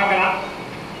 அதில் பார்க்கலாம்.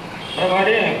 அது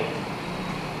மாதிரி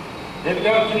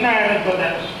எதுக்காக சின்ன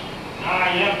சொல்கிறேன்,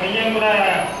 நான் என் பையன்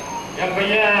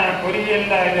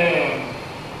பொறியியலில் இது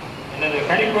என்னது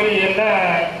கணிப்பொறியியலில்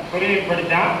பொறியியல்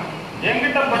படித்தான்.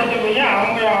 என்கிட்ட படித்த பையன்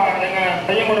அவங்க எங்கள்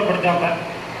பையன் கூட படித்தாப்ப,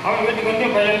 அவன் வீட்டுக்கு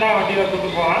பையன் தான் வண்டியில்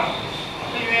கூப்பிட்டு போவான்.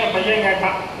 அப்போ என் பையன்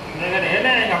கேட்டான்,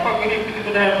 ஏன்னா எங்கள் அப்பா பெரிய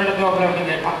வீட்டுக்கு நடத்துவாப்புல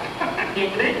அப்படின்னு கேட்டான்.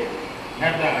 எப்படி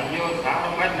நடத்தான்? ஐயோ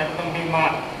சாப்பிட மாதிரி நடத்த முடியுமா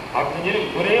அப்படின்னு சொல்லி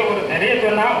ஒரே ஒரு நிறைய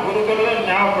சொன்னால் ஒரு சொல்ல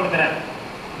ஞாபகப்படுத்துகிறேன்.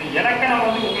 இந்த இலக்கணம்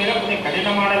உண்மையில கொஞ்சம்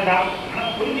கடினமானது தான்,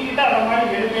 ஆனால் புரிஞ்சுக்கிட்டா அந்த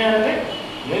மாதிரி எளிமையானது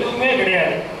எதுவுமே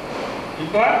கிடையாது.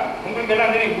 இப்போ உங்களுக்கு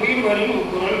எல்லாம் உயிர் வரையும்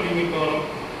குரல் நிமிட்டு வரும்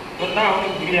சொன்னால்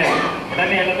அவனுக்கு புரியாது.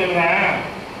 உடனே என்ன சொல்லுவேன்,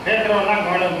 பேசுறவெல்லாம்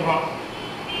கவனிச்சுவான்.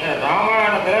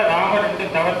 ராமாயணத்தில் ராமர் 2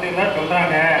 தவறு தான்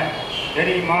சொல்கிறாங்க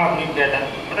தெரியுமா அப்படின்னு கேட்டேன்.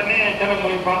 உடனே சில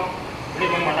முடிப்பான்,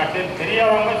 பிடிக்க மாட்டான். சரி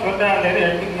தெரியாதவங்க சொல்கிற அந்த இதை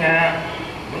எடுத்துக்கங்க.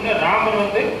 இன்னும் ராமர்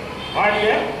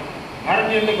வாடியை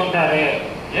மறைஞ்சிருந்து கொண்டாரு.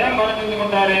 ஏன் மறைஞ்சிருந்து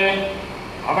கொண்டாரு?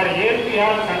 அவர் ஏற்று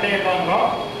யார் சண்டையிட்டாங்களோ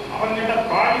அவங்ககிட்ட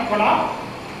பாடி போனால்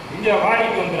இங்கே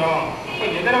வாடிக்கு வந்துடும். அப்போ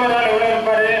எதிர்வரால் எவ்வளோ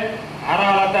இருப்பாரு? 6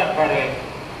 ஆளாக தான் இருப்பாரு.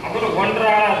 அப்புறம் 1.5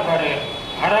 ஆளாக இருப்பாரு.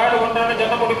 6 ஆள் 1 ஆள்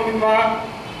சண்டை கொடுக்க முடியுமா?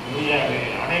 முடியாது.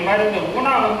 அதே மாதிரி இந்த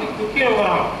ஊனா குக்கிய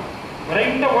வரும்,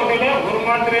 குறைந்த போதையில ஒரு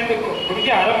மாத்திரையில குடிக்க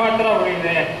அரை மாத்திரை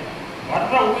விடுது.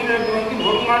 வர்ற உயிரிழப்பு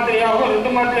 1 மாத்திரையாவோ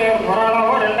 2 மாத்திரையாவோ 1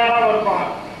 ஆளாவோ 2 ஆளாவோ இருப்பான்.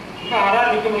 இன்னும் 6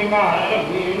 ஆள் நிற்க முடியுமா? அதனால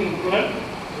உயிரின் குரல்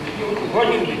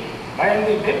ஓடிடுது,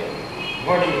 பயந்துட்டு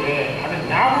ஓடிடுது. அதை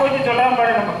ஞாபகம் வச்சு சொல்லாம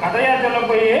பாரு, நம்ம கதையா சொல்ல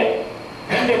போய்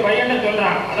 2 பையனை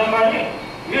சொல்றான். அதை மாதிரி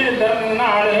வீடு திறந்ததுன்னா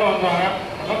ஆளுங்க வந்தாங்க.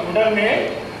 நமக்கு உடனே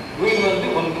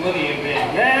உயிர் ஒன்றுவது இருக்கு.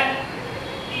 ஏன்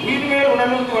உயிர் மேல்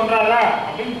உடலுக்கு ஒன்றாதா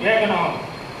அப்படின்னு கேட்கணும்.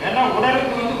 ஏன்னா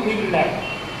உடலுக்கு உயிர் இல்லை,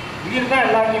 உயிர் தான்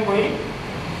எல்லாத்தையும் போய்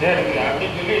சேருது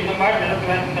அப்படின்னு சொல்லி இந்த மாதிரி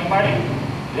நடத்துவேன். இந்த மாதிரி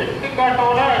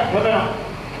எடுத்துக்காட்டோட சொல்லணும்,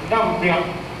 இதுதான் முக்கியம்.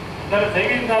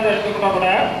 செய்தித்தாத எடுத்துக்கிட்டா கூட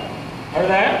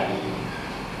அதுல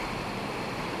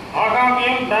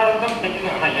ஆகாமியம் பிராரத்தம் செஞ்சு.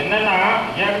 ஆனா என்னன்னா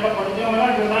என்கிட்ட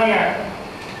படிச்சவங்கலாம் சொன்னாங்க,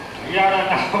 ஐயா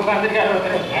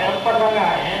உட்காந்துருக்காரு பயப்படுறாங்க.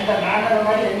 என்கிட்ட நானது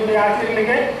மாதிரி என்னுடைய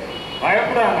ஆசிரியர்களுக்கு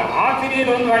பயப்படுறாங்க.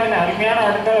 ஆசிரியர் வாங்கின அருமையான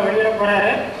அடுத்தால வெளியிட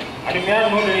போறாரு, அருமையான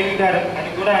நூல் எழுதிட்டாரு. அது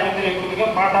கூட அனுப்பி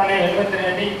கொடுத்துருக்கேன். பாட்டாலே 72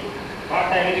 அடி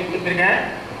பாட்டா எழுதி கொடுத்துருக்கேன்.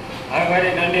 அது மாதிரி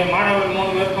என்னுடைய மாணவர்கள்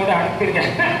 3 பேருக்கு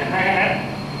அனுப்பியிருக்கேன்.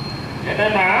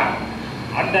 என்னன்னா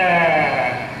அந்த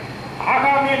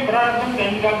ஆகாமியம் பிராரத்தம்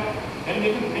செஞ்சம்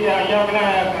தெரிஞ்சுட்டு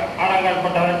ஐயாவுக்குலாம்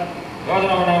ஆராங்காற்பட்டவர்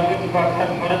யோஜனை விட்டு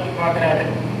பார்க்குறாரு, முறைச்சு பார்க்குறாரு.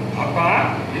 அப்போ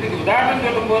இதுக்கு உதாரணம்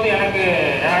சொல்லும்போது எனக்கு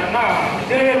யாருன்னா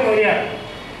விஜயவேல் மொழியார்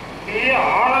அப்படியே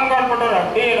ஆலங்காற்பட்டவர்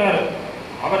அப்படியே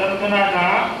அவர் என்ன சொன்னார்னா,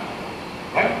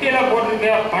 வங்கியில போட்டிருக்க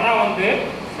பணம் வந்து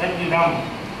சஞ்சிதம்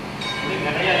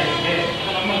நிறைய இருக்கு.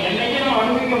 நம்ம என்னைக்கு நம்ம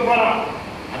அனுபவிக்க போறோம்.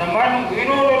 அந்த மாதிரி நம்ம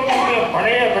உயிரோடு இருக்கக்கூடிய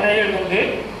பழைய வினைகள் வந்து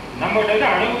நம்மகிட்ட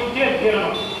அனுபவிச்சே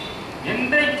தீரணும்.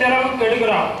 எந்த செலவுக்கு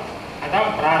எடுக்கிறோம்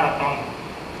அதான் பிராரத்தம்.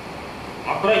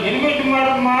 அப்புறம் இனிமே சும்மா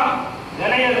இருக்குமா,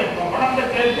 விலைய பணத்தை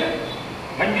சேர்த்து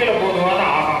வங்கியில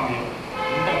போடுவாதான் ஆகாமியம்.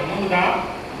 இந்த மூணு தான்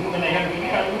மூணு நிகழ்ச்சி.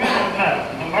 அதுவுமே சொன்னார்.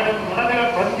 இந்த மாதிரி உடனே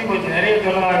பருத்தி போச்சு, நிறைய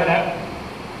சொல்லலாகல.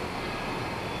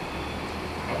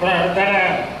 அப்புறம் அடுத்தால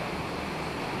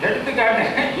எடுத்துக்காட்டு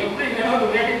எப்படி ஒரு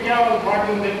வேடிக்கையா ஒரு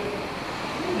பாட்டு வந்து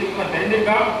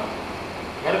தெரிஞ்சிருக்கான்.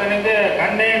 ஒருத்தனுக்கு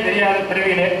கண்ணே தெரியாத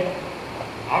பிறவியிலே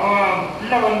அவன்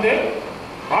பிள்ளை வந்து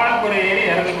பால்புரை ஏறி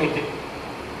இறந்து போச்சு.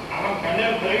 அவன்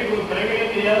கண்ணில் பிறவிலே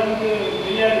தெரியாது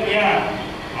இல்லையா.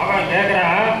 அவன்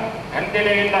கேட்கிறான்,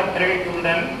 கண்ணிலே இல்லா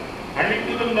பிறவிக்குடன்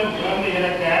அழித்துடன் பிறந்து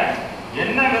இறக்க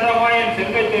என்ன விதமாக என்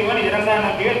செல்வ செய்வன் இறந்தான்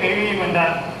நம்பியோ தெரிவியும்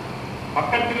என்றான்.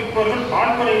 பக்கத்தில் இருப்பவர்கள்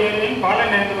பால்புரை ஏறியின் பாலை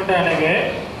நினைத்து விட்ட எனவே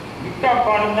மிக்க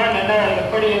பாலும் தான் என்ன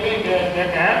எப்படி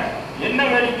கேட்க என்ன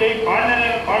வேடிக்கை,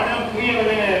 பாடனம் தூய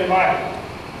விலையில இருவார்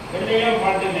வெள்ளையும்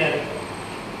பார்த்து முடியாது.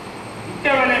 மிக்க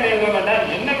விலையில வேண்டாம்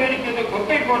என்ன வேடிக்கை,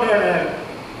 கொக்கை போடுறாரு.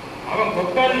 அவன்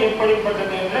கொக்காது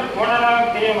எப்படிப்பட்டது என்று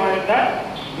போனதாக செய்யமாயிருந்தால்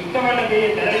மிக்க வெள்ளையை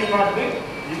தடவி பார்த்து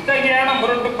இத்தகையான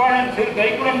முரட்டுப்பாடன் சிறு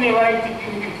கைக்குழந்தைய வாய்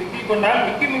சிக்கிக் கொண்டால்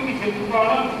மிக்கி மிக்கி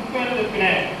செத்துப்பாலும்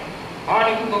இருப்பினேன்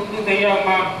ஆணுக்கு கொக்கு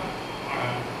செய்யாமா.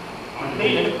 அந்த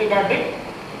எடுத்துக்காட்டு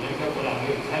இருக்கக்கூடாது,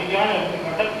 சரியான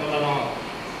எடுத்துக்காட்ட சொல்லணும்.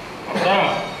 அப்புறம்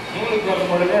நூலுக்கு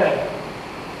வரும் பொழுது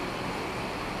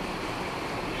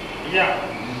ஐயா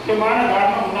முக்கியமான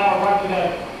காரணம் முன்னாள்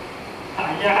உட்காந்துட்டாரு.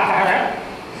 ஐயா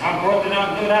நான் போச்சுனா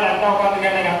 2 நாள் அத்தா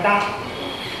உட்காந்துக்க எனக்கு அத்தான்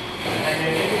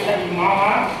எனக்கு மாமா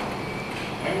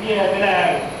வங்கி அதுல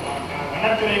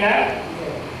வனத்துறையில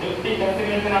எப்படி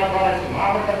கத்திரிக்கு நான்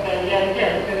மாவட்டத்தை ஐயாவுக்கு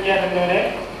அடுத்ததையா இருந்தவர்.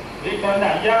 வீட்டில் வந்து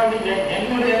ஐயா வந்து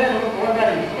என்னுடைய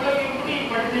போட்டாரு, இவ்வளவு எப்படி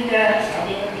படிச்சீங்க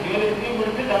அப்படின்னு 20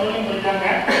 படிச்சு தமிழையும் படித்தாங்க.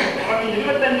 அவங்க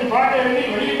 25 பாட்டு எழுதி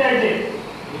வெளியிட்டாச்சு.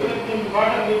 25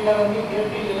 பாட்டை வீட்டில் வந்து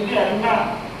கேட்டு எழுதி அண்ணா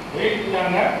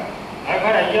வெளியிட்டாங்க. அது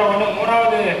மாதிரி ஐயா ஒன்று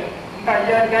 3வது இந்த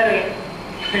ஐயா இருக்காரு.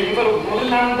 இவர் ஒரு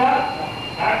நாள் தான்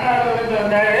டாக்டர்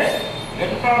வந்தாரு.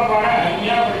 வெப்பா பாடம்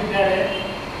ஐயா படிச்சாரு.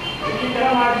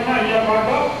 வெள்ளிக்கிழமை ஆச்சுன்னா ஐயா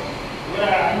பாட்டும்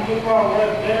இவர் 5 ரூபாய்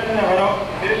ஒரு பேருந்தில் வரும்.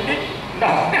 திருச்சி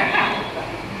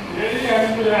எழுதி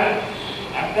அனுப்பிடுவேன்.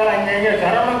 அதான் அங்கே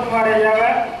சரவணகுமார் ஐயாவை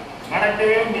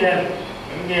மறக்கவே முடியாது.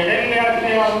 இங்கே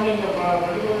இடைநிலையாசிரியா வந்து இந்த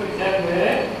பள்ளிக்கூடத்துக்கு சேர்ந்து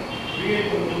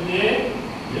பிஎட் முடிஞ்சு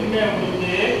எம்ஏ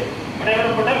முடிஞ்சு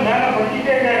முனைவரப்பட்ட மேலே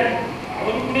படிச்சுட்டே இருக்காரு.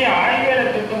 அவருக்குரிய ஆய்வேலை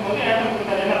திட்டம் போது என்ன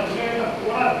கொடுத்தாரு, ஏன்னா பிள்ளைகளை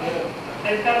பூரா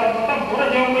பார்த்தா பூரா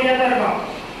ஜெவமையாக தான் இருக்கும்.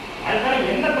 அதனால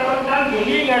என்ன தவிர்த்தாலும்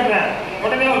சொல்லியும் காட்டுறேன்.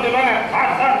 உடனே சொல்லுவாங்க,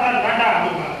 சார் சார் சார் வேண்டாம்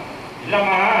அப்படிமா.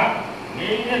 இல்லைம்மா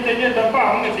நீங்க செஞ்ச தப்ப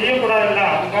அவங்க செய்யக்கூடாதுல்ல,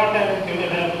 அதுக்காக எனக்கு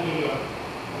சொல்லல அப்படின்னு சொல்லுவாங்க.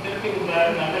 திருத்தி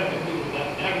கொடுத்தாரு, நல்லா திருத்தி கொடுத்தாரு.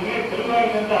 எனக்கு உண்மையை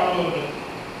பெரும்பாலும் வந்து அவ்வளோ இருக்கு.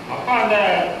 அப்பா அந்த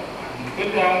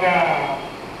அவங்க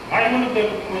ஆய்மனத்தை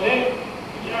இருக்கும்போது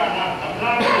ஐயா நான்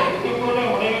தமிழ்நாட்டில் கூட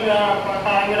உணவு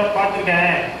ஆய்வுகளை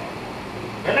பார்த்துருக்கேன்.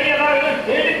 விலையெல்லாம்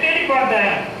தேடி தேடி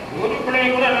பார்த்தேன். ஒரு பிள்ளைய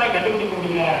கூட என்னால் கண்டுபிடிக்க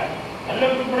முடியல. நல்ல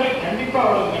பிள்ளை கண்டிப்பாக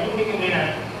அவ்வளோ கண்டுபிடிக்க முடியல.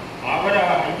 அவரை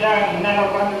ஐயா முன்னால்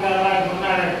உட்காந்துருக்காரா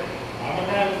சொன்னாரு.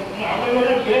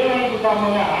 அவர்களோட பேர் வாங்கி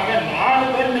கொடுத்தாங்க. ஆக 4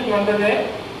 பேர் இன்னைக்கு வந்தது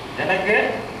எனக்கு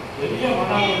பெரிய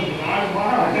மனம். 4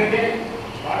 மாதம் வந்தது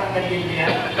பாடம் கட்டிருக்கீங்க.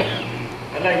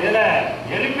 இல்லை இதில்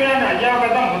எழுப்பியான ஐயாவை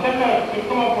தான் முதல்ல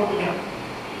சுருக்கமாக போட்டுக்கேன்.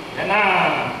 ஏன்னா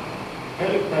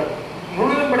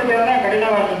முழுதும் படிக்கிறது தான்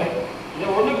கடினமாக இருக்குது.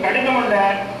 இது ஒன்றும் கடினம் இல்லை.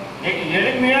 இன்னைக்கு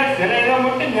எளிமையாக சில இதை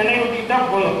மட்டும் நினைவூட்டிக்கிட்டா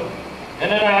போதும்.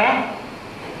 என்னன்னா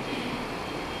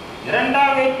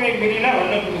 2ஆம் வகுப்பை பிரியில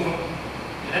வல்லூர்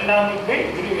 2ஆம் வகுப்பை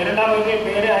பிரிவு 2ஆம் வகுப்பை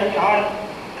பேரு ஆள்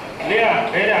இல்லையா,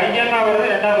 பேரு ஐயன்னா வருது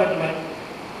 2ஆம் வகுப்புமை.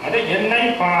 அது என்னை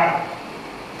பார்.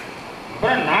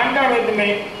 அப்புறம் 4ஆம் வகுப்புமை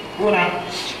பூனா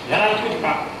எனக்கு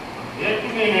இருக்கா.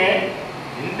 வேற்றுமையிலே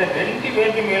இந்த 2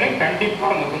 வேற்றுமையிலும் கண்டிப்பா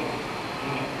முகம்.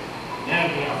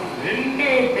 2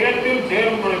 பேர்த்தையும்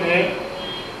சேரும் பொழுது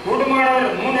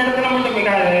கூடுமானவர் 3 இடத்துல மட்டும்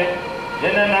மிகாது.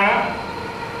 என்னன்னா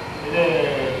இது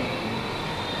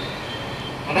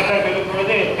முதல்ல சொல்லும்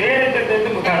பொழுது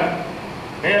பேரச்சத்திற்கு மிகாது.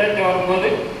 பேரச்சம் வரும்போது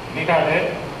மிகாது.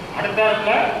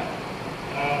 அடுத்த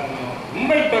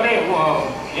உண்மை தொகை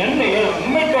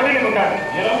உண்மை தொகையில் மிகாது.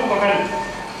 இரவு பகல்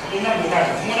அப்படின்னா மிகாது.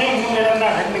 3 இடம்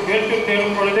தான். 2 பேருக்கு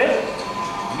சேரும் பொழுது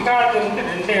மிகாது வந்து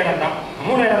 2 இடம் தான்,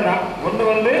 3 இடம் தான். ஒன்று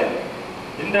வந்து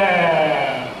இந்த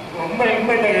உண்மை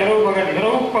தொகை இரவு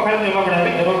பகல் சொல்லக்கூடாது,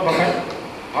 இரவு பகல்.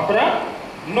 அப்புறம்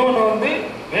இன்னொன்று வந்து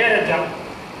பேரச்சம்,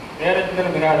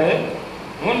 பேரச்சத்தில் மிகாது.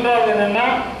 3வது என்னன்னா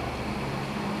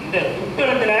இந்த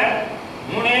சுத்திரத்துல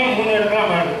மூணே 3 இடத்துல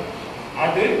வருது.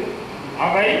 அது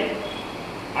அவை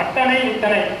அத்தனை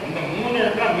இத்தனை இந்த 3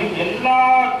 இடத்துல மீது எல்லா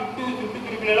சுட்டு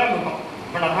திருப்பிலாம் இருக்கும்.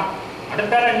 இவ்வளவுதான்.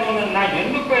 அடுத்தால இன்னொன்று நான்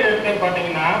எண்ணுப்பயிர் எடுத்து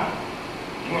பார்த்தீங்கன்னா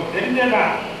உங்களுக்கு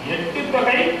தெரிஞ்சதான் 8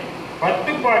 தொகை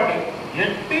 10 பாட்டு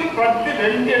 8 10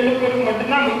 2 எண்ணுப்பயிருக்கு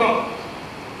மட்டும்தான் இருக்கும்.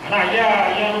 ஆனா ஐயா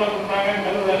கொடுத்தாங்க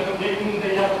கல்லூரி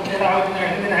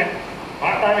எழுதினேன்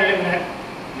பார்த்தாலும் எழுதினேன்.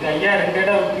 இது ஐயா 2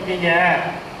 இடம் விட்டுருக்கீங்க.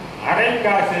 அரை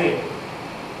காசு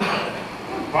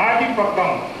பாதி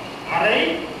பக்கம் அரை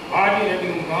பாதி 2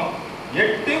 இருக்கும்.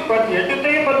 8 10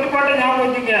 8த்தையும் 10 பாட்டை ஞாபகம்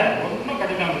வச்சுங்க. ஒன்றும்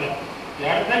கடினம் இல்லை.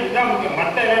 அடுத்த இதுதான் முக்கியம்.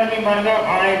 மற்ற எல்லாத்தையும் பாருங்க.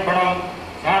 வாழைப்படம்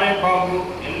சாரை பாம்பு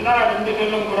எல்லா 2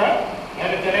 சொல்லும் கூட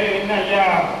அதில் சிலையில் என்ன ஐயா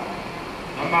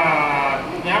நம்ம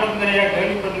ஞானசுந்தரையா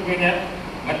கேள்விப்பட்டிருப்பீங்க.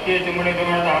 மத்திய செம்மொழி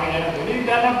அவங்க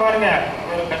எழுதிட்டாதான் பாருங்க.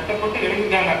 அவர் கஷ்டப்பட்டு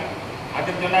எழுதிட்டாங்க.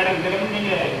 அது சொன்னாரு இதுல இருந்து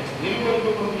நீங்க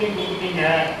 20 கொடுத்தீங்க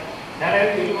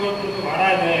சிலையில் 20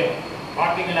 வராது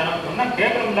பார்த்தீங்களா சொன்னா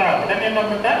கேட்கணும்ல. உடனே என்ன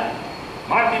பண்ண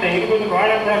மாத்திட்டேன். 20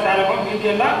 வாழைப்பழம் சாலைப்பம்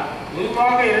மீதியெல்லாம்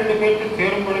பொதுவாக 2 பேருக்கு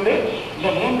சேரும் பொழுது இந்த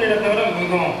 3 இடத்தோட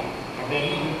மிகும்.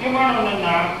 அப்படின்னு முக்கியமான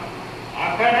ஒண்ணுன்னா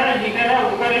அகர இகர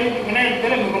உகரை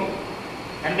வினையத்துல மிகும்.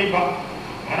 கண்டிப்பா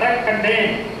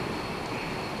மரக்கண்டேன்.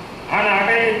 ஆனா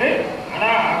அகரையிட்டு ஆனா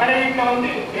அகரையிட்ட வந்து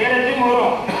பேரச்சும்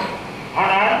வரும்.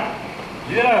 ஆனால்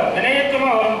இதுல வினையச்சமா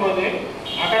வரும்போது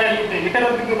அகரையிட்டு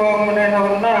இகரத்துக்கு போகும்போது என்ன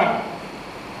வரும்னா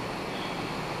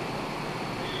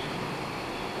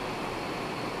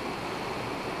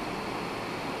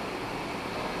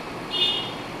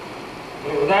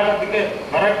உதாரணத்துக்கு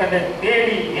மரக்கண்டை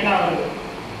தேடி மீனா வருது.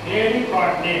 தேடி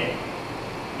பாட்டேன்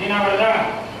மீனா வருதா.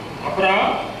 அப்புறம்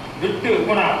விட்டு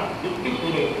குணா விட்டு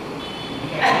குடு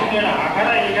அகர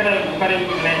இகர உகரை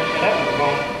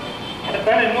இருக்கும்.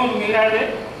 அடுத்தால் இன்னொன்று மிகாது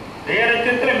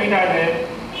பெயரச்சத்துல மிகாது.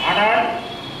 ஆனால்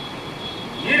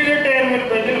ஈர்கட்ட ஏர்மேல்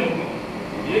பேச்சில் மிகும்.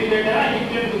 ஈர்கட்டா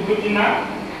ஈட்டு குறிச்சின்னா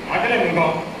அதுல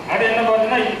மிகும். அது என்ன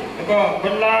பார்த்தோன்னா இப்போ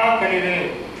கொல்லா கழிவு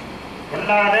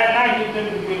கொல்லாதன்னா ஈட்டு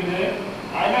இருக்குது.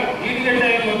 அதனால ஈடுகட்ட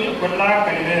ஏர்மேல் கொல்லா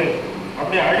கழிவு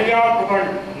அப்படி அழியா புகழ்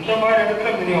இந்த மாதிரி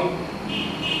இடத்துல மிகும்.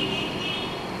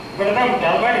 இப்படிதான்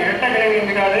அது மாதிரி இரட்டை கழிவு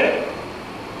மிகாது.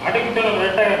 அடுக்கிட்ட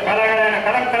ரெட்டை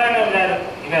கலக்கலான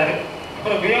இதாரு.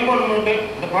 அப்புறம் வேங்கோல் மூட்டு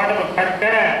இந்த பாடல் கற்க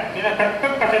கற்க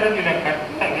கசடன்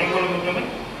கற்க வேங்கோல் மூட்டு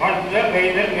வாழ்த்துதல்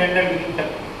வெய்தல் வேண்டல்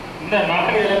விதித்தல் இந்த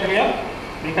 4 இடத்துலையும்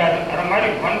மிகாது. அது மாதிரி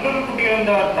பன்றல் குட்டி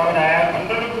இருந்தவர் தவிர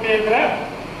பன்றல் குட்டி இருக்கிற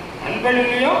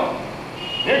அன்பளிலையும்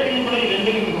வேற்றுமைப்படி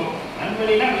 2 இருக்கும்.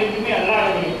 அன்பளினா வேற்றுமை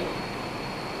அல்லாதவர்கள்.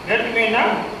 வேற்றுமைன்னா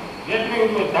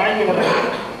வேற்றுமை தாங்கி வர்றது.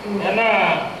 ஏன்னா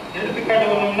எடுத்துக்காட்டு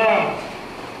வரணும்னா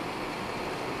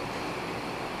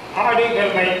ஆடு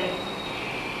கருமை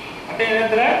அதே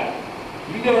நேரத்தில்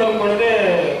இங்க வரும் பொழுது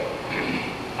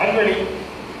அல்வழி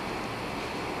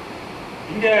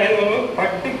இங்க இது ஒரு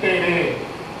பட்டு கயிறு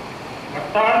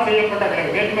பட்டால் செய்யப்பட்ட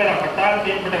கயிறு வேற்றுமைதான் பட்டால்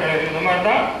செய்யப்பட்ட கயிறு இந்த மாதிரி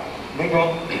தான்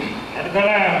மிகும்.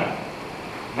 அடுத்தால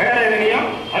வேற எதுலையும்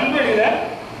அல்வழியில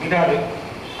மிகாது.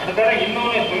 அடுத்தால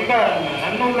இன்னொன்னு தொல்கா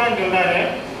நன்னூர்தான் சொல்றாரு.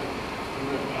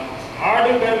 ஆடு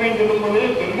கருமைன்னு சொல்லும் போது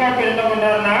தொல்காப்பி என்ன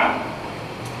பண்றாருன்னா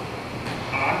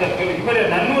அந்த இவர்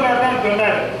நன்னூலார் தான்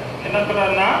சொல்றாரு. என்ன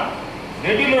சொல்றாருன்னா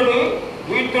நெடிலோடு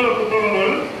உயிர்த்தொழில்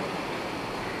குற்றங்கள்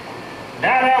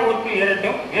நேரா ஒற்று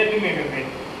இரட்டும் வேற்றுமை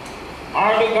மிகும்.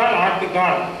 ஆடுகால்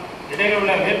ஆட்டுக்கால் இடையில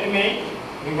உள்ள வேற்றுமை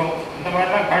மிகும். இந்த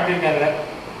மாதிரி தான் காட்டியிருக்காரு.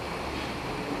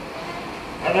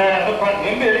 அதை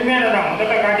ரொம்ப எளிமையானதான்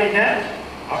முதல்ல காட்டியிருக்கேன்.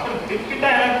 அப்புறம் திருப்பிட்டா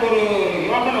எனக்கு ஒரு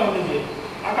யோசனை வந்துச்சு.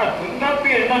 ஆக்கா தொல்காப்பி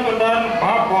என்ன சொல்றாருன்னு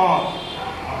பார்ப்போம்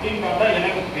அப்படின்னு பார்த்தா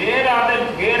எனக்கு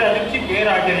பேரதிர்ச்சி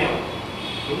பேராச்சரியம்.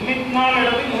 94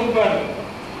 இடத்துக்கு நூற்பா இருக்கு.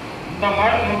 இந்த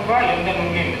மாதிரி நூற்பா எந்த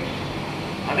நூலும் இல்லை.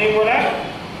 அதே போல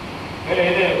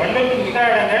இது வல்லத்துக்கு மிக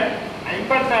இடங்கள்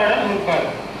 56 இடம் நூற்பா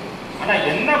இருக்கு. ஆனா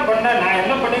என்ன பண்ண நான்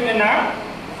என்ன பண்ணிருக்கேன்னா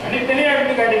தனித்தனியா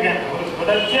எடுத்து காட்டிருக்கேன். ஒரு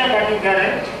தொடர்ச்சியா காட்டியிருக்காரு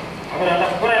அவர். அதை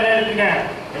பூரா என்ன எடுத்துக்கேன்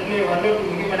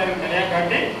வல்லத்துக்கு மிக இடம் தனியா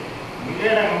காட்டி மிக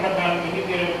இடம்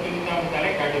 54 97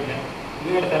 தலை காட்டியிருக்கேன்.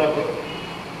 இது ஒரு தரப்பு.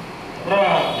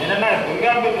 அப்புறம் என்னன்னா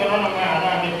தொல்காப்பி சொல்லணும் நம்ம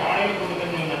அதான் அப்படி காலையில்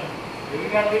கொடுத்தேன்னு சொன்னேன்.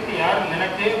 தொல்காப்பியத்தை யாரும்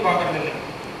நினைச்சே பார்க்கறது இல்லை.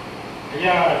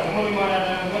 ஐயா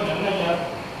சுமதிமாரையா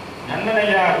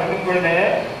நன்னனையா சொல்லும் பொழுது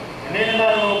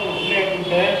 12ஆம் வகுப்பு பிள்ளைய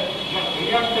கூப்பிட்டு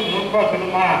தொல்காப்பி நூற்பா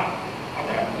சொல்லுமா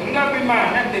அப்புறம் தொல்காப்பியமா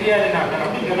என்னன்னு தெரியாதுண்ணா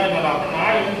அப்படின்னு சொல்லலாம். அப்புறம்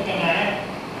நான் என்ன சொன்னேன்,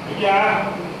 ஐயா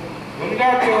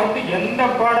தொல்காப்பியம் வந்து எந்த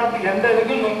பாடத்துக்கு எந்த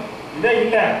இதுக்கும் இதே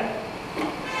இல்லை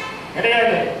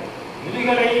கிடையாது.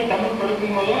 முதுகலை தமிழ்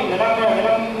படிக்கும் போதும்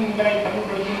இளங்களை தமிழ்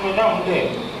படிக்கும் போது தான் உண்டு.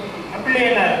 அப்படி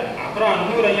என்ன அப்புறம்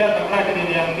 100 ஐயா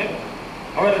தமிழாசிரியர் வந்து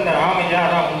அவர் இந்த ராமையா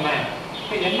அதான் உண்மை.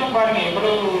 இப்போ என்ன பாருங்க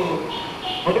எவ்வளவு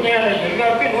கொடுமையான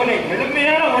செல்வாக்கு நூலை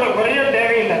எளிமையான ஒரு குறைய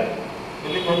தேவையில்லை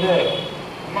சொல்லிக்கொண்டு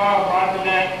அம்மாவை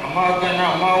பார்த்துட்டேன். அம்மாவுக்கு என்ன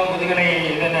அம்மாவும் முதுகலை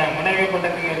இதனை முனைவு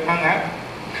பட்டத்துக்கு இருக்காங்க.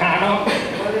 நானும்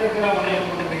முனைவு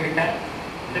பட்டத்துக்கு இருக்கேன்.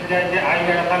 எடுத்தாச்சு,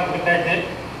 ஆய்வேடெல்லாம் கொடுத்தாச்சு.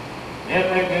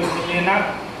 மேற்படிப்பு முடிஞ்சீங்கன்னா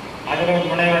அதில் ஒரு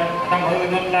முனைவர் அதான்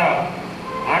முதல்ல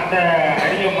அந்த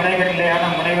அரிய முனைவர் இல்லையான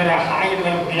முனைவர்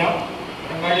ஆகிட்டு முடியும்.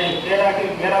 இந்த மாதிரி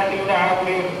பேராசிரியரோடு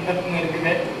ஆகக்கூடிய ஒரு சந்தர்ப்பம்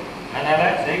இருக்குது.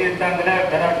 அதனால் செய்தித்தாந்தில்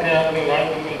பேராசிரியர்களுடைய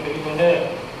வாழ்த்துக்கள் சொல்லிக்கொண்டு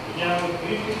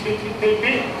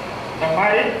திருப்பி இந்த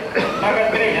மாதிரி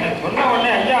உலகத்தில் எனக்கு சொன்ன உடனே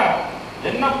ஐயா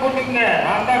என்ன போட்டுங்க,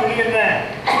 நான் தான் வெளியிடுறேன்,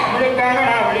 தமிழுக்காக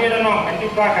நான் வெளியிடணும்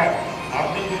கண்டிப்பாக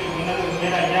அப்படின்னு சொல்லி சொன்னது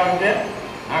உண்மையான ஐயாவுக்கு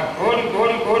நான் கோடி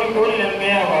கோடி கோடி கோடி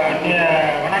நன்மையாக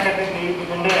வணக்கத்தை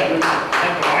தெரிவித்துக் கொண்டு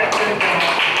எனக்கு வாய்ப்பு இருக்கேன்.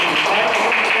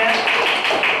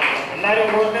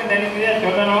 எல்லாரும் போட்டு தனிமையாக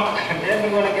சொல்லணும்.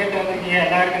 வேண்டுகோளை கேட்டு வந்திருக்கீங்க.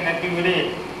 எல்லாருக்கும் நன்றி கூறி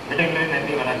விடைபெறும்.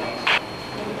 நன்றி, வணக்கம்.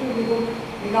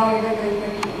 விழா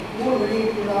இடங்களில் நூல்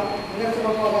வெளியிட்டுள்ள மிக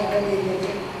சிறப்பாக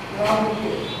நடந்தது. விழாவிற்கு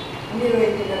முன்னிலை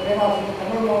வைத்துள்ள பேராசிரியர்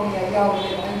தமிழ்மாமணி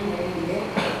ஐயாவுடைய வணங்கி வருகிறேன்.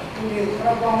 இன்று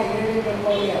சிறப்பான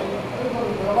இளைஞர்களுடைய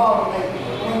திருப்பதி பிரபாவங்களை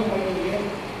வணங்கி வருகிறேன்.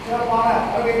 சிறப்பான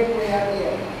வரவேற்புரையாற்றிய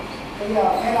ஐயா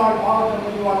மேலாள் மாவட்ட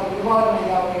நிர்வாக விவாதம்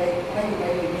ஐயா அவர்களை வணங்கி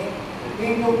வருகிறேன்.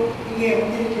 மீண்டும் இங்கே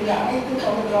வந்திருக்கின்ற அனைத்து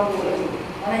தமிழ்நாடுகளையும்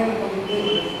அனைவருக்கு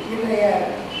இன்றைய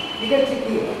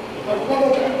நிகழ்ச்சிக்கு உலக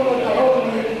திருக்குறள் தகவல்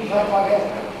மையத்தின் சார்பாக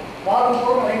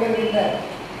வாரந்தோறும் நடைபெறுகின்ற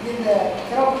இந்த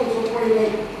சிறப்பு சொற்பொழிவை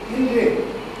இன்று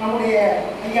நம்முடைய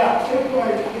ஐயா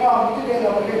திருக்குறள் s.muthamil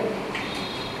அவர்கள்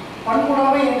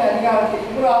பண்புணமை என்ற அதிகாரத்தில்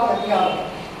 1வது அதிகாரம்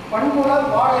பண்புண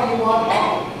பாடறிவார்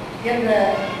என்ற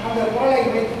அந்த குறளை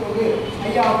வைத்துக்கொண்டு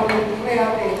ஐயா அவர்கள்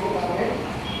உரையாற்ற இருக்கிறார்கள்.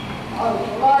 அது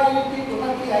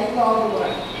 995வது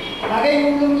குறள்.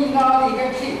 நகையுள்ளும் இல்லாத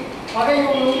இகழ்ச்சி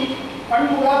பகையுள்ளும்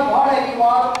பண்புல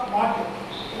பாடறிவார் நாட்டு.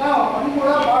 பண்புல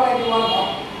பாடறிவார்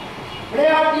நாட்டு.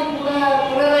 விளையாட்டில் கூட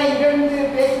பிறரை இகழ்ந்து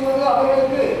பேசுவது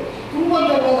அவர்களுக்கு துன்பம்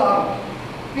தருவதாகும்.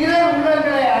 பிறர்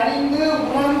உள்ளங்களை அறிந்து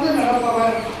உணர்ந்து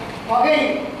நடப்பவர் பகை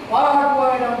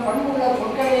பாராட்டுவாரிடம் பண்புள்ள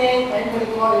சொற்களையே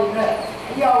பயன்படுத்துவார் என்ற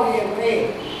ஐயாவுடைய உரையை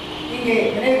இங்கே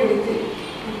நினைவுபடுத்தி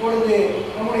இப்பொழுது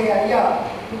நம்முடைய ஐயா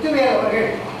முத்துவேல் அவர்கள்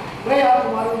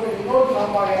உரையாற்றுமாறு எல்லோரும்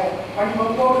சார்பாக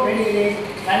பண்போடு வேண்டுகிறேன்.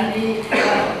 நன்றி.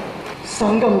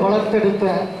 சங்கம் வளர்த்தெடுத்த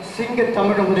சிங்க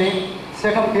தமிழமுதே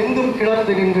செகம் எங்கும்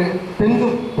கிளர்ந்து நின்று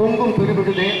பெந்தும் பொங்கும்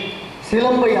பெருவிடுதே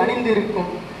சிலம்பை அணிந்திருக்கும்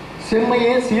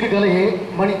செம்மையே சீர்கலையே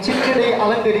மணி சிற்றடை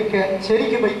அலங்கரிக்க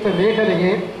செருகி வைத்த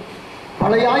மேகலையே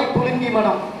பழையாய் புழுங்கி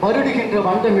மனம் வருடுகின்ற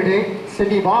வந்தமிடே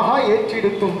செவி வாகா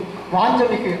ஏற்றிருக்கும்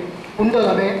வாஞ்சமிகு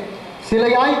குண்டலமே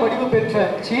சிலையாய் வடிவு பெற்ற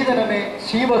சீதனமே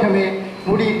சீவகமே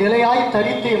முடி நிலையாய்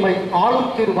தரித்தேமை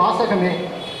ஆளும் திரு வாசகமே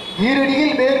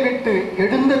ஈரடியில் வேர் விட்டு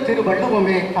எழுந்த திரு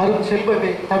வள்ளுவமே அருள்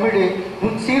செல்வமே தமிழே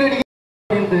உன் சீரடியில்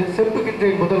என்று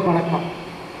செப்புகின்றேன். முதல் வணக்கம்.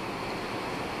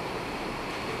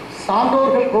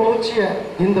 சான்றோர்கள் கோலோச்சிய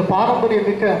இந்த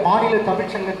பாரம்பரியமிக்க மாநில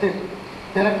தமிழ்ச்சங்கத்தில்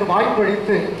எனக்கு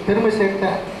வாய்ப்பளித்து பெருமை சேர்த்த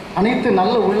அனைத்து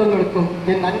நல்ல உள்ளங்களுக்கும்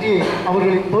என் நன்றியை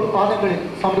அவர்களின் பொற்பாதங்களில்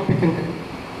சமர்ப்பிக்கின்றேன்.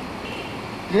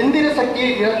 எந்திர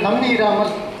சக்தியை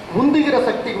நம்பியிராமல் உந்துகிற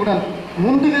சக்தியுடன்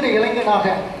முந்துகிற இளைஞனாக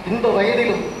இந்த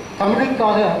வயதிலும்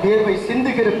தமிழுக்காக வேர்வை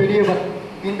சிந்துகிற பெரியவர்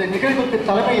இந்த நிகழ்வுக்கு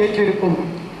தலைமை ஏற்றிருக்கும்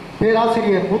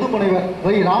பேராசிரியர் முதுமுனைவர்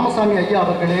வை ராமசாமி ஐயா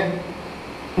அவர்களே,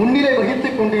 முன்னிலை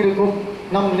வகித்துக் கொண்டிருக்கும்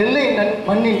நம் நெல்லை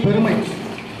மண்ணின் பெருமை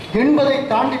என்பதை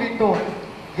தாண்டிவிட்டோம்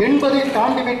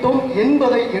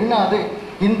என்பதை எண்ணாது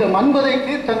இந்த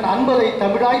மண்பதைக்கு தன் அன்பதை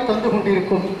தமிழாய் தந்து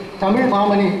கொண்டிருக்கும் தமிழ்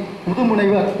மாமணி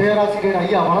முதுமுனைவர் பேராசிரியர்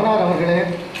ஐயா வளனார் அவர்களே,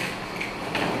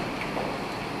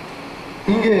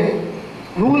 இங்கே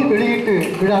நூல் வெளியீட்டு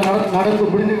விழா நடந்து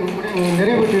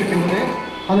நிறைவேற்றிருக்கின்றது.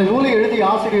 அந்த நூலை எழுதிய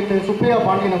ஆசிரியர் திரு சுப்பையா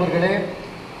பாண்டியன் அவர்களே,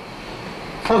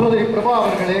 சகோதரி பிரபா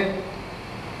அவர்களே,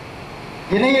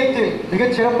 இணையத்தில்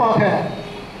மிகச் சிறப்பாக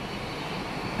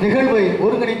நிகழ்வை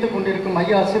ஒருங்கிணைத்துக் கொண்டிருக்கும்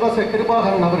ஐயா சிவச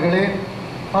கிருபாகரன் அவர்களே,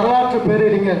 வரலாற்று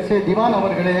பேரறிஞர் சே திவான்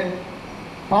அவர்களே,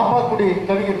 பாப்பாக்குடி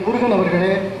கவிஞர் முருகன்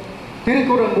அவர்களே,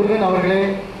 திருக்குறள் முருகன் அவர்களே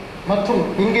மற்றும்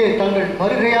இங்கே தங்கள்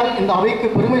வருகையால் இந்த அவைக்கு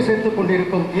பெருமை சேர்த்துக்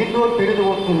கொண்டிருக்கும் ஈண்டோர்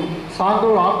பெரிதுவோக்கும்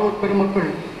சான்றோர் ஆண்டோர் பெருமக்கள்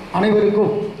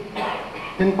அனைவருக்கும்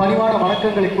என் பணிவான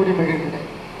வணக்கங்களை கூறி மகிழ்கின்றேன்.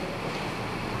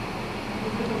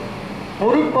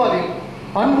 பொருட்பாலில்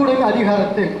பண்புடைமை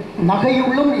அதிகாரத்தில்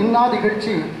நகையுள்ளும் இன்னா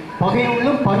நிகழ்ச்சி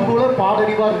பகையுள்ளும் பண்புல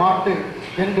பாடறிவார் மாட்டு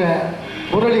என்ற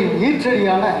குறளின்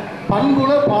ஈற்றடியான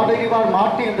பண்புல பாடறிவார்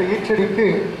மாட்டு என்ற ஈற்றடிக்கு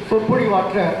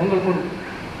சொற்பொழிவாற்ற உங்கள் முன்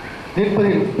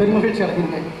நிற்பதில் பெருமகிழ்ச்சி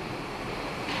அடைகின்றேன்.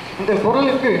 இந்த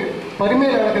குறளுக்கு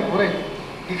பரிமேல் அழக குறை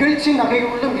இகழ்ச்சி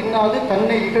நகையுள்ளும் இன்னாது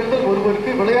தன்னை இகழ்தல்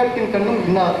ஒருவருக்கு விளையாட்டின் கண்ணும்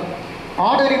இன்னாது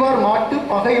ஆடறிவார் மாட்டு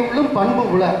பகையுள்ளும் பண்பு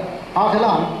உள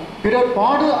ஆகலாம் பிறர்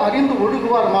பாடு அறிந்து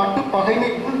ஒழுகுவார் மாட்டு பகைமை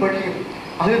உள்வழியும்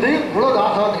அகுது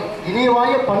உளதாகாது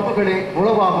இனியவாய பண்புகளே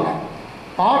உளவாகன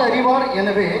பாடறிவார்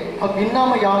எனவே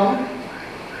அவ்வின்னாமை யாரும்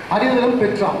அறிதலும்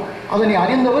பெற்றான் அதனை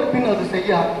அறிந்தவர் பின் அது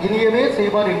செய்யார் இனியவே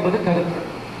செய்வார் என்பது கருத்து.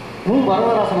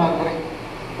 வரதராசனார் உரை.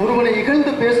 ஒருவனை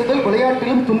இகழ்ந்து பேசுதல்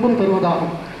விளையாட்டிலும் துன்பம்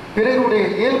தருவதாகும். பிறருடைய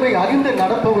இயல்பை அறிந்து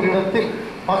நடப்பவரிடத்தில்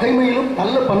பகைமையிலும்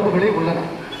நல்ல பண்புகளே உள்ளன.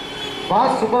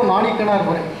 சுப மாணிக்கனார்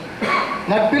உரை.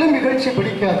 நட்பிலும் இகழ்ச்சி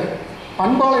பிடிக்காது,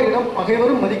 பண்பாளரிடம்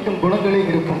பகைவரும் மதிக்கும் குணங்களே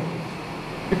இருக்கும்.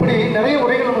 இப்படி நிறைய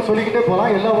உரைகள் நம்ம சொல்லிக்கிட்டே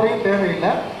போகலாம், எல்லா உரையும்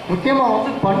தேவையில்லை.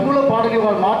 முக்கியமாக பண்புல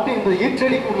பாடலிவார் மாட்டு இந்த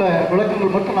ஈற்றடிக்கு உள்ள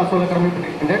விளக்கங்கள் மட்டும் நான் சொல்ல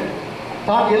கடமைப்பட்டிருக்கின்றேன்.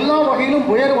 தான் எல்லா வகையிலும்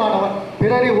உயர்வானவன்,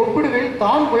 பிறரை ஒப்பிடுகையில்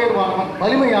தான் உயர்வானவன்,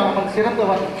 வலிமையானவன்,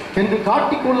 சிறந்தவன் என்று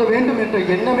காட்டிக்கொள்ள வேண்டும் என்ற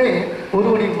எண்ணமே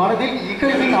ஒருவனின் மனதில்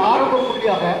இகழ்வின் ஆரம்ப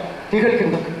புள்ளியாக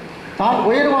திகழ்கின்றது. தான்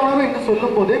உயர்வானவன் என்று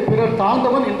சொல்லும் போதே பிறர்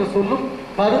தாழ்ந்தவன் என்று சொல்லும்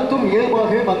கருத்தும்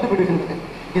இயல்பாகவே வந்துவிடுகின்றது.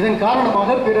 இதன்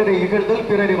காரணமாக பிறரை இகழ்தல்,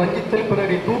 பிறரை வஞ்சித்தல்,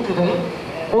 பிறரை தூற்றுதல்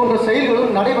போன்ற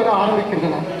செயல்களும் நடைபெற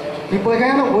ஆரம்பிக்கின்றன.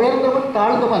 இவ்வகையான உயர்ந்தவன்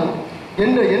தாழ்ந்தவன்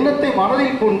என்ற எண்ணத்தை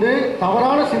மனதில் கொண்டு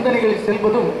தவறான சிந்தனைகளில்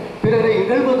செல்வதும் பிறரை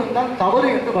இகழ்வதும் தான் தவறு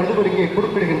என்று வள்ளுவர் இங்கே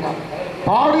குறிப்பிடுகின்றார்.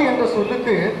 பாடு என்ற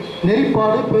சொல்லுக்கு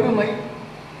நெறிப்பாடு, பெருமை,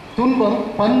 துன்பம்,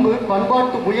 பண்பு,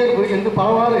 பண்பாட்டு உயர்வு என்று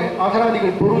பலவாறு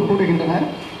அகராதிகள் பொருள் கூறுகின்றன.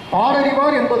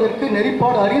 பாடறிவார் என்பதற்கு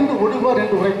நெறிப்பாடு அறிந்து ஒழுகுவார்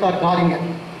என்று உரைத்தார் காரிங்கர்.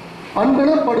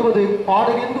 பண்பினப்படுவது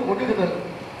பாடறிந்து ஒழுகுதல்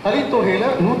கலித்தொகையில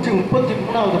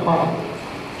 133வது பாடம்.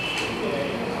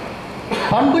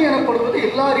 பண்பு எனப்படுவது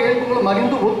எல்லார் இயல்புகளும்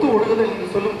அறிந்து ஒத்து ஒழுகுதல் என்று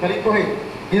சொல்லும் கலித்தொகை.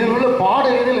 இதில் உள்ள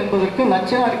பாடறிதல் என்பதற்கு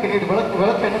நச்சினார்க்கினியர்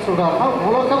விளக்கு என்ன சொல்றாருன்னா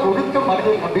உலக ஒழுக்கம்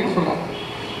அறிதல் அப்படின்னு சொல்றாரு.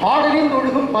 பாடறிந்து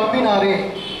ஒழுகும் பண்பினாரே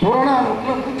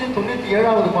புறநானூற்று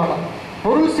 197வது பாடம்.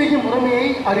 பொருள் செய்யும் முறைமையை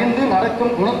அறிந்து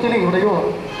நடக்கும் குணத்தினை உடையோர்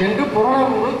என்று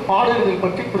புறநானூறு பாடறிதல்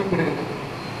பற்றி குறிப்பிடுகின்றது.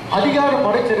 அதிகார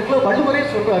படைச்செருக்கில் வள்ளுவரே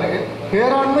சொல்றாரு,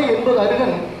 பேராண்மை என்பது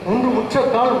அருகன் ஒன்று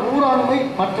முற்றக்கால் ஊராண்மை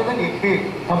மற்றதன் எஃகு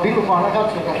அப்படின்னு ரொம்ப அழகா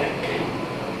சொல்றாரு.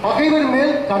 பகைவர்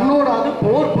மேல் கண்ணோடாது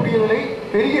போர் புரியுதலை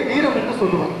பெரிய வீரம் என்று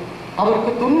சொல்லுவார்.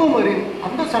 அவருக்கு துன்பம் வரின்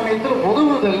அந்த சமயத்தில்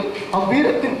உதவுதல்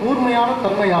அவ்வீரத்தின் கூர்மையான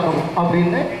தன்மையாகும்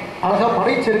அப்படின்னு அழகா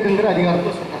படைச்செருக்குங்கிற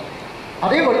அதிகாரத்தில் சொல்றாரு.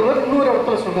 அதே வள்ளுவர் இன்னொரு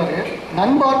இடத்துல சொல்றாரு,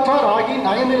 நண்பாற்றார் ஆகி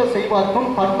நயநில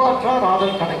செய்வார்க்கும் பண்பாற்றார்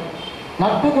ஆதல் கடை.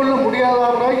 நட்பு கொள்ள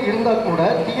முடியாதவராய் இருந்தால் கூட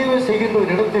தீயவை செய்கின்ற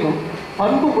ஒரு இடத்திலும்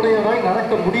பண்பு உடையவராய்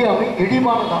நடக்க முடியாமை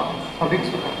இழிவானதான் அப்படின்னு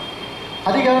சொல்றாரு.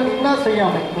 அதிகாரம் இன்னா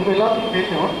செய்யாமை உங்க எல்லாத்துக்கும்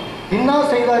தெரியும். இன்னா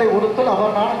செய்தாரை ஒருத்தல்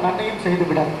அவர் நன்மையும் செய்து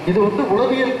விடார். இது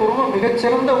உளவியல் பூர்வம்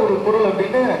மிகச்சிறந்த ஒரு குறள்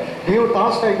அப்படின்னு லியோ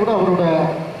டால்ஸ்டாய் கூட அவரோட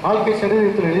வாழ்க்கை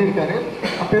சரித்திரத்தில் எழுதியிருக்காரு.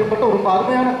 அப்பேற்பட்ட ஒரு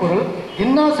அருமையான குறள்.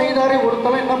 இன்னா செய்தாரை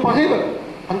ஒருத்தல் என்ன பகைவர்,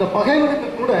 அந்த பகைவனுக்கு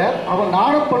கூட அவன்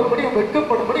நாணப்படும்படி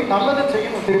வெட்கப்படும்படி நல்லதை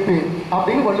செய்யணும் திருப்பி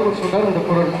அப்படின்னு வள்ளுவர் சொல்றாரு இந்த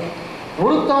குறள்ல.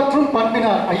 ஒருத்தாற்றும்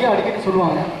பண்பினார், ஐயா அடிக்கடி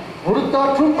சொல்லுவாங்க,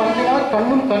 ஒருத்தாற்றும் பண்பினார்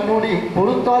கண்ணும் கண்ணோடி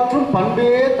பொறுத்தாற்றும் பண்பே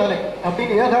தலை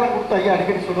அப்படின்னு ஏகாரம் கொடுத்து ஐயா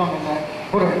அடிக்கடி சொல்லுவாங்க இந்த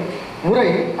குறள் உரை.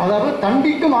 அதாவது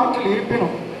தண்டிக்கும் ஆற்றல்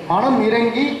இருப்பினும் மனம்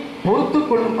இறங்கி பொறுத்து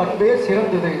கொள்ளும் பண்பே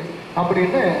சிறந்தது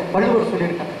அப்படின்னு வள்ளுவர்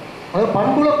சொல்லியிருக்காங்க. அதாவது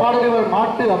பண்புல பாடறிவார்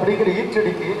மாட்டு அப்படிங்கிற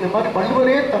ஈற்றடிக்கு இந்த மாதிரி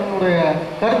வள்ளுவரே தன்னுடைய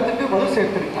கருத்துக்கு வலு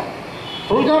சேர்த்திருக்காங்க.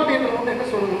 தொல்காப்பியங்கள் என்ன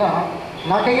சொல்லுதுன்னா,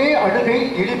 நகையே அழுகை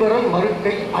இழிபரல்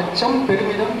மறுக்கை அச்சம்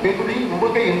பெருமிதம் பெருளி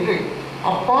உவகை என்று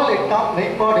அப்பால் எட்டாம்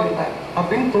மெய்ப்பாடு என்றார்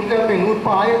அப்படின்னு தொல்காப்பிய நூற்பு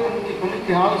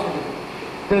 1194 சொல்லுது.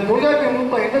 இந்த தொல்காப்பிய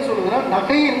நூற்பா என்ன சொல்லுதுன்னா,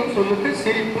 நகை என்னும் சொல்லுக்கு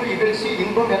சிரிப்பு, இகழ்ச்சி,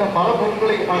 இன்பம் என பல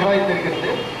பொருட்களை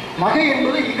ஆராய்ந்திருக்கிறது. நகை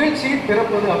என்பது இகழ்ச்சியை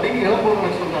பிறப்பது அப்படின்னு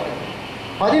இளம்பொருளை சொல்றாரு.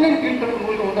 14 கீழ்கணக்கு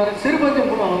நூல்கள் உண்டான சிறுபஞ்ச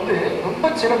மூலம் ரொம்ப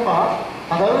சிறப்பா,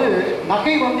 அதாவது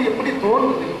நகை எப்படி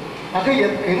தோன்றுது, நகை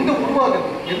எங்க உருவாகுது,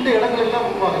 எந்த இடங்களெல்லாம்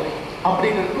உருவாகுது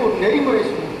அப்படிங்கிறதுக்கு ஒரு நெறிமுறை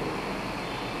சொல்லுது.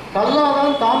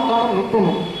 கல்லாதான் தான் காணும்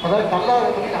நுட்பமும், அதாவது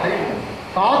கல்லாதவனின் அறிவு,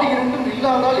 காது இருந்தும்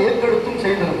இல்லாதால் ஏற்கெடுத்தும்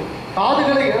செய்தலும்,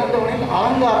 காதுகளை இழந்தவனின்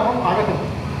அலங்காரமும் அழகும்,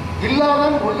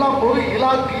 இல்லாதான் ஒல்லாம் பொருள்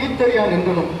இலாக்கு ஈத்தறியான்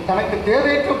என்றும், தனக்கு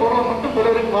தேவையற்ற பொருளை மட்டும்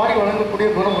பிறருக்கு வாரி வழங்கக்கூடிய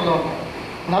குணம் உள்ளவங்க,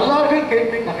 நல்லார்கள்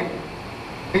கேட்பின் நகை.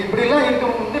 இப்படிலாம்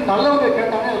இருக்கவங்க நல்லவங்க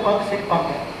கேட்டாங்க அதை பார்த்து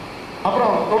சிரிப்பாங்க.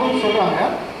 அப்புறம் தொடர்ந்து சொல்றாங்க,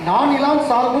 நானிலான்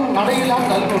சார்பும் நடையிலான்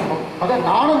நல்நுட்பம், அதாவது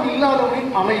நாணம்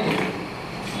இல்லாதவனின் அமைதி,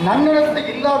 நன்னடத்தை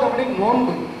இல்லாதவனின்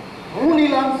நோன்பு,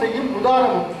 ஊனிலான் செய்யும்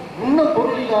உதாரணமும், உண்ண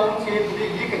பொருள் இல்லாதவன் செய்யக்கூடிய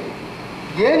ஈகை,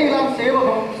 ஏனிலான்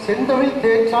சேவகமும், செந்தமிழ்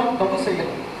தேய்ச்சான் தபு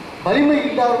செய்யணும், வலிமை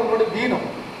இல்லாதவனோட தீனம்,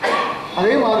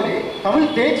 அதே மாதிரி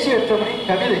தமிழ் தேர்ச்சியற்றவனின்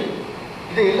கவிதை,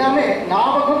 இது எல்லாமே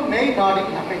ஞாபகம் மெய் நாடி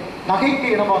நகை, நகைக்கு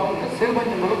இடமாகும்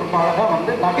சிறுபஞ்சங்களும் ரொம்ப அழகா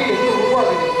நகை எங்கே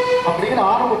உருவாகுது அப்படிங்கிற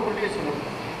ஆரம்ப புள்ளியை சொல்லுது.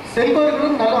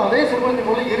 செல்வர்களும் நல்ல, அதே சிறுபஞ்ச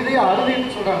மூலம் இறுதியை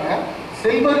அறுதின்னு சொல்றாங்க,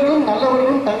 செல்வர்களும்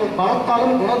நல்லவர்களும் தங்கள்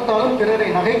பலத்தாலும் குணத்தாலும் பிறரை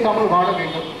நகைக்காமல் வாழ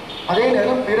வேண்டும், அதே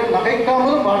நேரம் பிறர்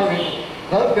நகைக்காமலும் வாழ வேண்டும்,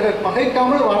 அதாவது பிறர்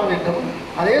பகைக்காமல் வாழ வேண்டும்,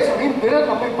 அதே சமயம் பிறர்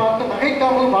நம்மை பார்த்து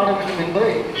நகைக்காமல் வாழ வேண்டும்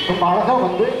என்பதை ரொம்ப அழகா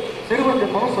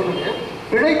சிறுவஞ்சமும் சொல்லுது.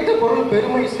 பிழைத்த பொருள்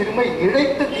பெருமை சிறுமை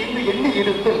இழைத்த தீர்வு எண்ணி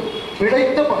இருத்தல்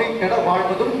பிழைத்த பகை கெட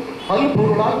வாழ்வதும்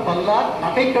பல்பொருளால் பல்லார்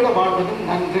நகைக்கெட வாழ்வதும்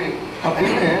நன்று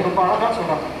அப்படின்னு ரொம்ப அழகா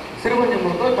சொல்றாங்க.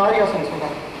 சிறுவஞ்சமுகத்தில் காரியாசன்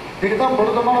சொல்றாங்க. இதுதான்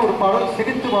பொருத்தமான ஒரு பாடல்.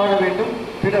 சிரித்து வாழ வேண்டும்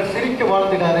பிறர் சிரிக்க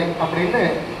வாழ்ந்துடாதே அப்படின்னு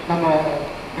நம்ம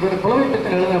இவர்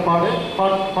புலமைப்பத்தில் எழுதின பாடல்.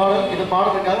 இது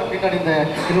பாடுறதுக்காக பின்னாடி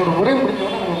என்னோட உரை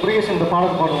முடிஞ்சவொன்னா நம்ம பிரியேஷன் இந்த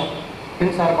பாடல் பாடுவோம்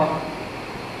என் சார்பாக.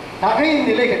 நகையின்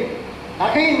நிலைகள்.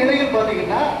 நகையின் நிலைகள்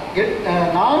பார்த்தீங்கன்னா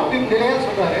 4 நிலையா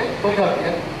சொல்றாரு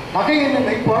தொல்காப்பியர். நகை என்னும்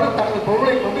மெய்ப்பாடு தனது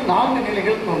பொருளை கொண்டு 4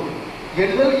 நிலைகள் தோன்றும்.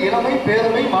 எள்ளல் இளமை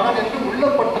பேரமை மனம் என்று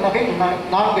உள்ளப்பட்ட நகை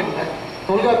 4 என்ற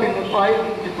தொல்காப்பியர்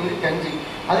 1595.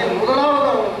 அதில்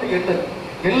முதலாவது எள்ளல்.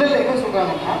 எள்ளல் என்ன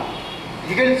சொல்றாங்கன்னா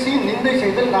இகழ்ச்சி நிந்தை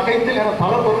செய்தல் நகைத்தல் என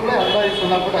பல பொருட்களை அல்லாது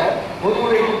சொன்னால் கூட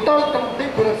ஒருவருடைய முட்டாள்தனத்தை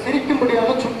பிறர்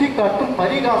சிரிக்கும்படியாக சுட்டி காட்டும்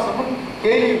பரிகாசமும்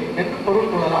கேலியும் என்று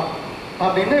பொருள் கொள்ளலாம்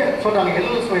அப்படின்னு சொல்றாங்க.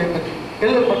 எள்ளல் சுவையை பற்றி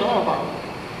எள்ளல் மட்டும் தான் பார்க்கணும்.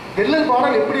 எள்ளல்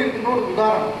பாடல் எப்படி இருக்குன்னு ஒரு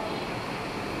உதாரணம்.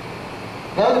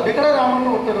 அதாவது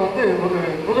விகடராமன் ஒருத்தர் ஒரு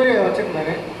குதிரையை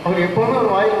வச்சிருந்தாரு. அவர் எப்பவுமே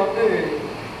ஒரு வாயில்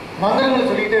மந்திரங்களை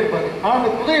சொல்லிக்கிட்டே இருப்பாரு. ஆனால் அந்த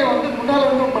குதிரையை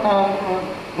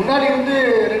முன்னாடி இருந்து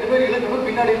 2 பேர் இழுக்கணும்,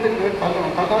 பின்னாடி இருந்து 2 பேர்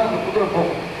தள்ளணும். தள்ளதான் அந்த குதிரை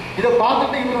போகும். இதை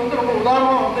பார்த்துட்டு இவர் ரொம்ப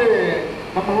உதாரணமாக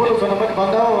நம்ம ஊரில் சொன்ன மாதிரி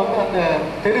வந்தால் அந்த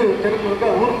தெருக்குழுக்க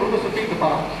ஊருக்குள்ள சுற்றிட்டு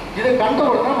இருப்பாங்க. இதை கண்ட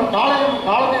உடனே நம்ம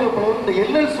காலநேர புலவர் இந்த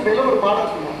எள்ளல் சுவையில் ஒரு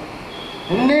பாடம் சொல்லுவோம்.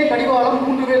 முன்னே கடிவாளம்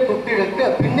 3 பேர் தொட்டிழக்க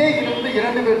பின்னே இருந்து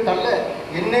 2 பேர் தள்ள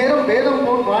எந்நேரம் வேதம்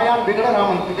போல் வாயான்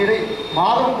விகடராமன் குதிரை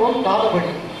மாதம் போல்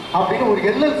காதபடி அப்படின்னு ஒரு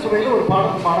எள்ளல் சுவையில் ஒரு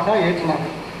பாடகா ஏற்றினாங்க.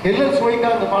 எள்ளல்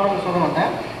சுவைக்காக அந்த பாடம் சொல்ல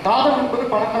வந்தேன். காதம் என்பது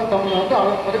பணக்கால் தமிழ்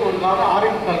அளவுப்பது ஒரு காலம்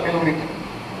 6.25 கிலோமீட்டர்.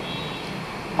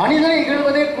 மனிதனை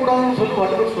இகழ்வதே கூடாதுன்னு சொல்லி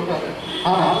வள்ளுவர் சொல்றாரு.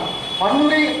 ஆனால்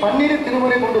பன்னிரு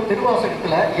திருமுறை கொண்ட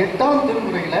திருவாசகத்துல 8ஆம்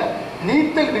திருமுறையில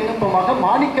நீத்தல் விண்ணப்பமாக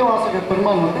மாணிக்க வாசக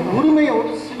பெருமான்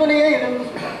உரிமையோடு சிவனையே இழந்து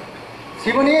சொல்றார்.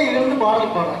 சிவனையே இழந்து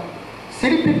பாடல் பாடுறார்.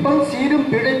 சிரிப்பிப்பன் சீரும்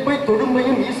பிழைப்பை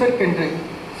தொடுமையும் ஈசற்கென்று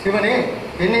சிவனே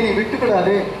என்னை நீ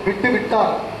விட்டுவிடாது, விட்டு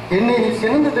விட்டால் என்னை நீ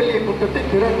சிறந்து தள்ளிய குற்றத்தை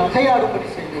பிறர் நகையாடுபடி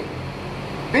செய்வேன்.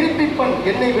 விருப்பிப்பன்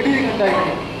என்னை விடுகின்றாய்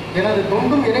எனது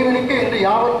தொண்டும் இறைவனுக்கு என்று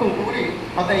யாவருக்கும் கூறி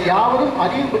அதை யாவரும்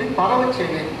அறியும்படி பரவச்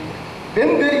செய்வேன்.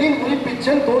 வெம்பெரியின்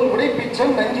குறிப்பிச்சன் தோல்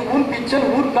உடைப்பிச்சன் நஞ்சு ஊன் பிச்சன்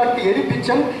ஊர்காட்டு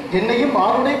எரிப்பிச்சன் என்னையும்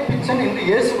ஆறுடை பிச்சன் என்று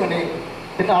இயேசுவனே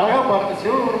என்று அழகா பாருங்க.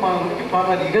 சிவபெருமானவருக்கு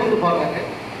பாடுறாரு, இகழ்ந்து பாடுறாரு.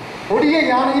 கொடிய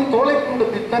யானையின் தோலை கொண்ட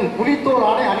பித்தன் புலித்தோல்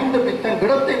ஆணை அணிந்த பித்தன்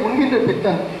விடத்தை உண்கின்ற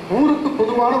பித்தன் ஊருக்கு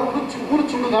பொதுவான ஊர்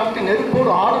சுடு காட்டு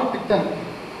நெருப்போடு ஆடும் பித்தன்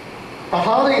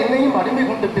தகாத என்னையும் அடிமை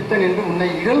கொண்ட பித்தன் என்று உன்னை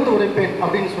இகழ்ந்து உரைப்பேன்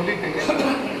அப்படின்னு சொல்லிட்டு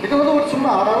இது ஒரு சும்மா,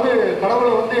 அதாவது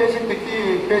கடவுளை ஏசி திட்டி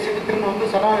பேசிட்டு திரும்ப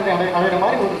சரணாகதி அடைகிற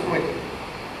மாதிரி ஒரு சுவை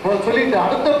சொல்லிட்டு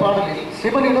அடுத்த பாடலில்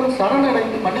சிவனிடம்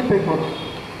சரணடைந்து மன்னிப்பை போடுறோம்.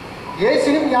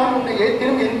 ஏசினும் யான் உன்னை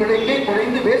ஏத்தினும் என் பிழைக்கை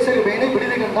குறைந்து வேசரு வேணை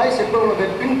விடுதி கண்டாய் செல்பவன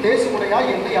வெற்பின் தேசுமுறையாய்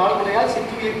என்னை ஆழ்முறையாய்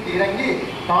சிற்றுயிருக்கு இறங்கி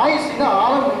தாய் சின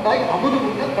ஆழம் உண்டாய் அமுது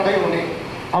உண்ட கடையோனே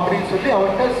அப்படின்னு சொல்லி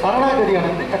அவர்கிட்ட சரணாகதி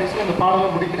அடைந்து கடைசியில் அந்த பாடலை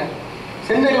முடிக்கிறார்.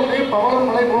 செந்நகமுடைய பவளம்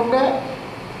மலை போன்ற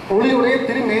ஒளியுடைய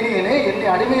திருமேனியனே என்னை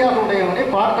அடிமையாக உடையவனே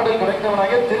பார்க்கடல்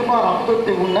கிடைத்தவனாக திருமால்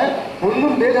அமுதத்தை உண்ண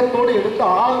ஒன்றும் வேகத்தோடு எடுத்து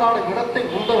ஆழ்நாடு இடத்தை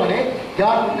உண்டவனே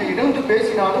யார் உன்னை இழந்து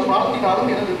பேசினாலும்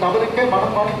வாழ்த்தினாலும் எனது தவறுக்கே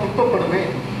மனப்பாடி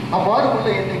துன்பப்படுவேன். அவ்வாறு உள்ள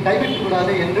என்னை கைவிட்டு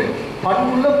விடாதே என்று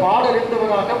பண்புள்ள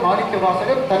பாடறிந்தவராக மாணிக்க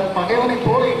வாசகர் தன் பகைவனை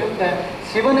போல இருந்த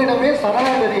சிவனிடமே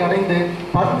சரணாகதி அடைந்து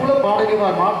பண்புள்ள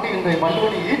பாடறிவார் மாட்டி என்ற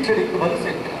வள்ளுவனை ஈற்றடிக்கு வலு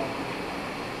சேர்க்கிறார்.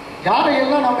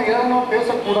 யாரையெல்லாம் நம்ம ஏளனமா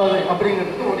பேசக்கூடாது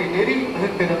அப்படிங்கிறது ஒரு நெறி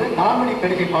வகுக்கிறது 4 மணி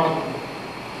கடிகை பாடம்.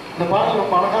 இந்த பாடல்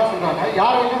ரொம்ப அழகா சொல்றாங்க.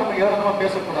 யாரையெல்லாம் நம்ம ஏளனமா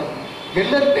பேசக்கூடாது.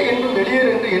 எல்லாருக்கும் என்றும் வெளியேறு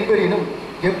என்று என்பதினும்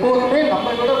எப்போதுமே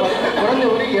நம்மை விட வலிமை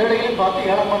குறைந்தவரை ஏழைகளையும் பார்த்து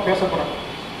ஏளனமா பேசக்கூடாது.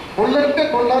 கொள்ளற்க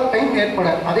கொள்ளார் கைம் ஏற்பட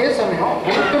அதே சமயம்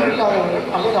ஒழுக்கம் இல்லாதவர்கள்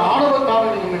அல்லது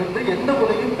ஆணவக்காரர்களிடமிருந்து எந்த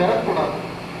உதவியும் பெறக்கூடாது.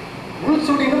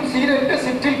 உள்சுடினும் சீரற்க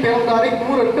சிற்றில் பிறந்தாரை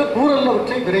கூறற்க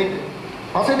கூறல்லவற்றை விரைந்து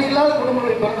வசதி இல்லாத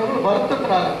குடும்பங்களில் பிறந்தவர்கள்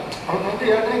வருத்தத்தினால அவங்க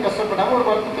ஏற்கனவே கஷ்டப்படாம ஒரு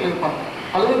வருத்தத்தில் இருப்பாங்க.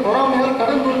 அல்லது பொறாமையால்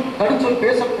கடுஞ்சொல்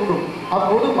பேசக்கூடும்.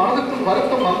 அப்போது மனதுக்குள்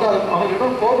வருத்தம் வந்தால்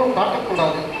அவர்களிடம் கோபம்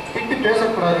காட்டக்கூடாது, திட்டி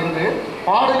பேசக்கூடாது என்று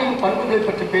பாடலின் பண்புகளை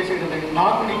பற்றி பேசுகிறது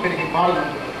 4 மணி கடிகை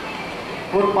பாடல்.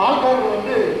 ஒரு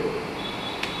பால்காரர்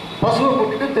பசுவை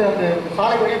கூட்டிட்டு அந்த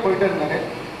சாலை வழியே போயிட்டே இருந்தாரு.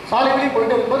 சாலை வழியே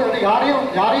போயிட்டு இருக்கும்போது அது யாரையும்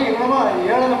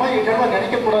ஏளனமா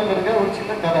நினைக்கக்கூடாதுங்கிற ஒரு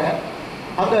சின்ன கதை.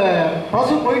 அந்த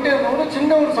பசு போயிட்டே இருந்தவங்க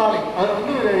சின்ன ஒரு சாலை,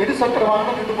 அது இருசக்கர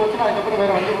வாகனம் நின்று போச்சுன்னா அதுக்கப்புறம்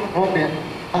வேற வண்டி போக முடியாது.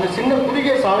 அந்த சின்ன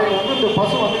குறுகிய சாலையில் இந்த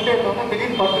பசு வந்துட்டே இருந்தவங்க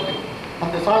திடீர்னு பார்த்துட்டு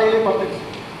அந்த சாலையிலே பார்த்துச்சு.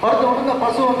 படுத்த உடனே அந்த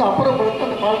பசு வந்து அப்புறப்படுத்த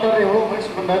அந்த பால்காரர் எவ்வளோ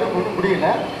முயற்சி பண்ணாரு, ஒன்றும் முடியல.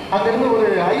 அங்கேருந்து ஒரு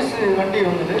ஐஸ் வண்டி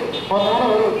வந்தது. வந்தோடனே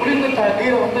ஒரு குளிர்ந்த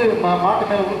நீரை வந்து மாட்டு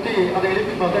மேலே ஊற்றி அதை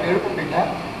எழுப்பி பார்த்தா எழுப்ப முடியல.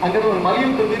 அங்கேருந்து ஒரு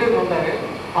மல்யுத்த வீரர் வந்தார்.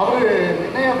 அவர்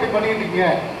என்ன அப்படி பண்ணிட்டு இருக்கீங்க,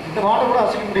 இந்த மாட்டை கூட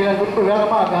அசைக்க முடியல, ரொம்ப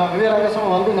வேகமாக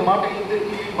வீராவேசமாக வந்து இந்த மாட்டை இருந்து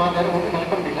தூக்கி பார்த்தாரு, ஒன்றும்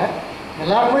நடக்க முடியல.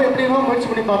 எல்லாருமே எப்படியுமா முயற்சி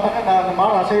பண்ணி பார்த்தாங்க, நான் அந்த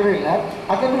மாடு அசையவே இல்லை.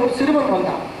 அங்கேருந்து ஒரு சிறுவன்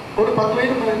வந்தான், ஒரு 10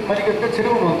 வயது மதிக்கிற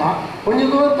சிறுவன் வந்தான்.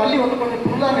 கொஞ்சம் தூரம் தள்ளி வந்து கொஞ்சம்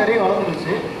புல்லாக நிறைய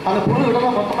வளர்ந்துருச்சு. அந்த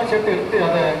புல்லுகிட்டலாம் மொத்தமாக சேர்த்து எடுத்து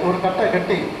அதை ஒரு கட்டை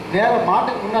கட்டி நேராக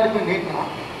மாட்டுக்கு முன்னாடி போய் நீட்டினான்.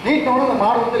 நீட்டினோட அந்த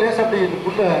மாடு வந்து லேசாக அப்படி இந்த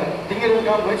புல்லை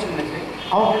திங்கிறதுக்காக முயற்சி பண்ணிச்சு.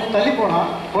 அவன் கொஞ்சம் தள்ளி போனான்.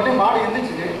 உடனே மாடு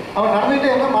எந்திரிச்சிச்சு. அவன்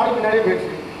நடந்துகிட்டே இருந்தால் மாடு பின்னாடியே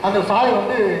போயிடுச்சு. அந்த சாலை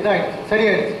வந்து இதாகிடுச்சு,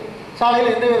 சரியாயிடுச்சு.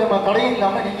 சாலையில் எந்த விதமான தடையும்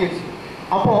இல்லாமல் நீங்கிடுச்சு.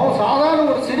 அப்போது சாதாரண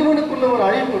ஒரு சிறுவனுக்குள்ள ஒரு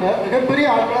அழிவு கூட மிகப்பெரிய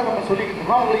ஆட்களாக நம்ம சொல்லிக்கிட்டு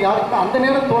இருக்கோம். அவங்களுக்கு யாருக்குமே அந்த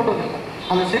நேரம் தோன்றதில்லை.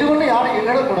 அந்த சிறுவனை யாரும்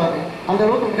எழக்கூடாது, அந்த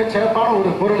அளவுக்கு மிகச் சிறப்பான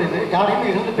ஒரு பொருள் இது. யாரையுமே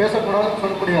இருந்து பேசக்கூடாதுன்னு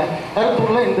சொல்லக்கூடிய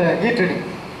கருத்துள்ள இந்த ஈற்றடி.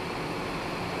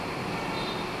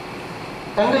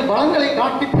 தங்கள் பலங்களை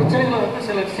காட்டி பிரச்சனைகளை வந்து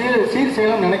சிலர் சீர்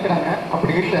செய்யணும்னு நினைக்கிறாங்க.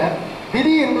 அப்படி இல்லை.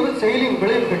 விதி என்பது செயலின்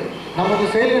விளைவுகள். நமது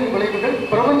செயலின் விளைவுகள்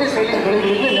பிரபஞ்ச செயலின்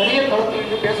விளைவுகள் நிறைய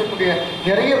தளத்திலிருந்து பேசக்கூடிய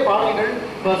நிறைய பாடல்கள்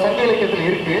சங்க இலக்கியத்தில்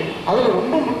இருக்கு. அதில்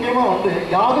ரொம்ப முக்கியமாக வந்து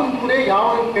யாதும் ஊரே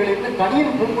யாவரும் கேளிர்ந்து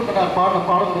கனியின் பூங்குன்றனார் பாடின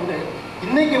பாடல் வந்து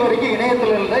இன்னைக்கு வரைக்கும்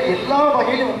இணையத்தில் உள்ள எல்லா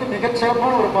வகையிலும் வந்து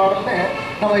மிகச்சிறப்பான ஒரு பாடல்னு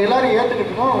நம்ம எல்லாரும்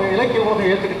ஏற்றுக்கிட்டோம், இலக்கியமாக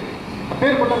ஏற்றுக்கிட்டு.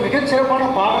 அப்பேற்பட்ட மிகச்சிறப்பான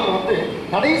பாடல் வந்து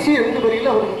கடைசி 2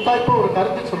 வரியில் அவர் முத்தாய்ப்பா ஒரு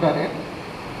கருத்து சொல்றாரு.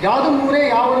 யாதும் ஊரே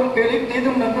யாவரும் கேள்வி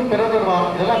தீதும் நன்றும்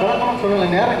பிறதர்வார். இதெல்லாம் விளக்கமாக சொல்லலை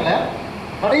நேரங்களை.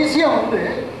 கடைசியாக வந்து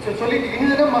சொல்லிட்டு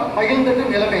இனிதிடம்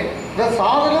மகிழ்ந்ததும் நிலைமை இதான்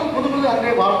சாதனம் புது புது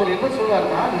அன்றே வாழ்தல். என்ன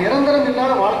சொல்றாருன்னா, நிரந்தரம்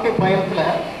இல்லாத வாழ்க்கை பயணத்துல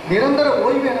நிரந்தர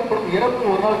ஓய்வு எனப்படும் இறப்பு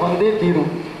ஒரு நாள் வந்தே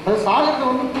தீரும். அது சாகிறது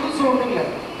வந்து புதுசு ஒன்றும் இல்லை,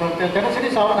 தினசரி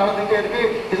சாதம் நடந்துகிட்டே இருக்கு.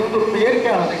 இது வந்து ரொம்ப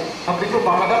இயற்கையானது அப்படின்னு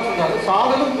அழகா சொல்றாரு.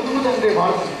 சாதனம் புது புது அன்றே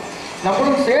வாழ்தல்.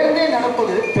 நம்மளும் சேர்ந்தே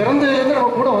நடப்பது பிறந்ததுலேருந்து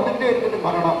நம்ம கூட வந்துகிட்டே இருக்குது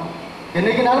மரணம்.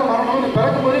 என்னைக்குனாலும் மரணம்னு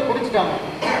பிறக்கும் போதே குடிச்சிட்டாங்க,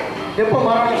 எப்போ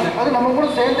மரணம் இல்லை, அது நம்ம கூட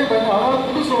சேர்ந்து அதனால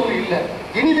புதுசு ஒன்று இல்லை.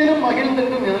 இனிதினம்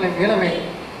மகிழ்ந்தென்றும் இளமே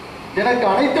எனக்கு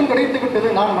அனைத்தும் கிடைத்து விட்டது,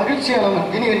 நான் மகிழ்ச்சியானவன்,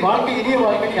 இனி என் வாழ்க்கை இனிய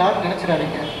வாழ்க்கைன்னு யாரும்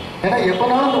நினைச்சிடாதீங்க. ஏன்னா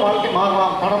எப்போனாலும் அந்த வாழ்க்கை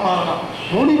மாறலாம், படம் மாறலாம்.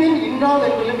 முடிவின் இன்றால்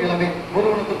என்றிலும் இளமே.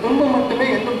 ஒருவனுக்கு துன்பம் மட்டுமே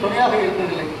என்றும் துணையாக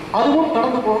இருந்ததில்லை, அதுவும்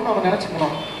கடந்து போகணும்னு அவன்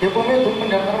நினைச்சுக்கணும். எப்பவுமே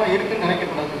துன்பம் நிரந்தரமாக இருக்குன்னு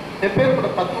நினைக்கக்கூடாது. எப்பேற்பட்ட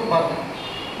தத்துவம் பாருங்க.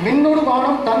 மின்னொடு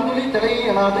வானம் தந்துளி திரையை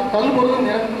எனாது கல்முருதும்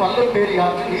நிறங்கும் அல்லல் பேரி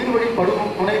ஆற்று நீர்வழி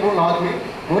படுகும் துணைபோல் ஆறுமே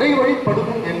முறைவழி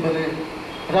படுகும் என்பது.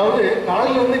 அதாவது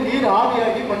கடல்ல இருந்து நீர்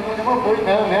ஆவியாகி கொஞ்சம் கொஞ்சமாக போய்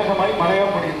மேகமாகி மழையாக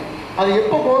படியுது. அது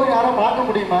எப்போ போதும் யாரும் பார்க்க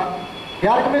முடியுமா?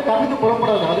 யாருக்குமே கண்ணுக்கு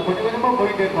புறப்படாது. அது கொஞ்சம் கொஞ்சமாக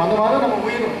போயிட்டே இருக்கும். அந்த மாதிரி நம்ம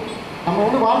உயிரும் நம்ம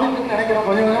ஒன்று வாழ்ந்துட்டு நினைக்கிறோம்,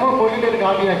 கொஞ்சம் கொஞ்சமாக போயிட்டே இருக்கு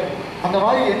ஆவியாகி. அந்த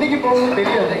மாதிரி என்னைக்கு போகணும்னு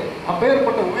தெரியாது.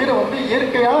 அப்பேற்பட்ட உயிரை வந்து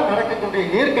இயற்கையாக நடக்கக்கூடிய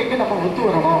இயற்கைக்கு நம்ம ஒத்து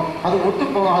வரணும், அது ஒத்து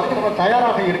போகணும், அதுக்கு நம்ம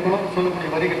தயாராக இருக்கணும்னு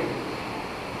சொல்லக்கூடிய வரிகள்.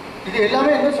 இது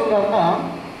எல்லாமே என்ன சொல்றாருன்னா,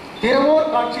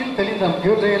 திறவோர் காட்சியில் தெளிந்தம்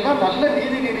இவற்றையெல்லாம் நல்ல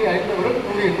நீதி அறிந்தவர்கள்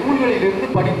கூடிய நூல்களிலிருந்து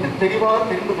படித்து தெளிவாக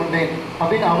தெரிந்து கொண்டேன்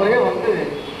அப்படின்னு அவரே வந்து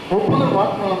ஒப்புதல்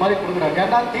வாக்குமூலம் மாதிரி கொடுக்குறாரு.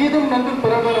 ஏன்னா தீதும் நன்று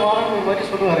பிறர் வாரம் ஒரு மாதிரி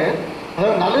சொல்லுவாரு.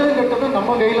 அதாவது நல்லது கெட்டதும்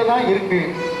நம்ம கையில தான் இருக்கு,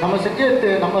 நம்ம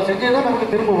செஞ்சதான்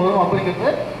நமக்கு திரும்ப வரும் அப்படிங்கிறது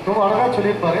ரொம்ப அழகா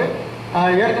சொல்லியிருப்பாரு.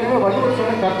 ஏற்கனவே வள்ளுவர்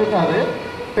சொன்ன கருத்து தான் அது.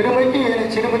 பெருமைக்கு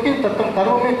சிறுமைக்கு தத்தம்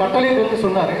கர்வமே கட்டளைன்னு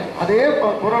சொன்னாரு. அதே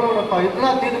குரலோட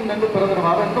இதெல்லாம் தீதும் நன்று பிறந்தர்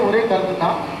வாரம்னு ஒரே கருத்து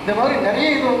தான். இந்த மாதிரி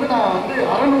நிறைய இது வந்து நான் வந்து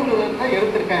அறநூல்கள் தான்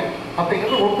எடுத்திருக்கேன்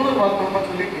அப்படிங்கிறது ஒப்புதல் வாக்குமூலமா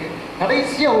சொல்லிட்டு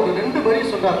கடைசியா ஒரு 2 வரி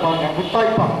சொல்றாரு பாருங்க,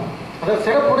 முத்தாய்ப்பா. அதாவது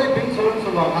சிறப்புடை பின் சொல்லணும்னு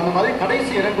சொல்லுவாங்க. அந்த மாதிரி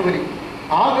கடைசி 2 வரி.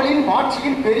 ஆகலின்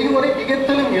மாட்சியின் பெரியோரை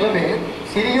இகழ்த்தலும் இளமே,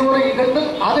 சிறியோரை இகழ்த்தல்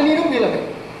அதனிலும் இளமே.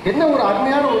 என்ன ஒரு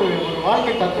அருமையான ஒரு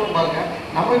வாழ்க்கை தத்துவம் பாருங்க.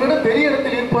 நம்மை விட பெரிய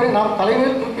இடத்தில் இருப்பவரை நாம்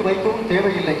தலைமையில் தூக்கி வைக்கவும்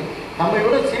தேவையில்லை, நம்மை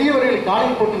விட சிறியவர்களை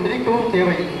காலில் போட்டு மிதிக்கவும்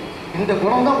தேவையில்லை. இந்த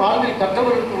குணம் தான் வாழ்வில்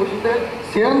கற்றவர்களுக்கு உரிந்த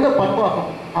சிறந்த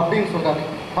பண்பாகும் அப்படின்னு சொல்றாரு.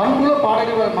 பண்புல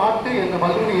பாடல்கள் மாட்டு என்ற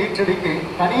வல்லுனை ஈற்றடிக்கு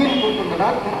கனியின்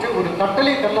கூட்டுண்டனார் குற்ற ஒரு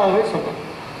கட்டளை கல்லாகவே சொல்றார்.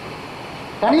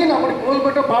 கனியன் அப்படி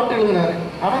புகழ்பெற்ற பாட்டு எழுதினாரு.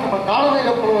 ஆனால் நம்ம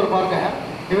காலநிலை புலவர் பாருங்க,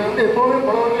 இவர் வந்து எப்போவுமே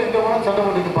புலவர்கள் எங்கே போனால் சண்டை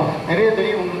போட்டு இருப்பாங்க. நிறைய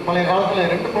தெரியும் உங்களுக்கு. பழைய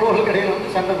காலத்தில் 2 புலவர்களுக்கு இடையில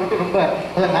வந்து சண்டை போட்டு ரொம்ப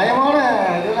அந்த நயமான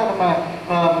இதெல்லாம் நம்ம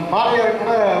பாரதியார்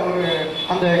கூட ஒரு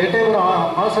அந்த எட்டயபுரம்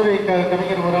மாசவை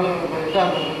கவிஞர் ஒரு ஆள்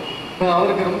இதாக இருந்தது,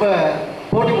 அவருக்கு ரொம்ப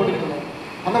போட்டி போட்டுக்கிட்டு இருந்தார்.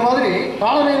 அந்த மாதிரி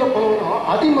காலநிலை புலவரும்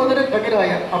அதிமதுரை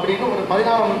கவிராயர் அப்படின்னு ஒரு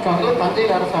 14ஆம் நூற்றாண்டில்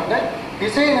தஞ்சையில் அரசாண்ட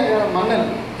இசைநகர மன்னன்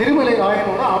திருமலை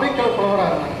ராயனோட அவைக்கள புலவராக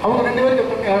இருந்தார். அவங்க 2 பேருக்கு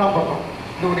எப்பவுமே 7ஆம் பக்கம்.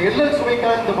 இந்த ஒரு எல்லல்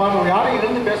சுவைக்காக இந்த பாடம் யாரும்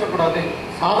இருந்து பேசக்கூடாது,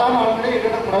 சாதாரண ஆளுங்களே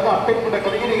எழுதக்கூடாது, அப்பேற்பட்ட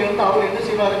கவிஞரை இருந்து அவர் என்ன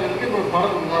செய்வாருங்கிறதுக்கு இந்த ஒரு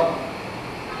பாடல் உண்டாகும்.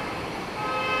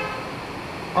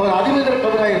 அவர் அதிமதுரை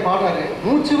கவிராயர் பாடுறாரு.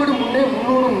 மூச்சு விடும் முன்னே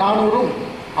 300ம் 400ம்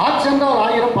ஆச்சென்றால்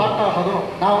 1000 பாட்டாகதோ.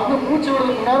 நான் வந்து மூச்சு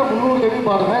விடுறதுக்கு முன்னாடி 300 கவி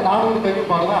பாடுவேன், 400 கவி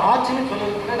பாடுவேன். ஆட்சின்னு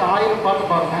சொல்றதுக்கு முன்னாடி 1000 பாட்டு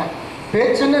பாடுவேன்.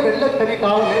 பேச்சென்ன வெள்ளக்கவி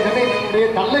காலம் எதனை என்னுடைய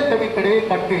கள்ளக்கவி கடையை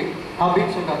கட்டு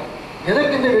அப்படின்னு சொன்னார்.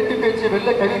 எதற்கு இந்த வெட்டி பேச்சு வெள்ள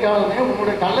கவி காலமே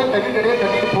உங்களுடைய கள்ளக்கவி கடையை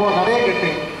கட்டிட்டு போ நிறைய கட்டு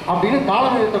அப்படின்னு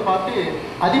காலமேகத்தை பார்த்து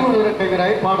அதிமதுர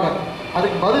கவிராய் பாடுறாரு.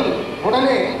 அதுக்கு பதில்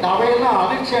உடனே இந்த அவையெல்லாம்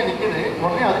அதிர்ச்சியாக நிற்குது.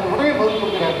 உடனே பதில்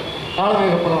கொடுக்குறாரு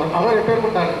காலமேக புலவர். அவர்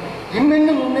எப்பேற்பட்டாரு?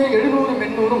 இம்மென்னு முன்னே 700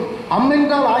 மென்னூறும்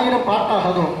அம்மென்றால் 1000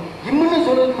 பாட்டாகதோ. இம்முன்னு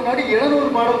சொல்றதுக்கு முன்னாடி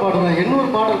 700 பாடல் பாடுவேன், 800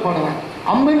 பாடல் பாடுவேன்.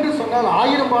 அம்மென்று சொன்னால்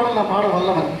 1000 பாடல் நான் பாட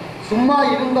வல்லவன். சும்மா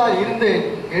இருந்தால் இருந்தேன்,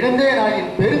 எழுந்தேன் ஆயின்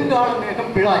பெருங்கால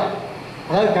மேகம் பிழாய்.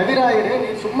 அதாவது கவிராயரே, நீ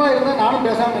சும்மா இருந்தால் நானும்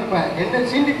பேசாமல் இருப்பேன், என்னை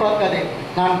சீண்டி பார்க்காதே.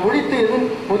 நான்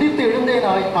கொதித்து எழுந்தேன்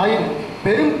ஆயின்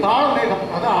பெரும் கால மேகம்,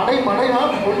 அதான்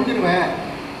அடைமழையாக பொழிஞ்சிருவேன்.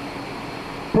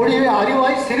 பொழிவே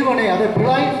அறிவாய் சிறுவனே, அதை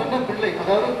பிழாயின்னு சொன்ன பிள்ளை,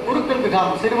 அதாவது குறுக்கள்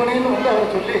விகாரம் சிறுவனேன்னு வந்து அவரை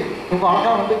சொல்லி ரொம்ப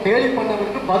அழகாக வந்து கேலி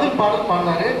பண்ணவருக்கு பதில் பாடல்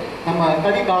பாடினாரு நம்ம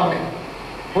கவி காலமே.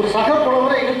 ஒரு சக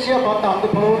புலவரை இகழ்ச்சியாக பார்த்தா அந்த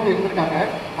புலவர்கள் இருந்திருக்காங்க.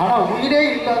 ஆனால் உயிரே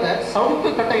இல்லாத சவுக்கு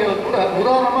கட்டைகளை கூட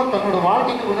உதாரணமாக தன்னோட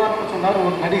வாழ்க்கைக்கு உதாரணம் சொன்னார்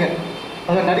ஒரு நடிகர்.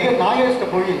 அந்த நடிகர் நாகேஷ்ட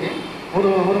போய் ஒரு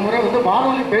முறை வந்து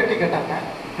வானொலி பேட்டி கேட்டாங்க.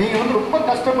 நீங்கள் வந்து ரொம்ப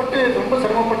கஷ்டப்பட்டு ரொம்ப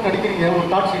சிரமப்பட்டு நடிக்கிறீங்க ஒரு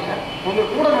காட்சியில்,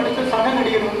 உங்கள் கூட நடித்த சக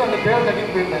நடிகர் வந்து அந்த பேரை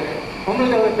தட்டிட்டு போயிருந்தாரு,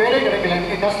 உங்களுக்கு அது பேரே கிடைக்கல,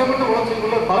 நீங்கள் கஷ்டப்பட்டு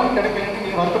உழைச்சதுக்குள்ள பலன் கிடைக்கலன்னு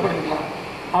நீங்கள் வருத்தப்படுவீங்களா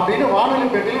அப்படின்னு வானொலி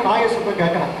பேட்டியில் நாகேஷ் போய்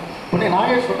கேட்குறாங்க. உடனே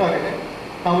நாகேஷ் சொல்கிறாரு,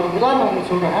 நான் ஒரு உதாரணம்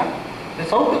உங்களுக்கு சொல்கிறேன், இந்த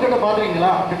சவுக்கு கட்டை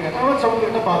பார்த்துருக்கீங்களா அப்படின்னு கேட்டால் சவுக்கு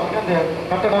கட்டை பார்த்துருக்கேன், அந்த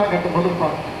கட்டடம் கட்டும் போது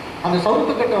பார்த்து அந்த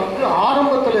சவுக்கு கட்டை வந்து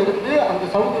ஆரம்பத்தில் இருந்து அந்த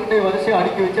சவுக்கு கட்டையை வரிசையை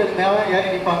அடுக்கி வச்சு அது மேலே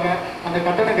ஏறி நிற்பாங்க, அந்த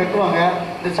கட்டணம் கட்டுவாங்க,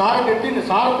 இந்த சாரம் கட்டி இந்த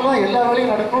சாரத்தில் எல்லா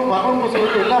வேலையும் நடக்கும், வர்ணம்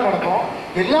பூசுறது எல்லாம் நடக்கும்.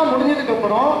 எல்லாம்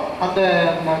முடிஞ்சதுக்கப்புறம் அந்த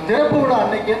திறப்பு விழா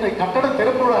அன்னைக்கு, அந்த கட்டடம்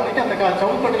திறப்பு விழா அன்னைக்கு அந்த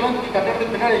சவுக்கு கட்டையெல்லாம்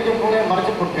கட்டடத்துக்கு பின்னாடி எங்கேயும் கூட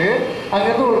மறைச்சு போட்டு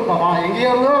அங்கேருந்து ஒரு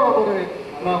எங்கேயாவதோ ஒரு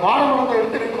வாழைமரத்தை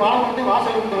எடுத்து 2 வாழைமரத்தை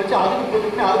வாசல் எடுத்து வச்சு அதுக்கு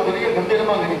போட்டுட்டு அது பெரிய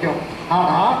கம்பீரமாக நிற்கும்.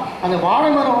 ஆனால் அந்த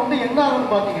வாழைமரம் வந்து என்ன ஆகுன்னு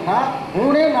பார்த்தீங்கன்னா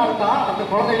 3 நாள் தான் அந்த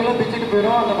குழந்தைகளும் பிச்சுட்டு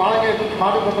போயிடும். அந்த வாழைக்காயை தூக்கி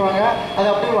மாட்டு போட்டுருவாங்க, அதை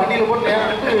அப்படியே வண்டியில் போட்டு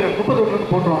நேரத்துக்கு குப்பை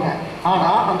தொட்டு போட்டுருவாங்க.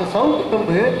 ஆனால் அந்த சவுக்கு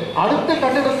கம்பு அடுத்த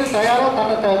கட்டடத்துக்கு தயாராக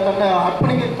தன்னை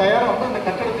அர்ப்பணிக்க தயாராக வந்து அந்த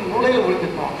கட்டடத்தின் மூலையில்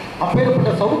ஒழிச்சிருக்கோம்.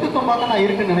 அப்பேற்பட்ட சவுக்கு கம்பாக நான்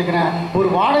இருக்குன்னு நினைக்கிறேன், ஒரு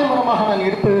வாழை மரமாக நான்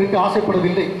இருப்பதற்கு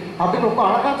ஆசைப்படவில்லை அப்படின்னு ரொம்ப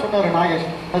அழகாக சொன்னார் நாகேஷ்.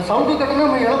 அந்த சவுக்கு கட்டணம்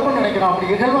நம்ம இழப்புன்னு நினைக்கிறோம், அப்படி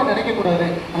இகழ்வாக நினைக்கக்கூடாது.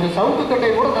 அந்த சவுக்கு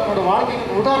கட்டையை கூட தன்னோட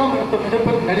வாழ்க்கைக்கு உதாரணம் எடுத்த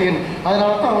மிகப்பெரும் நடிகன்.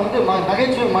 அதனால தான் வந்து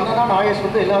நகைச்சுவை மன்னனா நாகேஷ்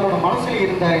வந்து எல்லாரோட மனசில்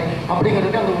இருந்தார்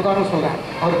அப்படிங்கிறதுக்கு அந்த உதாரணம் சொல்கிறேன்.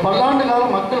 அவர் பல்லாண்டு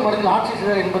காலம் மக்கள் மனதில் ஆட்சி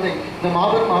செய்தார் என்பதை இந்த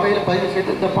மாபெரும் அவையில் பதிவு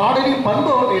செய்து இந்த பாடலின் பண்பு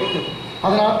அவர்கள் இருக்குது.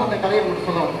 அதனால தான் இந்த கதையை உங்களுக்கு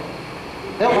சொல்ல வந்தேன்.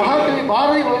 மகாகவி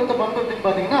பாரதி வளர்த்த பண்பு அப்படின்னு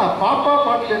பார்த்தீங்கன்னா பாப்பா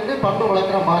பாட்டிலிருந்து பண்பு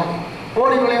வளர்க்குற பாரதி.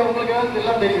 ஓடி விளையாடு, உங்களுக்கு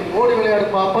எல்லாம் தெரியும், ஓடி விளையாடு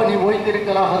பாப்பா நீ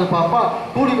ஓய்ந்திருக்கலாம் அது பாப்பா,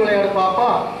 கூடி விளையாடு பாப்பா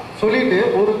சொல்லிட்டு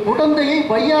ஒரு குழந்தையை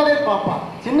வையாதே பாப்பா.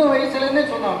 சின்ன வயசுலேருந்தே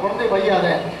சொன்னான் குழந்தை வையாத.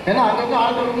 ஏன்னா அங்கங்கே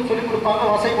ஆட்கள் வந்து சொல்லிக் கொடுப்பாங்க,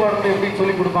 வசைப்பாடு எப்படின்னு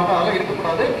சொல்லிக் கொடுப்பாங்க, அதெல்லாம்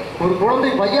இருக்கக்கூடாது. ஒரு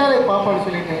குழந்தை வையாதே பாப்பான்னு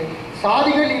சொல்லிட்டு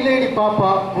சாதிகள் இல்லையடி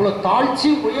பாப்பா உள்ள தாழ்ச்சி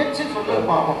முயற்சி சொல்ல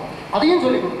பாப்போம், அதையும்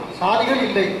சொல்லிக் கொடுக்கணும். சாதிகள்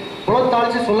இல்லை,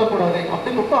 குலத்தாழ்ச்சி சொல்லக்கூடாது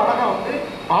அப்படின்னு ரொம்ப அழகாக வந்து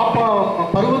பாப்பா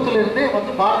பருவத்திலிருந்தே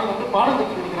வந்து பாரதி வந்து பாடம்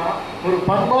கற்றுக் கொடுக்குறான். ஒரு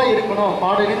பண்பாக இருக்கணும்,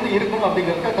 பாடலிருந்து இருக்கணும்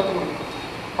அப்படிங்கிறத கற்றுக் கொடுக்கணும்.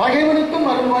 பகைவனுக்கும்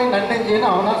அருள்வாய் நன்னெஞ்சேன்னு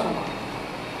அவன் தான் சொன்னான்.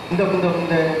 இந்த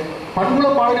இந்த பண்புல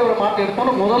பாடலியோட பாட்டு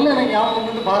எடுத்தோன்னா முதல்ல எனக்கு ஞாபகம்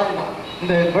வந்து பாரதி தான்.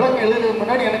 இந்த விளக்கு எழுதுறதுக்கு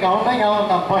முன்னாடி எனக்கு அவன் தான்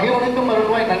ஞாபகம் தான், பகைவனுக்கும்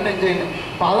அருள்வாய் நன்னெஞ்சேன்னு.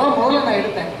 இப்போ அதான் முதல்ல நான்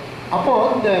எடுத்தேன்.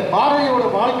 அப்போது இந்த பாரதியோட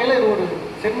வாழ்க்கையில் இது ஒரு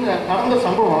சின்ன நடந்த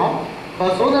சம்பவம்.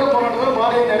 சுதந்திர போராட்டத்தில்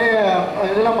பாரதி நிறைய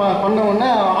இதெல்லாம் பண்ண உடனே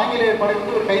ஆங்கிலேய படை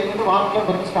வந்து ஒரு கைது வந்து வாரத்தில்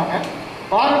பறிச்சுட்டாங்க.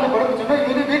 வாரத்தை படுத்துச்சோன்னா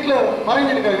இவர் வீட்டில்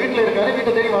மறைஞ்சிருக்காரு, வீட்டில் இருக்காரு,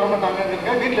 வீட்டை தேடி வரமாட்டாங்க,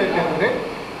 வீட்டில் இருக்காரு.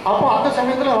 அப்போ அந்த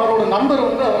சமயத்தில் அவரோட நண்பர்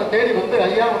வந்து அவரை தேடி வந்து,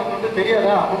 ஐயா உனக்கு வந்து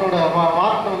தெரியாதா அவனோட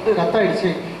வாரத்தை வந்து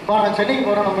ரத்தாயிடுச்சு, நான் சென்னைக்கு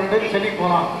போகிறேன், நம்ம 2 பேரும் சென்னைக்கு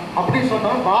போகலாம் அப்படின்னு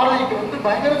சொன்னாலும் பாரதிக்கு வந்து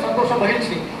பயங்கர சந்தோஷம்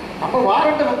மகிழ்ச்சி. அப்போ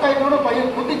வாரத்தை ரத்தாயிட்டோட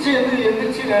பையன் குதிச்சு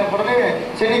எந்திரிச்சு உடனே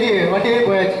சென்னைக்கு வண்டியே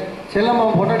போயாச்சு. செல்லம்மா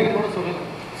பொண்டாடிக்கு கூட சொல்லலை.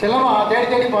 செல்லம்மா தேடி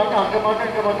தேடி பார்க்க அங்கே பார்க்க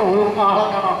இங்கே பார்க்க ஒரு பக்கம் ஆளாக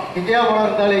காணும், எங்கேயா போனா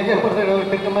இருந்தாலும் எங்கேயா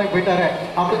போகிறது திருத்த மாதிரி போயிட்டாரு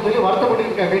அப்படின்னு சொல்லி வருத்தப்பட்டு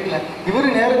இருக்கா வீட்டில்.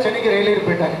 இவர் நேரம் சென்னைக்கு ரயிலேறி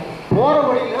போயிட்டாரு. போகிற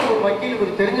வழியில் ஒரு வக்கீல்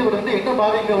இவர் தெரிஞ்சவர் வந்து என்ன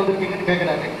பாதிக்க வந்திருக்கீங்கன்னு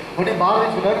கேட்குறாரு. உடனே பாரதி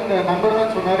சொன்னார், இந்த நண்பர்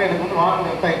தான் சொன்னார் எனக்கு வந்து வாரம்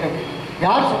ரத்தாயிட்டு அப்படின்னு.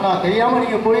 யார் சொன்னா? தெரியாமல்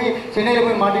நீங்கள் போய் சென்னையில்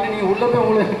போய் மாட்டிட்டு நீங்கள் உள்ளே போய்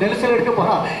உங்களுக்கு நெரிசல் எடுக்க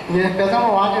போகலாம், நீங்கள்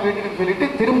பேசாமல் வாங்க வீட்டுக்கு சொல்லிட்டு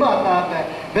திரும்ப அந்த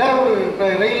வேற ஒரு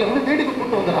ரயிலில் வந்து வீட்டுக்கு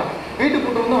கூப்பிட்டு வந்துடுறாங்க. வீட்டுக்கு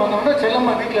கூப்பிட்டு வந்து வந்தோடனே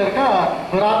செல்லம்மா வீட்டில் இருக்கா.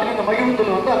 ராத்திரி இந்த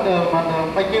மகிழ்வுத்தில் வந்து அந்த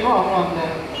வக்கீலும் அவங்க அந்த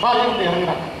பாதையை வந்து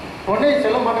இறங்குறாங்க. உடனே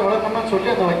செல்லம்மாட்ட விளக்கம்னு சொல்லி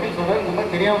அந்த வக்கீல் சொல்கிறார், இந்த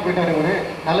மாதிரி தெரியாமல் போயிட்டாரு இவர்,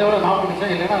 நல்ல வேலை நான்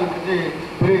பிடிச்சேன், இல்லைன்னா அது பிடிச்சி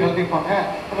புரிய கலத்திப்பாங்க,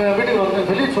 வீட்டுக்கு வந்து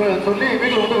சொல்லி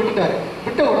வீட்டில் வந்து விட்டுட்டாரு.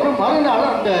 விட்ட உடனே மறுநாள்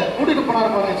அந்த கூட்டிகிட்டு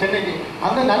போனார் பாருங்க சென்னைக்கு,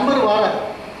 அந்த நண்பர் வார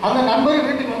அந்த நண்பர்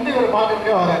வீட்டுக்கு வந்து இவர்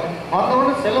பார்க்கறதுக்கே வராரு.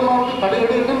 வந்தவொடனே செல்லமாவுக்கு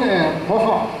கடுகடுன்னு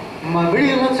மோகம்,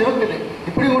 விழியெல்லாம் சிவக்குது.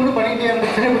 இப்படி ஒன்று பண்ணிட்டே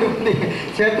இருந்துச்சு, இப்படி வந்து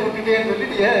சேர்த்து விட்டுட்டேன்னு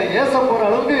சொல்லிட்டு ஏச போகிற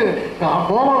அளவுக்கு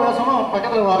கோப வேஷமாக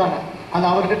பக்கத்தில் வராங்க. அந்த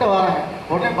அவர்கிட்ட வராங்க.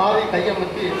 உடனே பாரதி கையை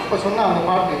மத்தி அப்போ சொன்ன அந்த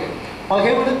பாட்டு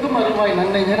பகைவனுக்கும் அருள்வாய்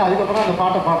நன்மைங்கன்னு. அதுக்கப்புறம் அந்த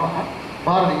பாட்டை பாடுறாங்க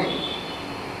பாரதி.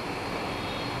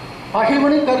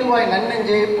 பகைவனுக்கு அருள்வாய்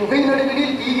நன்னெஞ்சே, புகை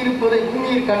நடுகளில் தீ இருப்பதை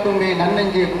பூமியில் கண்டோமே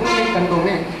நன்னெஞ்சே, பூமியில்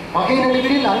கண்டோமே. பகை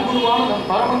நடுகளில் அன்புருவான நம்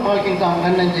பரமன் வாழ்கின்றான்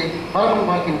நன்னெஞ்சே, பரமன்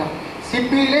வாழ்கின்றான்.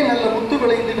 சிப்பியிலே நல்ல முத்து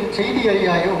விளைந்திடும் செய்தி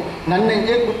அறியாயோ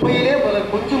நன்னெஞ்சே, குப்பையிலே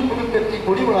பலர் கொஞ்சம் புழுக்கத்தி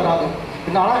கொடி வளராதோ.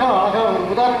 இந்த அழகா ஒரு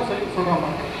உதாரணம் சொல்லி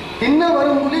சொல்றாங்க. தின்ன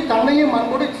வரும் புலி தன்னையும்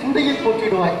அன்போடு சிந்தையில்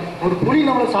போற்றிடுவாய். ஒரு புலி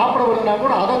நம்மளை சாப்பிட வருதுனா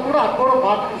கூட அதை கூட அன்போட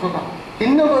பார்த்துன்னு சொல்றான்.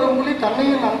 தின்ன வரும் புலி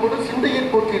தன்னையும் அன்போடு சிந்தையில்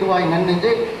போற்றிடுவாய்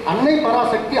நன்னெஞ்சே, அன்னை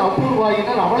பராசக்தி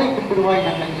அபூர்வாயினால் அவளை கும்பிடுவாய்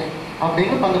நன்னெஞ்சே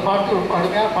அப்படின்னு அந்த பாட்டு ரொம்ப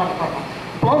அருமையான பாட்டு பாடுறான்.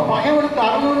 இப்போ பகைவனுக்கு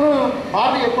அருள்னு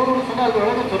பாரதி எப்போது சொன்னா அது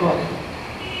விளக்கம் சொல்லுவாரு.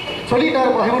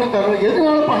 சொல்லிட்டாரு பகைவனுக்கு அருள்.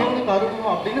 எதனால பகைவனுக்கு அருளும்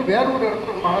அப்படின்னு வேற ஒரு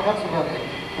இடத்துல ரொம்ப அழகா சொல்றாரு.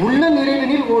 உள்ள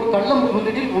நிறைவினில் ஓர் கள்ளம்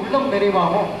புகுந்ததில் உள்ளம்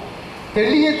நிறைவாகும்,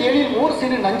 தெளிய தேனில் ஓர்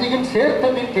சிறு நஞ்சையும்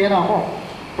சேர்த்ததில் தேனாமோ.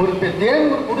 ஒரு தேன்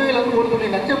ஒரு குடுவையிலேருந்து ஒரு துணி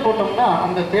நஞ்சை போட்டோம்னா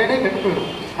அந்த தேனே கெட்டு போயிடும்.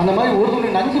 அந்த மாதிரி ஒரு துணி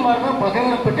நஞ்சு மாதிரி தான்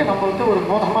பகைவனை பற்றி நம்ம வந்து ஒரு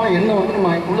மோசமான எண்ணம் வந்து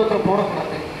நம்ம உள்ளத்தில்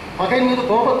போடக்கூடாது. பகை மீது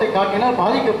கோபத்தை காட்டினால்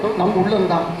பாதிக்கப்படும் நம்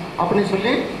உள்ளம்தான் அப்படின்னு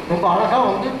சொல்லி ரொம்ப அழகாக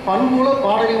வந்து பண்புல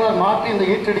பாடலிவார் மாற்றி இந்த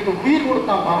ஈற்றடிக்கு உயிர்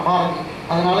கொடுத்தான் பாரதி.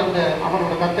 அதனால இந்த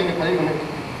அவனோட கருத்தை பதிவு பண்ணி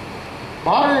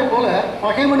பாரதியை போல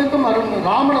பகைவனுக்கும் அருள்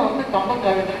ராமனை வந்து கம்பன்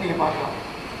காவியத்தில் நீங்கள் பார்க்கலாம்.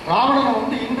 ராவணனை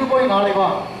வந்து இன்று போய் நாளை வா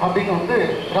அப்படின்னு வந்து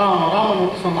ராமன்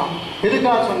வந்து சொன்னான்.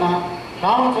 எதுக்காக சொன்னான்?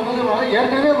 ராமன் சொன்னது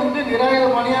ஏற்கனவே வந்து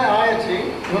நிராயுதபாணியாக ஆயிடுச்சு.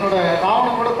 இவனோட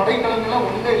ராவணனோட படைக்கலங்கள்லாம்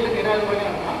ஒன்றே இல்லை,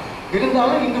 நிராயுதபாணியாக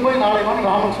இருந்தாலும் இன்று போய் நாளை வான்னு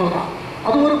ராமன் சொல்கிறான்.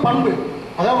 அது ஒரு பண்பு.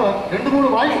 அதாவது 2-3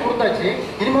 வாய்ப்பு கொடுத்தாச்சு.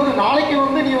 இனிமேல் நாளைக்கு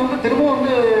வந்து நீ வந்து திரும்ப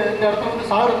வந்து இந்த இடத்துல வந்து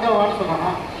சாகுறதுக்காக வான்னு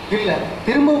சொல்கிறானா? இல்லை.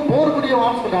 திரும்ப போர்க்குடிய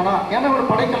வான்னு சொல்கிறானா? ஏன்னா ஒரு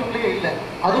படைக்கலங்களையே இல்லை,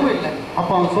 அதுவும் இல்லை.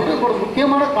 அப்போ அவன் சொல்கிறதோட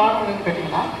முக்கியமான காரணம் என்னன்னு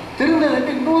கேட்டிங்கன்னா,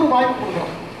 திருந்ததுக்கு இன்னொரு வாய்ப்பு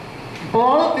கொடுக்குறான்.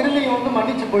 இப்போது திருந்தையை வந்து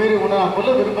மன்னிச்சு போயிடுவோம், நான்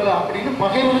கொல்ல விரும்பலை அப்படின்னு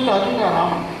பகைவனுக்கு அருள்கிறான்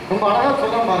ராமன். ரொம்ப அழகாக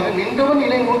சொல்ல பாருங்க. நின்றவன்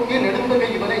இலை நோக்கிய நெடுந்தகை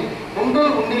இவனை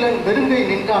ஒன்றல் உன்னிலன் வெறுங்கை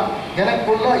நின்றான்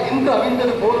எனக்குள்ள இன்று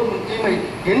அவிழ்ந்தது போலும் தீமை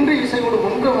என்று இசையோடு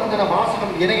ஒன்று வந்தன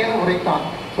வாசகம் இணையென உரைத்தான்.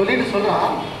 சொல்லிட்டு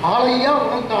சொல்றான், ஆலையா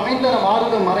உனக்கு அமைந்தன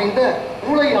மாறுதம் மறைந்த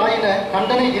ஊழை ஆயின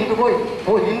கண்டனை இன்று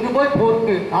போய்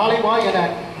போர்க்கு நாளை வா என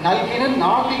நல்கின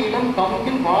நாட்டு இளம்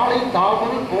கம்பின் வாழை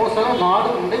தாவல் கோசல நாடு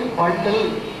உண்டை வள்ளல்.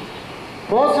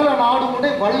 கோசல நாடு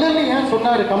உண்டை வள்ளல்னு ஏன்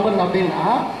சொன்னாரு கம்பன் அப்படின்னா,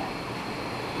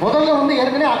 முதல்ல வந்து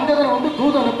ஏற்கனவே அங்கதனை வந்து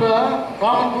தூது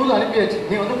ராமன் தூது அனுப்பியாச்சு.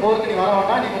 நீ வந்து போருக்கு நீ வர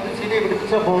வேண்டாம், நீ வந்து சீதையை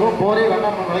விடுச்சா போதும், போரே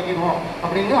வேண்டாம் நம்ம விளக்கிடுவோம்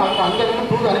அப்படின்னு அங்கதனை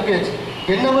தூது அனுப்பியாச்சு.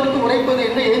 என்னவருக்கு உரைப்பது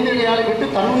என்ன ஏந்திரியாலை விட்டு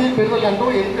தன்னுயிர் பெறுதல் நன்றோ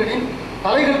என்றின்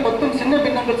தலைகள் 10 சின்ன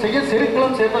பின்னங்கள் செய்ய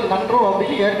செருக்களும் சேர்தல் நன்றோ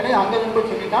அப்படின்னு ஏற்கனவே அங்கதன் போய்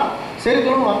சொல்லிட்டான்.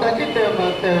 செருக்களும் வந்தாச்சு.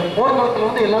 போர்க்களத்தில்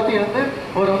வந்து எல்லாத்தையும் வந்து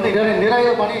ஒரு வந்து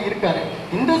நிராயுதபாணியாக இருக்காரு.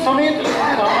 இந்த சமயத்தில்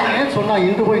வந்து ராமன் ஏன் சொன்னா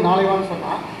இன்று போய் நாளை வான்னு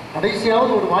சொன்னா,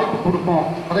 கடைசியாவது ஒரு வாய்ப்பு கொடுப்போம்.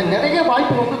 அதை நிறைய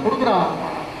வாய்ப்பு வந்து கொடுக்குறான்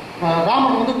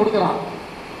ராமன் வந்து கொடுக்குறான்.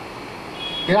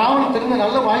 ராவணன் திரும்ப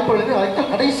நல்ல வாய்ப்பு எழுது.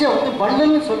 அதுக்கு கடைசியாக வந்து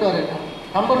வள்ளல்னு சொல்றாரு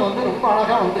கம்பன் வந்து ரொம்ப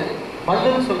அழகாக வந்து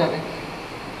வள்ளல்னு சொல்றாரு.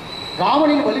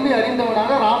 ராவணின் வலிமை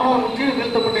அறிந்தவனாக ராவணால் முற்றிலும்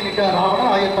வீழ்த்தப்பட்டு நிற்கிறார்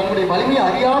ராவணன். தன்னுடைய வலிமையை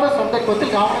அறியாத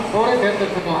சந்தர்ப்பத்தில் ராவணன் போரை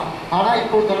தேர்ந்தெடுத்துக்கலாம். ஆனால்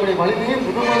இப்போது தன்னுடைய வலிமையை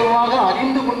முழுவதுமாக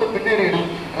அறிந்து கொண்டு பின்னேறிடும்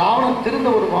ராவணன் திருந்த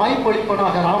ஒரு வாய்ப்பு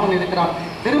அளிப்பவனாக ராமன் இருக்கிறான்.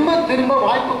 திரும்ப திரும்ப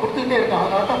வாய்ப்பு கொடுத்துட்டே இருக்கான்.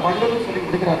 அதனால தான் வள்ளல்னு சொல்லி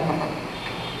கொடுக்கிறார் கம்பன்.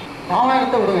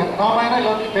 ராமாயணத்தை விடுங்க. ராமாயணம்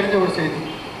எல்லாத்துக்கும் தெரிஞ்ச ஒரு செய்தி.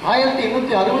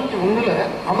 1861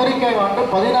 அமெரிக்காவை ஆண்ட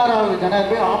 16வது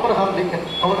ஜனாதிபதி ஆபிரகாம் லிங்கன்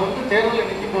அவர் வந்து தேர்தலில்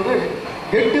நிற்கும் போது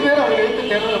 8 பேர் அவர் எழுத்து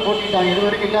தேர்தலில் போட்டிட்டாங்க.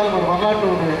 இதுவரைக்கும் இல்லாத ஒரு வரலாற்று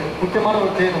ஒரு முக்கியமான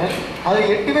ஒரு தேர்தல். அது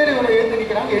 8 பேர் இவரை எழுத்து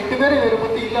நிற்கிறாங்க. 8 பேர் இவரை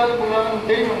பற்றி இல்லாத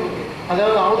தெரியும் உங்களுக்கு.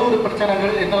 அதாவது அவதூறு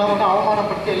பிரச்சனைகள் என்னெல்லாம் வந்து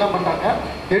அவமானப்படுத்தி எல்லாம் பண்ணாங்க.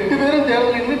 8 பேரும்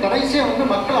தேர்தல் நின்று கடைசியாக வந்து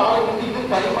மக்கள் ஆதரவு வந்து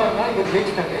இதுக்கு அதிகமாக இருந்தால் இவர்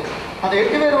ஜெயிச்சிட்டாரு. அந்த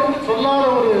 8 பேரை வந்து சொல்லாத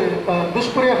ஒரு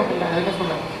துஷ்பிரயோகம் இல்லை, என்ன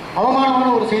சொல்ல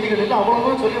அவமானமான ஒரு செய்திகள் இல்லை,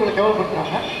 அவ்வளோதான் சொல்லி இவங்களை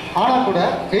கேவலப்படுத்துறாங்க. ஆனால் கூட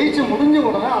ஜெயிச்சு முடிஞ்ச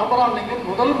உடனே ஆபிரகாம் லிங்கன்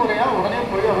முதல் முறையாக உடனே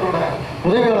போய் அவரோட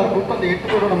உதவியாளர் கூப்பிட்டு அந்த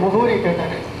 8 பேரோட முகவரியை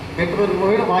கேட்டார். 8 பேர்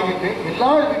முகவரி வாங்கிட்டு எல்லா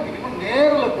வீட்டுக்கும்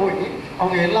நேரில் போய்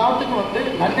அவங்க எல்லாத்துக்கும் வந்து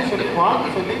நன்றி சொல்லி வாழ்த்து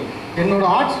சொல்லி, என்னோட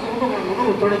ஆட்சிக்கு வந்து உங்களுக்கு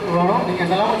முழு ஒத்துழைப்பு வேணும், நீங்கள்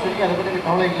என்னெல்லாம் சொல்லி அதை பற்றி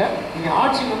கவலை இல்லை, நீங்கள்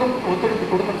ஆட்சிக்கு வந்து ஒத்துழைப்பு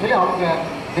கொடுக்கணும்னு சொல்லி அவங்க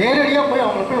நேரடியாக போய்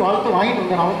அவங்கள போய் வாழ்த்து வாங்கிட்டு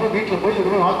வந்தார். அவங்க வீட்டில் போய்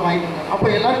போய் வாழ்த்து வாங்கிட்டு வந்தார். அப்போ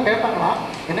எல்லாரும் கேட்டாங்கன்னா,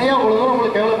 என்னையா அவ்வளோ தூரம்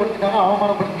உங்களுக்கு கேவலப்படுத்திட்டாங்க,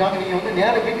 அவமானப்படுத்திட்டாங்க, நீங்கள் வந்து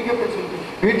நேராக வீட்டுக்கே போய் சொல்லி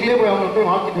வீட்டிலே போய் அவங்கள போய்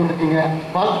வாழ்த்துட்டு வந்திருக்கீங்க,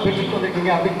 வாழ்த்து பெற்றுட்டு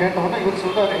வந்திருக்கீங்க அப்படின்னு கேட்டவுடனே இவர்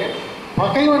சொல்கிறாரு,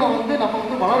 பகைவனை வந்து நம்ம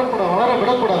வந்து வளர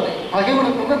விடக்கூடாது.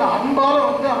 பகைவனுக்கு வந்து அந்த அன்பால்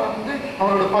வந்து அவன் வந்து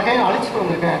அவரோட பகையை அழிச்சிட்டு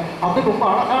வந்திருக்கேன் அப்படின்னு ரொம்ப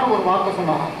அழகான ஒரு வார்த்தை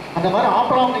சொன்னாங்க. அந்த மாதிரி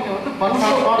ஆபிரகாம் நீங்கள் வந்து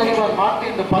பண்புல பாடலிவார்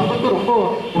நாட்டு இந்த பண்புக்கு ரொம்ப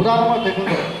உதாரணமாக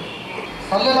தெரிஞ்சுங்க.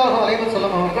 ஸல்லல்லாஹு அலைஹி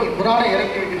வஸல்லம் அவர்கள் குரானை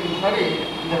இறக்கி வைக்கிறதுக்கு முன்னாடி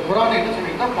இந்த குரானை என்ன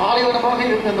சொல்லிங்கன்னா, பாலைவனமாக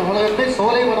இருந்த இந்த உலகத்தை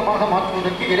சோலைவனமாக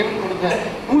மாற்றுவதற்கு இறைவன் கொடுத்த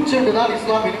பூச்செண்டு தான்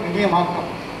இஸ்லாமின் இனிய மாற்றம்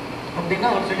அப்படின்னு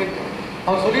அவர் சொல்லியிருக்கார்.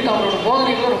 அவர் சொல்லிட்டு அவரோட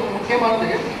போதனைகள் ரொம்ப முக்கியமானது,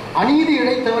 அநீதி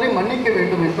இழைத்தவரை மன்னிக்க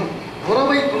வேண்டும் என்றும்,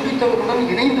 உறவை துண்டித்தவருடன்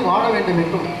இணைந்து வாழ வேண்டும்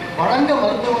என்றும், வழங்க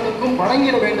மருத்துவனுக்கும்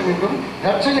வழங்கிட வேண்டும் என்றும்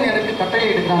ரட்சகன் எனக்கு கட்டளை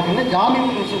எடுக்கிறாங்கன்னு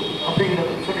ஜாமின் யூசுப்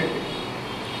அப்படிங்கிறது சொல்லியிருக்கு.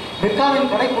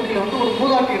 மெக்காவின் கடைக்குடியில் வந்து ஒரு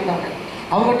மூதாட்டி இருந்தாங்க.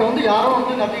 அவங்ககிட்ட வந்து யாரோ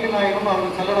வந்து நபிகள் நாயகம் அவங்க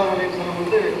ஸல்லல்லாஹு அலைஹி வஸல்லம்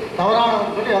வந்து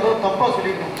தவறானவன்னு சொல்லி அதோ தப்பாக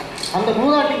சொல்லியிருக்காங்க. அந்த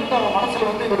மூதாட்டி வந்து அவங்க மனசில்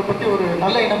வந்து இவரை பற்றி ஒரு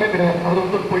நல்ல எண்ணமே கிடையாது. அவர்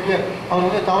வந்து ஒரு பொய்யர், அவர்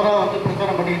வந்து தவறாக வந்து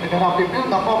பிரச்சாரம் பண்ணிக்கிட்டு இருக்காரு அப்படி இப்படின்னு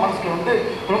அந்த அம்மா மனசில் வந்து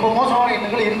ரொம்ப மோசமான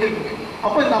எண்ணங்கள் இருந்துருக்கு.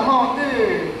 அப்போ இந்த அம்மா வந்து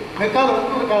மெக்காவில்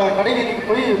வந்து ஒரு கடைவீதிக்கு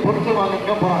போய் பொருட்கள்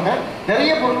வாங்கிக்க போகிறாங்க.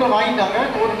 நிறைய பொருட்கள் வாங்கிட்டாங்க.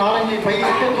 ஒரு 4-5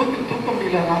 பையனுக்கு தூக்க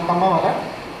முடியல. அந்த அம்மாவால்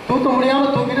தூக்க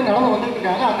முடியாமல் தூக்கிட்டு நடந்து வந்துட்டு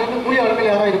இருக்காங்க. அங்கேருந்து கூலி ஆட்கள்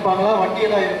யாராவது இருப்பாங்களா,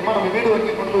 வண்டியெல்லாம் இருக்குமா, நம்ம வீடு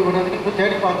வரைக்கும் கொண்டு போய் விடுறதுக்கு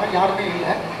தேடி பார்த்தா யாருமே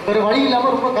இல்லை. வேறு வழி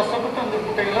இல்லாமல் ரொம்ப கஷ்டப்பட்டு அந்த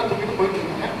குட்டைகள்லாம் தூக்கிட்டு போயிட்டு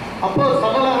இருக்காங்க. அப்போ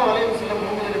ஸல்லல்லாஹு அலைஹி வஸல்லம்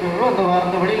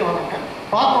அந்த வழியில் வராங்க.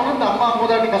 பார்த்தோன்னே இந்த அம்மா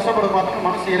மூதாட்டி கஷ்டப்பட பார்த்தோன்னு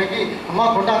மனசு இறங்கி, அம்மா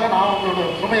கொண்டாங்க, நான் உங்களோட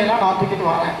சுமையெல்லாம் நான் தூக்கிட்டு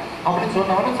வரேன் அப்படின்னு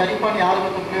சொன்னவொடனே, சரிப்பான் யாருக்கு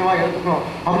வந்து சுமையவா எடுத்துக்கோ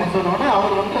அப்படின்னு சொன்னோடனே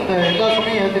அவர் வந்து அந்த எல்லா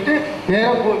சுமையும் எடுத்துட்டு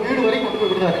நேராக வீடு வரைக்கும் கொண்டு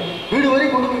போய் விடுறாரு. வீடு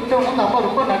வரைக்கும் கொண்டு போய் விட்டவொடனே அந்த அம்மா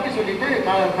ரொம்ப நன்றி சொல்லிட்டு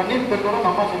கண்ணீர் பெற்றோட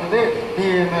நம்ம சொன்னது, நீ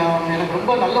எனக்கு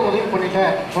ரொம்ப நல்ல உதவி பண்ணிட்ட,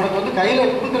 உனக்கு வந்து கையில்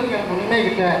கொடுக்குறதுக்கு எனக்கு ஒன்றுமே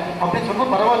இல்லை அப்படின்னு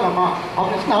சொன்னால் பரவாயில்லம்மா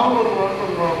அப்படின்னு சொல்லி நான் ஒரு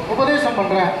உபதேசம்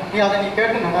பண்ணுறேன், நீ அதை நீ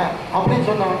கேட்டு நட அப்படின்னு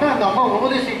சொன்னவொடனே அந்த அம்மா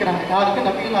உபதேசிக்கிறாங்க. யாருக்கு?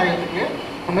 நபிகள் நாயகத்துக்கு.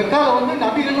 மெக்காவில் வந்து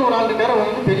நபிகள்னு ஒரு ஆள் இருக்காரு, அவர்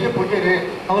வந்து பெரிய பொய்யர்,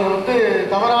 அவர் வந்து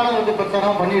தவறான வந்து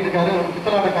பிரச்சாரம் பண்ணிட்டு இருக்காரு,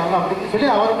 பித்தலாடக்காரன் அப்படின்னு சொல்லி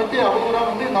அவரை பற்றி அவங்களாம்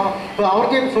வந்து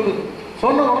அவருக்கே சொல்லுது.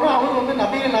 சொன்ன உடனே அவர் வந்து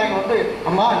நபிகள் நாயகம் வந்து,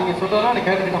 அம்மா நீங்கள் சொல்கிறதா நீ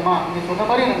கேட்டுக்கிட்டம்மா, நீங்கள் சொன்ன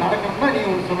மாதிரி எனக்கு நடக்கணும்னா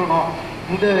நீங்கள் ஒன்று சொல்லணும்,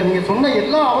 இந்த நீங்கள் சொன்ன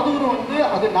எல்லா அவதூறும் வந்து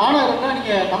அது நானாக இருந்தால்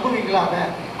நீங்கள் நம்புவீங்களா அதை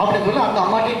அப்படின்னு சொல்லி அந்த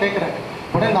அம்மாட்டையும் கேட்குறாங்க.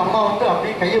 உடனே அந்த அம்மா வந்து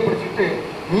அப்படியே கையை பிடிச்சிக்கிட்டு,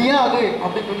 நீயா அது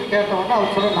அப்படின்னு சொல்லி கேட்டவொடனே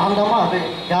அவர் சொல்ல, நான் தாம்மா அது,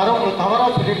 யாரோ உங்களுக்கு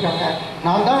தவறாக சொல்லியிருக்காங்க,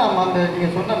 நான் தான் அந்த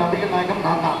நீங்கள் சொன்ன நபிகள் நாயகம்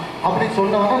நான் தான் அப்படின்னு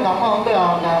சொன்னவொடனே அந்த அம்மா வந்து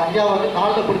அந்த ஐயா வந்து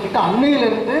காலில் பிடிச்சிட்டு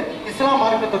அன்னையிலிருந்து இஸ்லாம்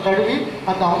மார்க்கத்தை தழுவி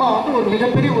அந்த அம்மா வந்து ஒரு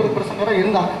மிகப்பெரிய ஒரு பிரசங்கராக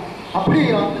இருந்தாங்க. அப்படி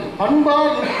வந்து பண்பாக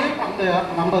இருந்து அந்த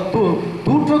நம்ம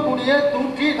தூற்றக்கூடிய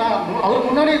தூற்றி அவர்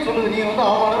முன்னாடியே சொல்லுது, நீ வந்து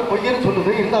அவமானவர் பொய்யன்னு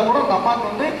சொல்லுது, இருந்தால் கூட அந்த அம்மாவுக்கு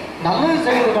வந்து நல்லது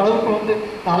செய்கிற அளவுக்கு வந்து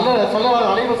நல்ல ஸல்லல்லாஹு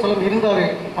அலைஹி வஸல்லம் இருந்தார்.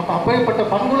 அப்போ அப்படிப்பட்ட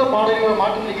பண்புல பாடல்களை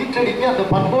மாற்றி ஈற்றடிக்கு அந்த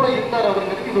பண்போடு இருந்தார்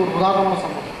அவர்களுக்கு. இது ஒரு உதாரணமான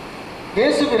சம்பவம்.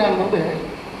 இயேசு பிரான் வந்து,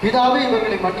 பிதாவே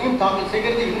இவர்களை மட்டியும் தாங்கள்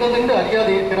செய்கிறது இன்னதென்று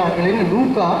அறியாது இருக்கிறார்கள்னு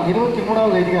லூக்கா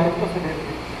 23வது அதிகாரத்தில் சொல்லியிருக்கு.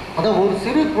 அதான் ஒரு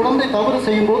சிறு குழந்தை தவறு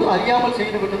செய்யும் போது அறியாமல்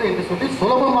செய்துவிட்டது என்று சொல்லி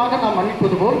சுலபமாக நாம்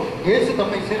மன்னிப்பது போல் இயேசு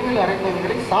தம்மை சிறுவில்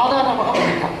அடைந்தவர்களை சாதாரணமாக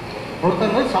மன்னித்தார்.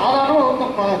 ஒருத்தங்க சாதாரண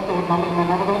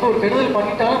நமக்கு வந்து ஒரு கெடுதல்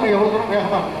பண்ணிட்டாலும் நம்ம எவ்வளோ தூரம்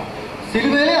வேகமாக இருக்கோம்.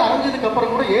 சிறுவேலே அரைஞ்சதுக்கு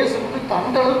அப்புறம் கூட இயேசு வந்து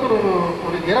அந்த அளவுக்கு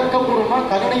ஒரு இறக்கப்பூர்வமாக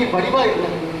கருணையின் வடிவாக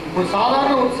இருந்தது. ஒரு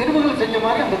சாதாரண ஒரு சிறுவர்கள் செஞ்ச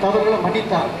மாதிரி அந்த தவறுகளை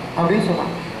மன்னித்தார் அப்படின்னு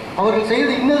சொன்னாங்க. அவர்கள்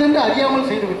செய்து இன்னதென்று அறியாமல்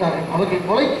செய்து விட்டார்கள். அவர்கள்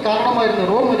கொலைக்கு காரணமாக இருந்த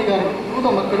ரோம் அதிகாரிகளும்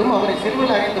யூத மக்களும் அவரை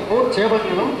சிறுவில் அடைந்த போர்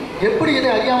சேவர்களும் எப்படி இதை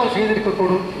அறியாமல்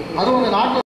செய்திருக்கக்கூடும்? அதுவும் அந்த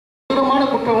நாட்டில் தூரமான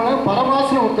குற்றவாளி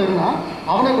பரபாசன ஒருத்தர்னா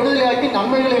அவனை விடுதலையாக்கி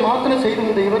நன்மைகளை மாத்திரம் செய்து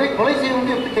வந்த இவரை கொலை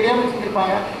செய்வது எப்படி தெரியாமல்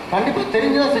செஞ்சிருப்பாங்க? கண்டிப்பாக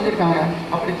தெரிஞ்சுதான் செஞ்சுருக்காங்க.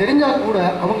 அப்படி தெரிஞ்சால் கூட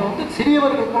அவங்க வந்து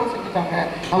சிறியவர்கள் போல செஞ்சுட்டாங்க,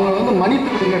 அவங்க வந்து மன்னித்து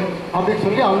விடுங்கள் அப்படின்னு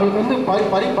சொல்லி அவங்களுக்கு வந்து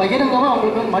பகிரங்கமாக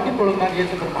அவங்களுக்கு வந்து மன்னிப்பு ஒழுங்காக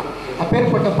ஏற்றுக்கிறாங்க.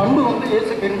 அப்பேற்பட்ட பண்பு வந்து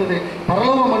இயேசுக்கு இருந்தது.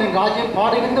 பரலோக மண்ணின் ராஜ்யம்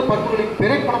பாடுகின்ற பண்புகளின்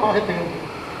திரைப்படமாக திகழ்ந்தது.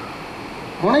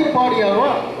 முனைப்பாடியாரோ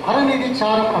அறநீதி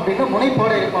சாரம் அப்படின்னு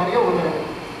முனைப்பாடிய ஒரு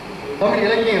தமிழ்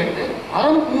இலக்கியம் இருக்கு.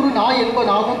 அறம் கூறு நாய் என்ப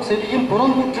நாவும் செவியும்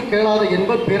புறங்கூற்று கேளாத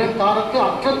என்ப பிறன் தாரத்து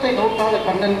அற்றத்தை நோக்காத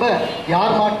கண்ணென்ப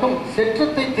யார் மாட்டும்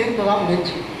செற்றத்தை தீர்ந்ததாம்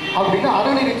நெஞ்சு அப்படின்னு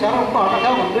அறநெறிச்சாரம் ரொம்ப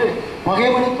அழகாக வந்து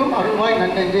பகைவனுக்கும் அருள்வாய்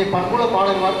நன்னெஞ்சே பண்புல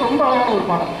பாடல் வார்த்தை ரொம்ப அழகான ஒரு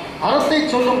பாடல். அறத்தை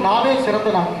சொல்லும் நாவே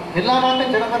சிறந்த நாக்கு. எல்லா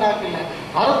நாட்டும் சிறந்த நாக்கு இல்லை,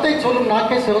 அறத்தை சொல்லும்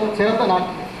நாக்கே சிறந்த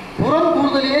நாக்கு. புறம்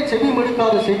கூறுதலையே செவி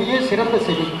மெடுக்காத செவியே சிறந்த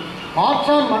செவி.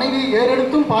 மாற்றான் மனைவியை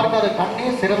ஏறெடுத்தும் பார்க்காத கண்ணே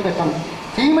சிறந்த கண்.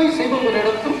 தீமை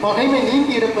செய்பவரிடத்தும் பகைமை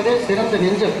நீங்கி இருப்பதே சிறந்த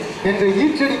நெஞ்சம் என்ற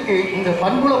ஈற்றடிக்கு இந்த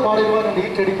பண்புல பாடுவார் என்ற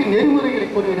ஈற்றடிக்கு நெறிமுறைகளை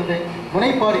கூறுகிறது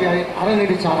முனைப்பாடியாரின்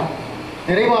அறநெறிச்சாரம்.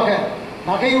 நிறைவாக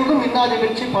நகையுள்ளும் இன்னா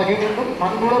நிகழ்ச்சி பகையுள்ளும்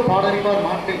பண்புல பாடறிவார்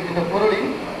நாட்டில் என்ற பொருளின்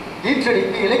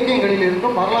ஈற்றடிக்கு இலக்கியங்களில்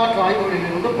இருந்தும் வரலாற்று ஆய்வுகளில்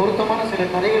இருந்தும் பொருத்தமான சில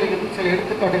கதைகளிலிருந்தும் சில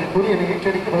எடுத்துக்காட்டுகள் கூறி என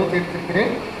ஈற்றடிக்கு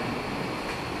வலுத்தேற்றிருக்கிறேன்.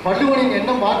 வள்ளுவனின்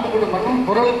எண்ணம் வாழ்ந்து கொள்ளும் மண்ணும்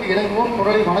குரலுக்கு இணங்குவோம்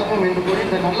குரலை வணக்கம் என்று கூறி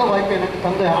இந்த நல்ல வாய்ப்பை எனக்கு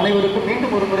தந்த அனைவருக்கும்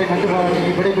மீண்டும் ஒரு முறை நன்றி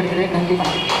பாராட்டி விடைபெறுகிறேன். நன்றி.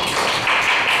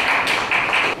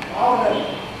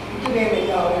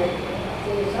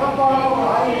 சிறப்பான ஒரு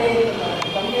ஆய்வை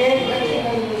தன்மையை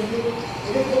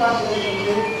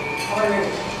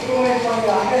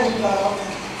ஐயாவுடைய அங்கீகாரம்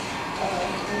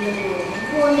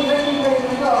ஒவ்வொரு நிகழ்ச்சிகளில்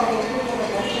இருந்து அவர்கள்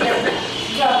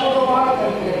மிக அற்புதமான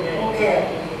கருத்துக்கள் அவருடைய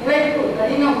உழைப்பு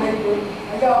கடின உழைப்பு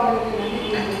ஐயா அவர்களுக்கு நன்றி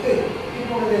தெரிவித்து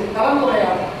இப்பொழுது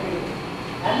கலந்துரையாட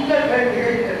நல்ல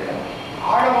கேள்விகள் கேட்கலாம்.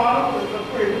 ஆழமான ஒரு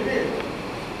சொற்பொழிவுக்கு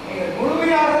நீங்கள்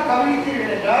முழுமையாக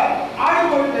கவனித்தீர்கள் என்றால்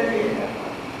ஆளுநர் தெரிவிக்கிறார்.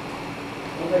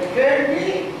 உங்கள் கேள்வி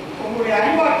உங்களுடைய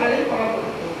அறிவாற்றலை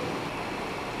பலப்படுத்தும்.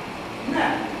 என்ன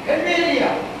கேள்வி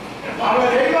இல்லையா?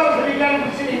 அவர் தெளிவாக சொல்லிட்டாலும்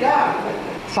பிடிச்சிருக்கீங்களா?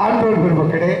 சான்றோர்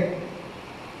பெருமக்களே,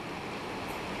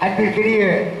 அன்றைக்கிடையே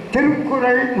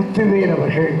திருக்குறள் முத்துவேல்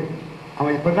அவர்கள்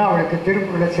அவன் இப்பதான் அவளுக்கு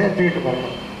திருக்குறளை சேர்த்துக்கிட்டு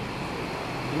வரணும்.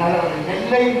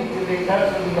 நெல்லை முத்துவேல் தான்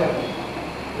சொல்லுவார்.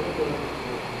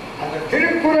 அந்த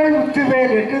திருக்குறள்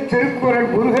முத்துவேல் என்று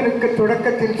திருக்குறள் முருகனுக்கு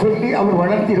தொடக்கத்தில் சொல்லி அவர்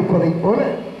வளர்ந்திருப்பதைப் போல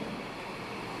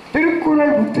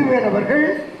திருக்குறள் முத்துவேல் அவர்கள்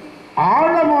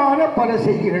ஆழமான பல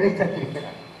செய்திகளை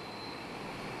தந்திருக்கிறார்.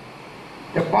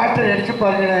 இந்த பாட்டை நினைச்சு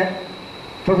பாருங்க.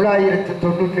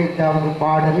 995வது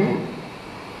பாடலில்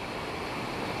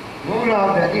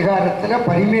 100வது அதிகாரத்தில்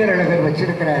பரிமேலழகர்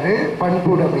வச்சிருக்கிறாரு.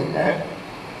 பண்புடைமையில்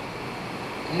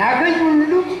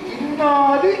நகையுள்ளும்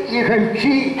இன்னாது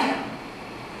இகழ்ச்சி.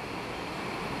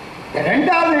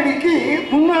 2வது அடிக்கு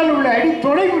முன்னால் உள்ள அடி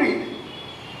துணை புரியுது.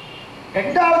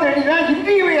 2வது அடிதான்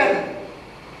இன்றியமையாது.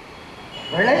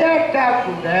 விளையாட்டா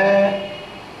கூட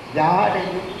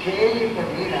யாரையும் கேலி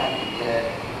பண்ணிடாதீங்க.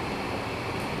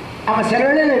 அவன் சில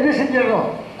வேளையில் என்ன செஞ்சிடறோம்,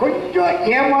 கொஞ்சம்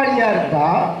ஏமாளியா இருந்தா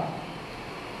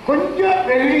கொஞ்சம்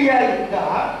வெள்ளியா இருந்தா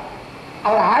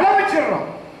அவரை அள வச்சிடறோம்.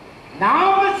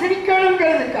 நாம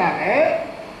சிரிக்கணுங்கிறதுக்காக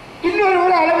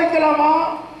இன்னொருவரை அள வைக்கலாமா?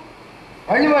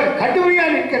 வள்ளுவர் கடுமையா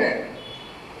நிற்கிறார்.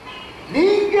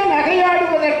 நீங்க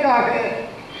நகையாடுவதற்காக,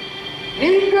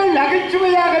 நீங்கள்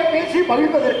நகைச்சுவையாக பேசி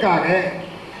மகிழ்வதற்காக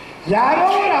யாரோ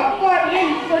ஒரு அப்பாரியை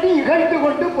இப்படி இகழ்ந்து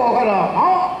கொண்டு போகலாமா?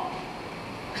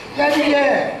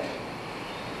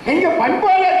 நீங்க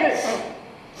பண்பாளர்கள்,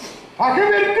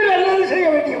 பகைவருக்கு நல்லது செய்ய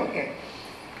வேண்டியவங்க.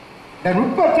 இந்த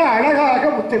நுட்பத்தை அழகாக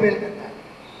முத்துவேல் கண்டார்.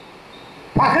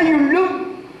 பகையுள்ளும்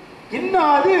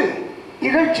இன்னாது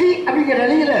இகழ்ச்சி அப்படிங்கிற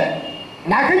நிலையில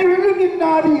நகையுள்ளும்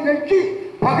இன்னாது இகழ்ச்சி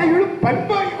பகையுள்ளும்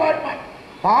பண்பு அறிவார்.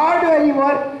 பாடு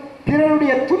அறிவார்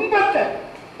பிறருடைய துன்பத்தை.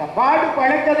 இந்த பாடு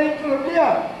பழக்கதைன்னு சொல்லியா,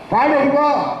 பாடு அறிவா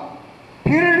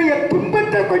பிறருடைய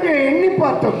துன்பத்தை கொஞ்சம் எண்ணி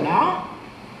பார்த்தோம்னா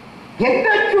எந்த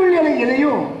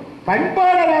சூழ்நிலையிலையும்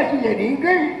பண்பாளராகிய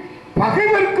நீங்கள்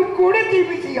பகைவர்க்கும் கூட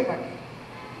தீமை செய்ய மாட்டீங்க.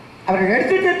 அவர்கள்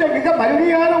எடுத்துக்கிட்ட மிக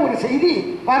மறுமையான ஒரு செய்தி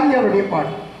பாரதியாருடைய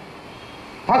பாடல்.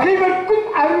 பகைவர்க்கும்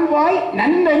அருள்வாய்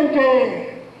நன்னெஞ்சே.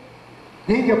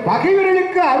 நீங்க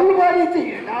பகைவர்களுக்கு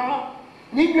அருள்வாய்த்தீங்கன்னா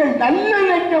நீங்கள் நல்ல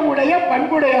நெஞ்சமுடைய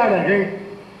பண்புடையாளர்கள்.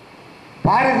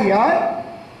 பாரதியார்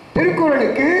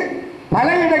திருக்குறளுக்கு பல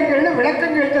இடங்களில்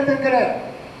விளக்கங்கள் தந்திருக்கிறார்.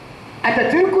 அந்த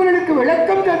திருக்குறளுக்கு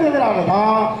விளக்கம்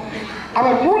தந்ததுனாலதான்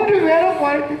அவர் 3 பேரும்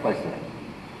பாராட்டி பேசுறார்.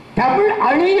 தமிழ்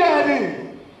அழியாது,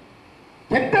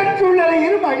 எந்த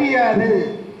சூழ்நிலையிலும் அழியாது,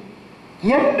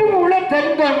 என்றும் உள்ள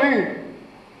தென்தமிழ்.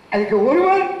 அதுக்கு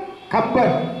ஒருவர்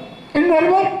கம்பர்,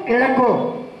 இன்னொருவர் இளங்கோ,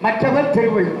 மற்றவர்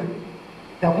திருவள்ளுவர்.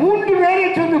 இந்த 3 பேரை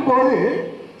சொல்லும் போது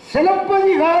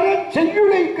சிலப்பதிகார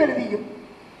செய்யுளை கருதியும்,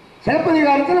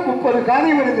 சிலப்பதிகாரத்தில் 30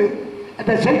 காதை வருது.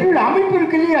 அந்த செய்யுள் அமைப்பு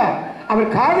இருக்கு இல்லையா,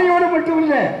 அவர் காதையோடு மட்டும்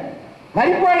இல்லை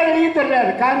வரிப்பாளர்களையும் தர்றார்.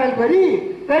 காதல் வரி,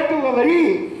 வேட்டுவ வரி,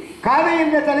 காதை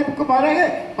என்ற தலைப்புக்கு மாறாக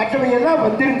மற்றவையெல்லாம்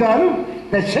வந்திருந்தாலும்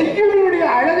இந்த செய்யுளுடைய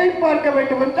அழகை பார்க்க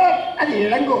வேண்டும் என்றால் அது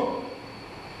இளங்கோ.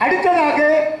 அடுத்ததாக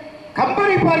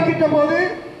கம்பரை பார்க்கின்ற போது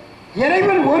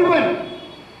இறைவன் ஒருவன்,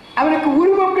 அவனுக்கு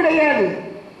உருவம் கிடையாது,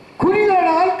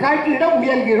 குறிகளால் காட்டிட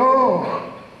முயல்கிறோம்.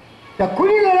 இந்த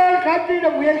குறிகளால் காட்டிட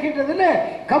முயல்கின்றதுல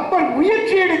கம்பர்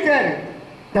முயற்சி எடுத்தார்.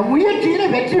 இந்த முயற்சியில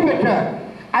வெற்றி பெற்றார்.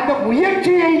 அந்த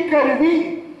முயற்சியை கருதி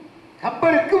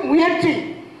கம்பருக்கு முயற்சி,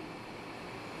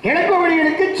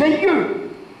 இளங்கோவடிகளுக்கு செய்யுள்.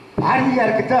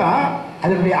 பாரதியாருக்கு தான்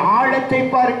அதனுடைய ஆழத்தை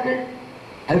பாருங்கள்,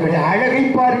 அதனுடைய அழகை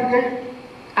பாருங்கள்.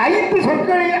 5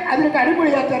 சொற்களை அதற்கு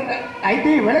அடிப்படையாக தர,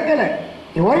 5 விளக்கல.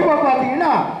 ஓய்வா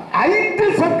பார்த்தீங்கன்னா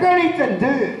 5 சொற்களை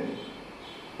தந்து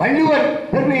வள்ளுவர்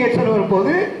பெருமையை சொல்லுவர்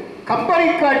போது கம்பரை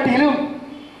காட்டிலும்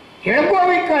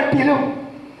இளங்கோவை காட்டிலும்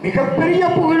மிகப்பெரிய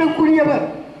புகழுக்குரியவர்.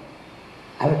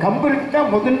 அவர் கம்பருக்கு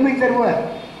தான் முதன்மை தருவார்.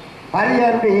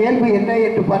 பாரதியாருடைய இயல்பு என்ன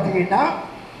என்று பார்த்தீங்கன்னா,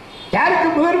 யாருக்கு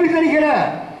முதன்மை தருகிறார்?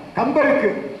 கம்பருக்கு.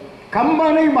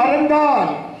 கம்பனை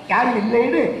மறந்தால் யாரும்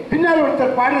இல்லைன்னு பின்னால்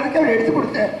ஒருத்தர் பாடுறதுக்கு அவர் எடுத்து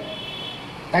கொடுத்தார்.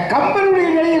 கம்பனுடைய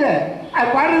நிலையில அது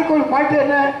பாடுறதுக்கு ஒரு பாட்டு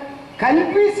என்ன?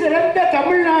 கல்வி சிறந்த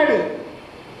தமிழ்நாடு,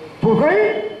 புகழ்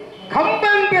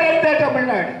கம்பன் பிறந்த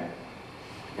தமிழ்நாடு.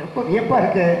 ரொம்ப வியப்பா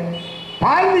இருக்கு.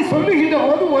 பாரதி சொல்லுகின்ற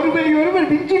போது ஒருவர்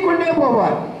மிஞ்சிக் கொண்டே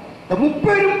போவார். இந்த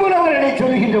முப்பெரும்புலவர்களை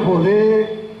சொல்கின்ற போது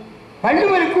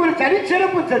வள்ளுவருக்கு ஒரு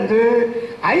தனிச்சிறப்பு தந்து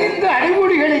 5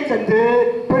 அடைமொழிகளை தந்து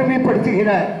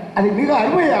பெருமைப்படுத்துகிறார். அது மிக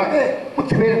அருமையாக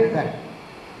முத்துவேல் இருந்தார்.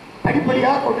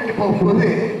 படிப்படியாக கொண்டுட்டு போகும்போது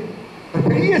ஒரு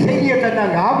பெரிய செய்தியை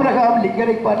தந்தாங்க. ஆபிரகாம்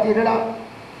லிங்கனை பார்த்தீர்களா?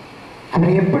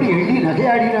 அவரை எப்படி எள்ளி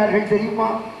நகையாடினார்கள்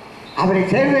தெரியுமா? அவரை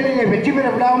தேர்தலிலே வெற்றி பெற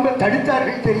விடாமல்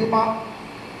தடுத்தார்கள் தெரியுமா?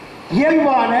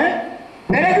 இயல்பான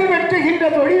பிறகு வெட்டுகின்ற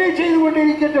தொழிலை செய்து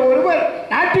கொண்டிருக்கின்ற ஒருவர்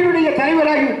நாட்டினுடைய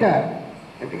தலைவராகிவிட்டார்.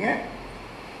 எப்படிங்க?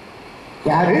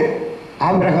 யாரு?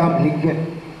 Abraham Lincoln.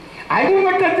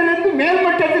 அடிமட்டத்திலிருந்து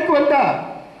மேல்மட்டத்துக்கு வந்தார்.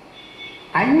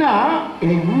 அண்ணா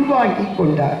இதை உள்வாங்கி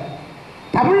கொண்டார்.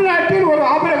 தமிழ்நாட்டில் ஒரு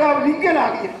ஆபிரகாம்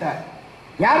லிங்கனாக இருந்தார்.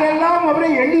 யாரெல்லாம்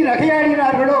அவரை எண்ணி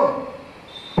நகையாடினார்களோ,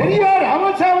 பெரியார்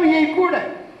ராமசாமியை கூட,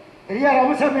 பெரியார்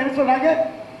ராமசாமி என்ன சொன்னாங்க?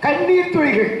 கண்ணீர்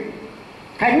துளிகள்,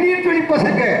 கண்ணீர் துளி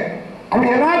பசங்க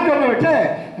அப்படி எல்லாம் சொல்லிவிட்டு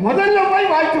முதல்ல போய்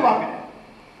வாழ்த்துவாங்க.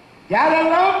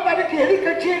 யாரெல்லாம் தனக்கு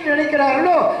எதிர்கட்சி என்று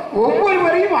நினைக்கிறார்களோ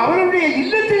ஒவ்வொருவரையும் அவருடைய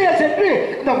இல்லத்திலே சென்று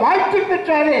இந்த வாழ்த்து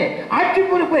பெற்றாரே ஆட்சி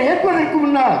பொறுப்பை ஏற்பதற்கு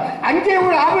முன்னால் அங்கே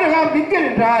ஒரு ஆபிரகாம் லிங்கன்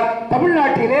என்றால்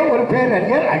தமிழ்நாட்டிலே ஒரு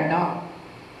பேரறிஞர் அண்ணா.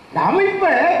 இந்த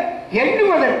அமைப்பை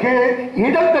எண்ணுவதற்கு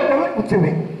இடம் தட்டவர்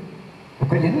முத்துவேல்.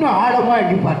 இன்னும் ஆழமா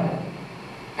எண்ணி பார்ப்போம்.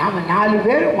 நாம 4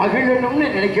 பேர் மகிழணும்னு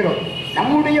நினைக்கிறோம்.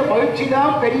 நம்முடைய மகிழ்ச்சி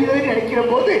தான் பெரியதுன்னு நினைக்கிற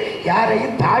போது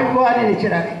யாரையும் தாழ்வா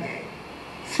நினைக்கிறாங்க.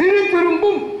 சிறு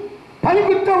திரும்பும்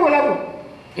பல்குத்த உலகம்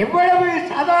எவ்வளவு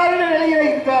சாதாரண நிலையில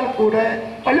இருந்தாலும் கூட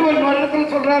வள்ளுவர்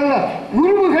மரணத்தில் சொல்றாங்க,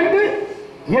 உருவு கண்டு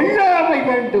எல்லாமை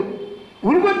வேண்டும்.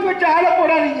 உருவத்தை வச்சு ஆள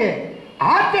போடாதீங்க,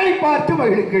 ஆற்றலை பார்த்து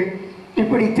மகிழுங்கள்.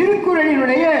 இப்படி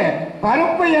திருக்குறளினுடைய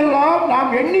பரப்பையெல்லாம்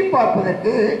நாம் எண்ணி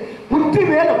பார்ப்பதற்கு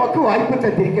முத்துவேல் நமக்கு வாய்ப்பு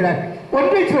தந்திருக்கிறார்.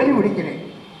 ஒன்றை சொல்லி முடிக்கிறேன்.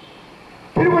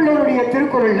 திருவள்ளுவருடைய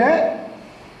திருக்குறள்ல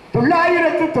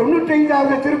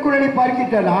 995வது திருக்குறளை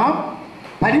பார்க்கின்ற நாம்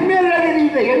பரிமேலழகர்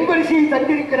இந்த எண்வரிசையை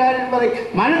தந்திருக்கிறார் என்பதை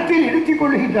மனத்தில் எடுத்துக்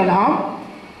கொள்கின்ற நாம்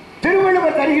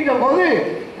திருவள்ளுவர் தருகின்ற போது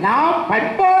நாம்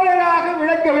பண்பாளராக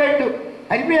விளக்க வேண்டும்.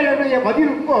 பரிமேலழகருடைய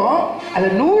மதிநுட்பம் அது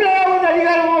 100வது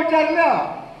அதிகாரமாக வச்சார்ல,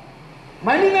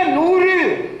 மனிதன் 100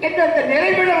 என்ற அந்த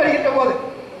நிறைவிட வருகின்ற போது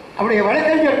அவருடைய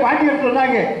வழக்கறிஞர் பாண்டியர்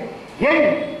சொன்னாங்க, எண்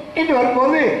என்று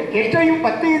வரும்போது 8ஐயும்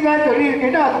 10ஐயும் தான்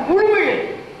சொல்லியிருக்கேன், அது முழுமைகள்.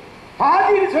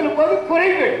 பாதியில் சொல்லும் போது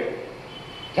குறைகள்.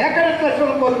 இலக்கணத்தில்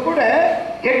சொல்லும் போது கூட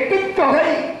 8 தொகை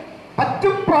 10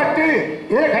 பாட்டு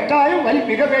இதில் கட்டாயம் வலி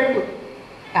மிக வேண்டும்.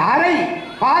 அரை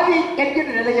பாதி என்கிற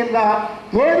நிலையில் தான்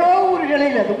ஏதோ ஒரு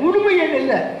நிலையில் அது முழுமையன்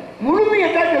இல்லை, முழுமையை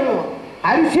தான் சொல்லுவோம்.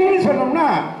 அரிசின்னு சொன்னோம்னா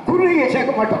குருவியை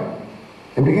சேர்க்க மாட்டோம்.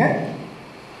 எப்படிங்க?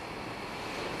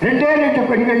 2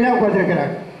 பெண்கள்லாம்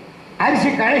உட்காந்துருக்கிறாங்க. அரிசி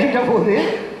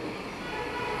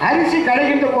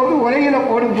களைகின்ற போது உலகில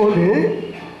போடும்போது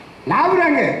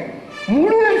நாவுறாங்க,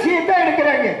 முழு அரிசியை தான்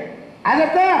எடுக்கிறாங்க,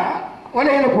 அதைத்தான்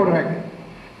உலகில போடுறாங்க.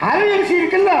 அரை அரிசி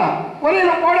இருக்குல்ல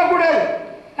உலகில போடக்கூடாது.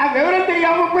 நான் விவரம்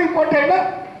தெரியாம போய் போட்டேன்னா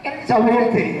எனக்கு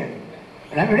சமையல் தெரியாது.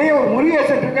 நம்மிடையே ஒரு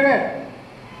முருகேசன் இருக்கிறார்.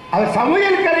 அவர்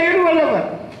சமையல் கலையிலும் வல்லவர்,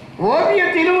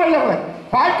 ஓவியத்திலும் வல்லவர்,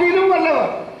 பாட்டிலும்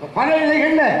வல்லவர். பல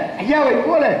நிலைகள்ல ஐயாவை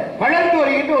போல வளர்ந்து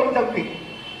வருகின்ற ஒரு தம்பி.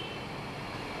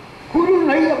 குரு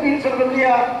நை அப்படின்னு சொல்றோம்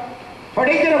இல்லையா?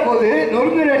 படைக்கிற போது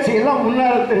நொறுங்குற அரிசி எல்லாம்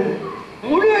முன்னால் தெரியுது.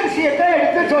 முழு அரிசியை தான்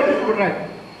எடுத்து சோற்றுக்கு போடுறாங்க,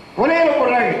 உலையில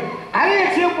போடுறாங்க. அரை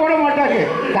அரிசியை போட மாட்டாங்க.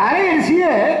 இந்த அரை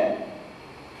அரிசியை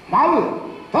மாவு,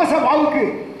 தோசை மாவுக்கு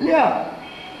இல்லையா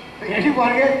எண்ணி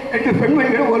பாருங்க. 8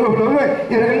 பெண்மணிகளும் ஒரு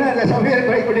இதெல்லாம் அந்த சமையல்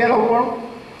கலைக்குடியெல்லாம் போகணும்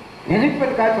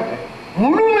நினைப்பது காத்து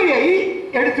முழுமையை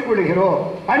எடுத்துக்கொள்கிறோம்.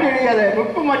 பாண்டியனை அதை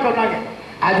நுட்பமா சொன்னாங்க.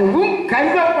 அதுவும்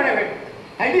கருதப்பட வேண்டும்.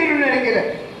 அடியில் நினைக்கிற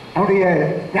நம்முடைய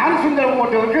ஞானசுந்தரம்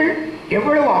போன்றவர்கள்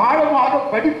எவ்வளவு ஆழமாக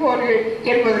படிப்பவர்கள்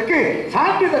என்பதற்கு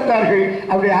சான்று தந்தார்கள்.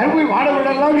 அவருடைய அருமை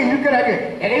மாணவர்களெல்லாம் இருக்கிறாங்க.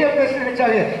 நிறைய பேச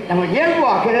நினைச்சாங்க. நம்ம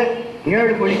இயல்பாக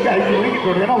 7 மணிக்கு 5 மணிக்கு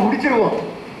தொடங்கினா முடிச்சிருவோம்.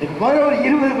 முதல்ல ஒரு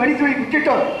 20 மணி துணி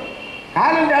விட்டுட்டோம்.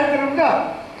 காலை நேரத்தில் இருந்தால்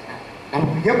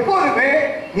நமக்கு எப்போதுமே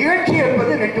நிகழ்ச்சி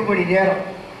என்பது 2 மணி நேரம்.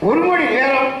 1 மணி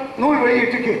நேரம் நூல்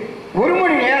வெளியீட்டுக்கு, 1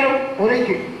 மணி நேரம்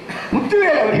உரைக்கு.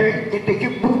 முத்துவேல் அவர்கள் இன்றைக்கு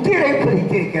புத்திரை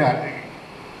பதித்திருக்கிறார்கள்.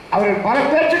 அவர்கள் பல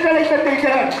பேச்சுக்களை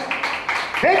தந்திருக்கிறார்.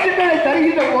 பேச்சுக்களை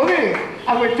தருகின்ற போது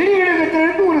அவர்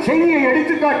திரியிடத்திலிருந்து ஒரு செய்தியை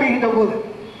எடுத்து காட்டுகின்ற போது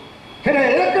சில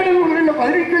இலக்கண நூல்களில்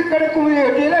 18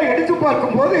 கணக்குமுறையெல்லாம் எடுத்து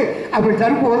பார்க்கும் போது அவர்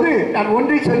தரும்போது நான்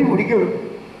ஒன்றை சொல்லி முடிக்க வேண்டும்.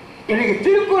 எனக்கு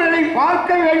திருக்குறளை பார்க்க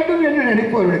வேண்டும் என்று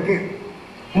நினைப்பவர்களுக்கு,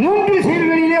 3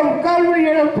 சீர்களிலே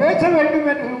உட்கார்மொழியிடம் பேச வேண்டும்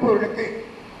என்று இருப்பவர்களுக்கு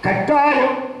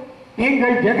கட்டாயம்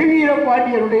நீங்கள் ஜெகவீர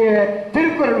பாண்டியருடைய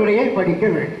திருக்குறளுரையை படிக்க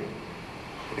வேண்டும்.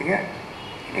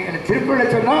 நீங்கள் திருக்குறளை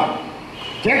சொன்னால்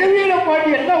ஜெகவீர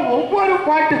பாண்டியன் தான் ஒவ்வொரு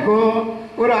பாட்டுக்கும்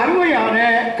ஒரு அருமையான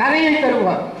கதையை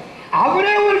தருவார்.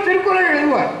 அவரே ஒரு திருக்குறள்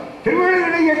எழுதுவார்.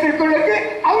 திருவள்ளுவருடைய திருக்குறளுக்கு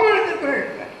அவருடைய திருக்குறள்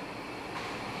எழுதினார்.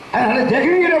 அதனால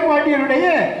ஜெகவீர பாண்டியனுடைய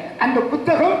அந்த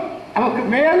புத்தகம் நமக்கு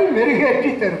மேலும்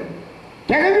மெருகேற்றி தரும்.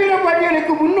 ஜெகவீர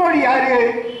பாண்டியனுக்கு முன்னோடி யாரு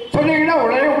சொன்னீங்கன்னா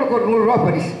உடனே உங்களுக்கு ஒரு 100 ரூபாய்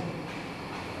பரிசு.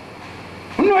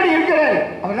 முன்னோடி இருக்கிறார்,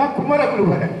 அவர் தான்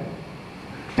குமரகுருபரன்.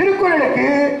 திருக்குறளுக்கு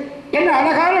என்ன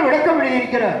அழகான விளக்கம்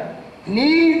எழுதியிருக்கிறார்.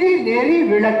 நீதி நெறி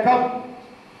விளக்கம்.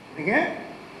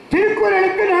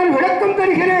 திருக்குறளுக்கு நான் விளக்கம்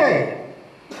தருகிறேன்.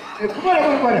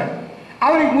 குமரகுருபரன்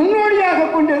அவரை முன்னோடியாக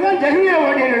கொண்டுதான் ஜெகவீர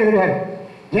பாண்டியன் எழுதுகிறார்.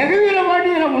 ஜெகவீர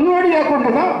பாண்டியனை முன்னோடியாக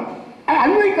கொண்டுதான்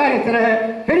அண்மை காலத்தில்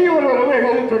பெரிய ஒருவர்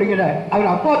எழுத தொடங்கினார்.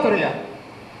 அவர் அப்பாத்துறையார்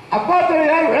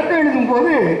விளக்கம் எழுதும்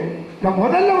போது இந்த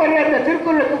முதல்ல வர அந்த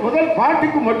திருக்குறளுக்கு முதல்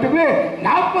பாட்டுக்கு மட்டுமே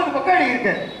 40 பக்கம் எழுதியிருக்க.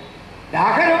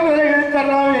 அகரம்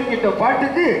எழுத்தரலாம் என்கின்ற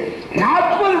பாட்டுக்கு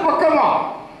 40 பக்கமா,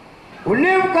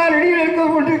 1.25 அடியில் இருக்க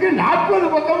கொண்டிருக்கு 40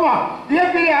 பக்கமா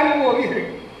மிகப்பெரிய ஆளுநர்.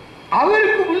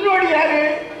 அவருக்கு முன்னோடி யாரு?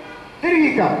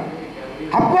 திருவிக்கா.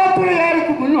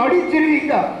 அப்பாத்துறையாருக்கு முன்னோடி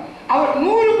திருவிக்கா. அவர்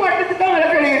 100 பாட்டுக்கு தான்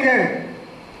விளக்கம் எழுதியிருக்காரு.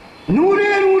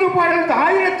 100 பாடல்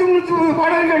 1330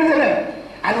 பாடல்கள் எழுதல.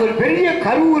 அது ஒரு பெரிய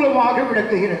கருவூலமாக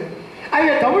விளக்குகிறது.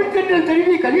 ஆகிய தமிழ் தென்றல்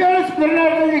திரும்பி கல்யாண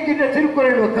சுந்தரனார்கள் இருக்கின்ற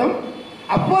திருக்குறள் விளக்கம்,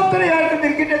 அப்பாத்துறையாருக்கு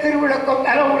இருக்கின்ற திருவிளக்கம்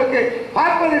அதை உங்களுக்கு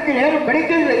பார்ப்பதற்கு நேரம்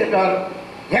கிடைக்கவில்லை என்றால்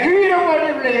ஜெகவீர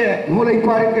பாண்டியனுடைய நூலை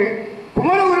பாருங்கள்.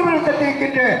 குமரகுருபரன்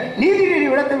தந்திருக்கின்ற நீதிநெறி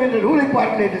விளக்கம் என்ற நூலை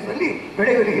பார்க்க என்று சொல்லி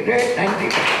விடைபெறுகின்றேன். நன்றி.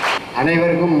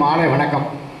 அனைவருக்கும் மாலை வணக்கம்.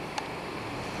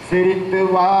 சிரித்து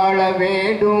வாழ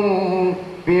வேண்டும்,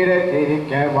 பிற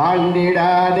சிரிக்க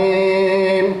வாழ்ந்திடாதே.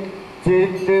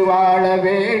 சிரித்து வாழ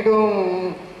வேண்டும்,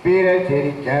 பிற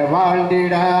சிரிக்க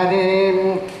வாழ்ந்திடாதே.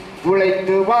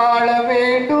 உழைத்து வாழ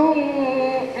வேண்டும்,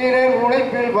 பிறர்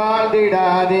உழைப்பில்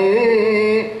வாழ்ந்திடாதே.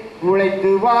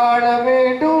 உழைத்து வாழ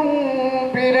வேண்டும்,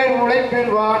 பிறர்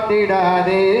உழைப்பில்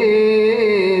வாழ்ந்திடாதே.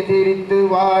 சிரித்து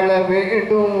வாழ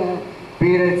வேண்டும்,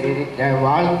 பிறர் சிரிக்க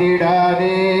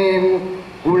வாழ்ந்திடாதே.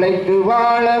 உழைத்து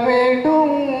வாழ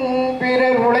வேண்டும்,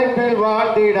 பிறர் உழைப்பில்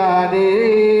வாழ்ந்திடாதே.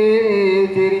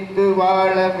 சிரித்து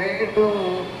வாழ வேண்டும்,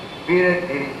 பிறர்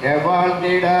சிரிக்க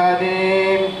வாழ்ந்திடாதே.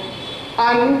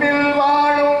 அன்பில்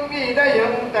வாழும்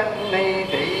இதயம் தன்னை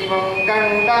தெய்வம்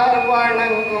கண்டால்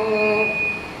வணங்கும்.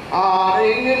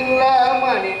 ஆறில்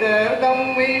மனிதர்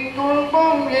தம்மை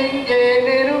துன்பம் எங்கே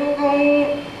நெருங்கும்.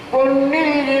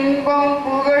 பொன்னில் இன்பம்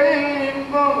புகழில்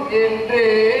இன்பம் என்றே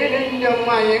நெஞ்சம்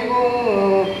மயங்கும்.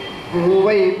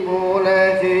 பூவை போல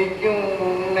சிரிக்கும்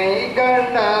உன்னை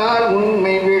கண்டால்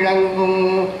உண்மை விளங்கும்.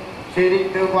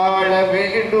 சிரித்து வாழ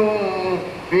வேண்டும்,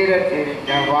 பிறர் சிரிக்க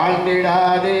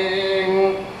வாழ்ந்திடாதே.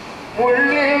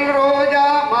 முள்ளில் ரோஜா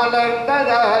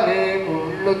மலர்ந்ததாலே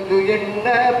முள்ளுக்கு என்ன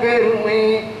பெருமை.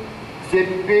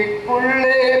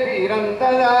 சிற்பிக்குள்ளே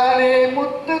பிறந்ததாலே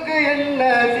முத்துக்கு என்ன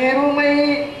சிறுமை.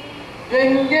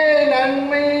 எங்கே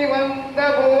நன்மை வந்த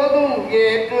போதும்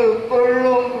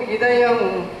ஏற்றுக்கொள்ளும் இதயம்,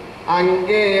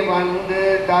 அங்கே வந்து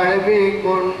தழுவி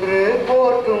கொன்று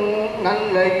போற்றும்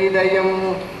நல்ல இதயம்.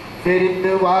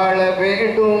 சிரித்து வாழ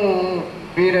வேண்டும்,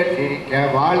 பிறர் சிரிக்க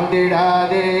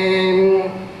வாழ்ந்திடாதே.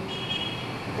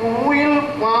 பூவில்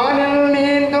வானில்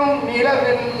நீந்தும்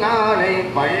நிலவில் நாளை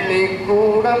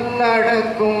பள்ளிக்கூடம்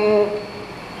நடக்கும்.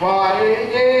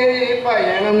 பாலில் ஏறி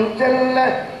பயணம் செல்ல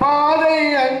பாதை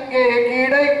அங்கே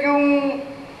கிடைக்கும்.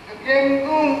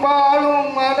 எங்கும் பாலும்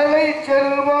மதலை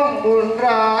செல்வம்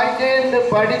ஒன்றாய் சேர்ந்து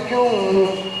படிக்கும்.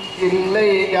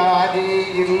 இல்லை ஜாதி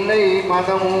இல்லை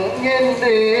மதம்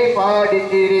என்றே பாடி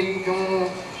சிரிக்கும்.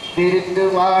 சிரித்து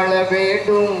வாழ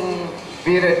வேண்டும்,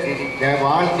 பிறர் சிரிக்க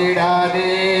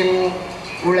வாழ்ந்திடாதே.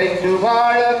 உழைத்து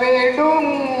வாழ வேண்டும்,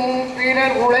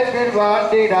 பிறர் உழைப்பில்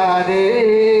வாழ்ந்திடாதே.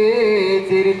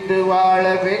 சிரித்து வாழ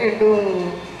வேண்டும்,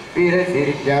 பிறர்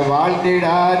சிரிக்க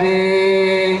வாழ்ந்திடாதே.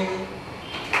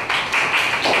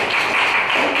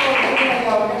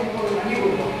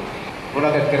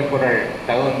 உலக திருக்குறள்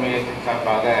தகவல் மையத்தின்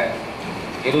சார்பாக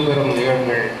இருபெரும்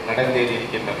நிகழ்வுகள்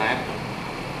நடந்தேறியிருக்கின்றன.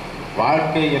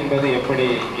 வாழ்க்கை என்பது எப்படி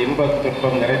இன்பத்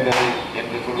துன்பம் நிறைந்தது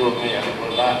என்று சொல்லுவோமே,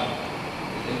 அதுபோல்தான்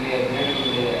இன்றைய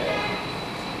நிகழ்வுடைய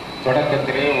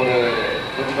தொடக்கத்திலே ஒரு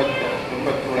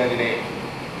துன்பச் சூழலிலே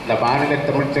இந்த மாநில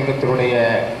தமிழ்ச்சங்கத்தினுடைய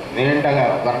நீண்ட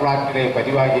வரலாற்றிலே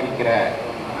பதிவாகி இருக்கிற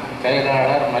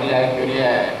செயலாளர் மரியாதைக்குரிய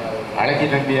அழகி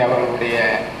நம்பி அவர்களுடைய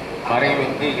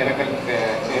மறைவுக்கு இரங்கல்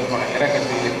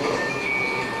செய்திருக்கிறோம்.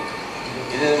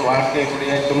 இது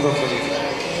வாழ்க்கையினுடைய துன்பப் பகுதி.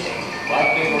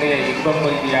 வாழ்க்கையினுடைய இன்பப்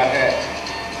பகுதியாக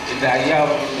இந்த ஐயா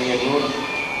அவர்களுடைய நூல்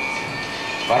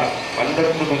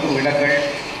வல்லொற்று மிகும் இடங்கள்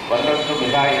வல்லொற்று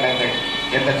மிகா இடங்கள்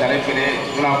என்ற தலைப்பிலே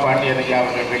சுகுணா பாண்டியன் ஐயா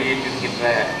அவர்கள் வெளியிட்டிருக்கின்ற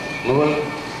நூல்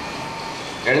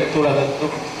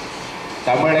எழுத்துலகத்தும்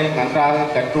தமிழை நன்றாக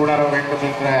கற்றுணர வேண்டும்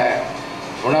என்ற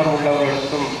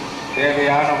உணர்வுள்ளவர்களுக்கும்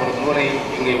தேவையான ஒரு நூலை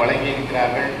இங்கே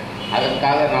வழங்கியிருக்கிறார்கள்.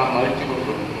 அதற்காக நாம் மகிழ்ச்சி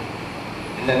கொள்கிறோம்.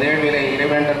 இந்த நிகழ்விலே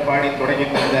இறைவேண்டல் பாடி தொடங்கி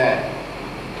தந்த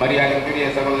மரியாதைக்குரிய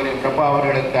சகோதரி பிரபா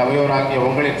அவர்களுக்கு அவையோராகிய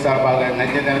உங்களின் சார்பாக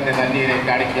நெஞ்ச நிறைந்த நன்றியை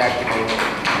காணிக்கையாக்கினோம்.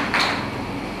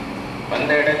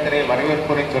 வந்த இடத்திலே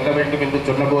வரவேற்புரை சொல்ல வேண்டும் என்று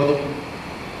சொன்னபோதும்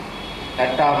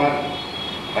தட்டாமல்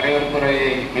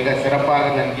வரவேற்புரையை மிக சிறப்பாக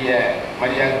நல்கிய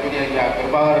மரியாதைக்குரிய ஐயா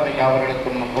கிருபாகரன் ஐயா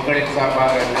அவர்களுக்கும் உங்களின்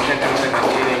சார்பாக நெஞ்ச நிறைந்த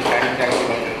நன்றியை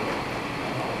காணிக்கையாக்கினோம்.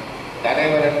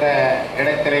 தலைவர் என்ற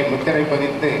இடத்திலே முத்திரை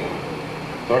பதித்து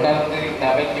தொடர்ந்து இந்த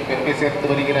அவைக்கு பெருமை சேர்த்து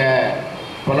வருகிற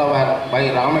புலவர் வை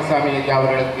ராமசாமி ஐயா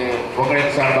அவர்களுக்கு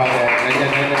உங்களின் சார்பாக நெஞ்ச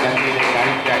நிறைந்த நன்றியை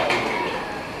காணிக்கையாக்கி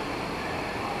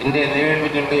இன்றைய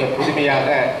நிகழ்வினுடைய புதுமையாக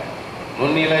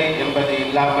முன்னிலை என்பது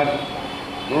இல்லாமல்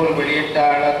நூல்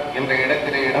வெளியீட்டாளர் என்ற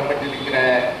இடத்திலே இடம்பெற்றிருக்கிற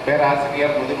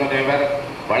பேராசிரியர் முதுமுனைவர்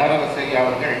வளரரசு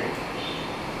அவர்கள்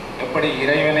எப்படி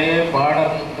இறைவனையே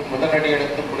பாடலுக்கு முதலடி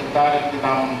எடுத்து கொடுத்தார் என்று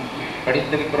நாம்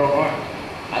படித்திருக்கிறோமோ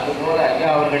அதுபோல ஐயா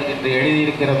அவர்கள் இன்று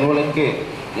எழுதியிருக்கிற நூலுக்கு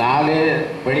நானே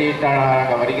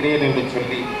வெளியீட்டாளராக வருகிறேன் என்று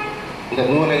சொல்லி இந்த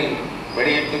நூலை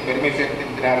வெளியிட்டு பெருமை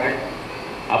சேர்த்திருக்கிறார்கள்.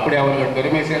 அப்படி அவர்கள்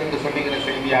பெருமை சேர்த்து சொல்லுகிற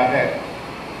செய்தியாக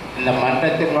இந்த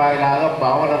மன்றத்தின் வாயிலாக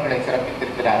பாவலர்களை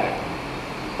சிறப்பித்திருக்கிறார்கள்.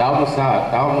 தாமு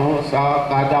சா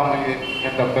காஜாமணி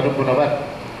என்ற பெரும்புலவர்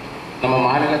நம்ம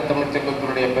மாநில தமிழ்ச்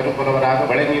சங்கத்தினுடைய பெரும்புலவராக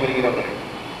விளங்கி வருகிறவர்கள்.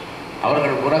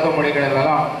 அவர்கள் உலக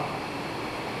மொழிகளெல்லாம்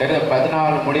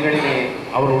 14 மொழிகளிலே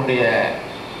அவருடைய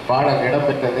பாடல்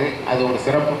இடம்பெற்றது. அது ஒரு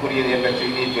சிறப்புக்குரியது என்ற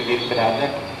செய்தியை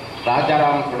சொல்லியிருக்கிறார்கள்.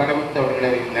 ராஜாராம் சுடரமித்து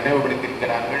அவர்களை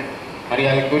நினைவுபடுத்தியிருக்கிறார்கள்.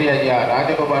 மரியாதைக்குரிய ஐயா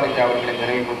ராஜகோபால் ஐயா அவர்களை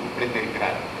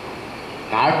நினைவுபடுத்தியிருக்கிறார்கள்.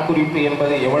 நாட்குறிப்பு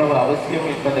என்பது எவ்வளவு அவசியம்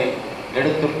என்பதை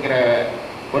எடுத்திருக்கிற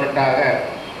பொருட்டாக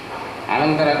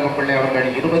அனந்தரங்கப்பிள்ளை அவர்கள்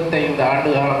 25 ஆண்டு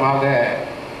காலமாக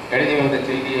எழுதி வந்த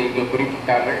செய்தியை இங்கு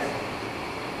குறிப்பிட்டார்கள்.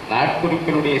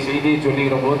 நாட்குறிப்பினுடைய செய்தியை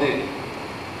சொல்லுகிற போது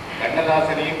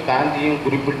கண்ணதாசனையும் காந்தியும்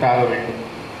குறிப்பிட்டாக வேண்டும்.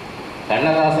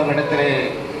 கண்ணதாசனிடத்திலே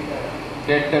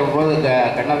கேட்கிற போது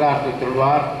கண்ணதாசன்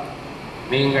சொல்வார்,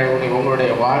 நீங்கள்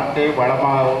உங்களுடைய வாழ்க்கை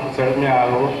வளமாகவும்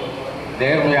செழுமையாகவும்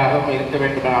நேர்மையாகவும் இருக்க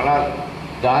வேண்டுமானால்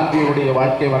காந்தியுடைய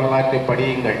வாழ்க்கை வரலாற்றை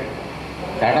படியுங்கள்.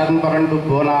 தடம் புரண்டு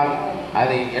போனால்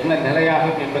அதை என்ன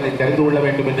நிலையாகும் என்பதை தெரிந்து கொள்ள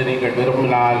வேண்டும் என்று நீங்கள்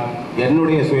விரும்பினால்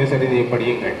என்னுடைய சுயசரிதையை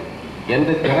படியுங்கள்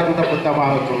என்று திறந்த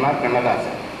புத்தகமாக சொன்னார்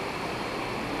கண்ணதாசன்.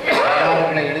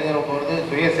 வரலாறுகளை எழுதுகிற போது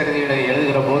சுயசரிதைகளை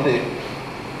எழுதுகிற போது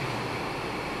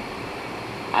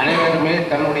அனைவருமே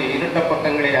தன்னுடைய இருண்ட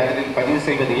பக்கங்களை அதில் பதிவு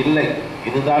செய்வது இல்லை.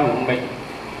 இதுதான் உண்மை.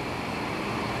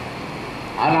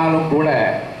 ஆனாலும் கூட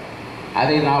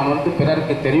அதை நாம்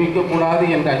பிறருக்கு தெரிவிக்கக்கூடாது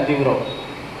என்று அஞ்சுகிறோம்.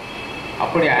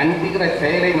 அப்படி அஞ்சுகிற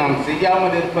செயலை நாம்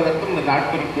செய்யாமல் இருப்பதற்கும் இந்த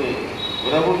நாட்குறிப்பு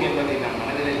உதவும் என்பதை நாம்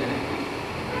மனதிலே நினைத்து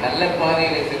நல்ல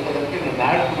பாதைகளை செல்வதற்கு இந்த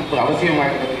நாட்குறிப்பு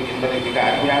அவசியமாகிறது என்பதை மிக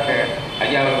அருமையாக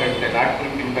ஐயா அவர்கள் இந்த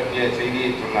நாட்குறிப்பின் பற்றிய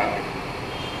செய்தியை சொன்னார்கள்.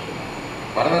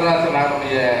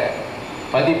 வரதராசனாருடைய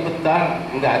பதிப்புத்தான்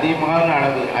இந்த அதிகமான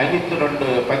அளவு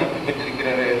 52 பதிப்பு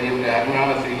பெற்றிருக்கிறது என்ற அருமையான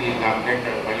செய்தியை நாம்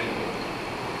கேட்க பகிர்ந்தோம்.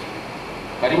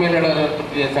 பரிமேலழகர்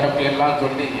பற்றிய சிறப்பை எல்லாம்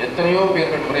சொல்லி எத்தனையோ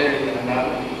பேர்கள் உரை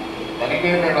எழுதியிருந்தாலும்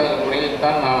பரிமேலழகர்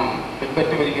உரையைத்தான் நாம்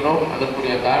பின்பற்றி வருகிறோம்.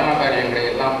 அதற்குரிய காரண காரியங்களை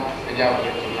எல்லாம் ஐயா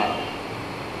அவர்கள் சொன்னார்.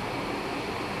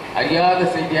 அறியாத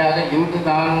செய்தியாக இன்று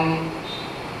நான்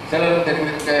சிலரும்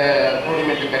தெரிந்திருக்க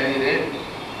கூடும் என்று கருதினேன்.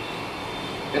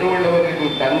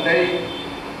 திருவள்ளுவரின் தந்தை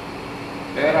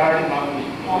பேராடி மாமி,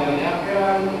 நான்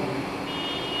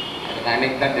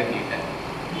இன்னைக்கு தான் தெரிஞ்சுக்கிட்டேன்.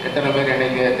 எத்தனை பேர்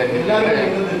எனக்கு தெரிஞ்சு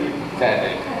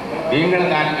சரி,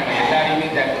 நீங்களும் தானுங்க எல்லாரையுமே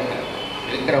சேர்த்து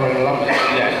இருக்கிறவர்கள்லாம்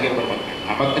அறிஞர்கள் மக்கள்.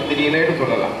 நமக்கு தெரியலேன்னு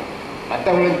சொல்லலாம்,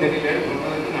 மற்றவர்களுக்கு தெரியலேன்னு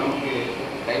சொல்றதுக்கு நமக்கு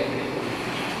டைம் கிடைக்கும்.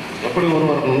 எப்படி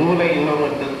ஒருவர் நூலை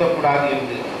இன்னொருவர் திருத்தக்கூடாது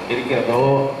என்று இருக்கிறதோ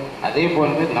அதே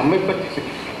போன்று நம்மை பற்றி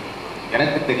சொல்லி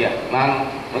எனக்கு தெரியாது. நான்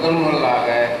முதலாக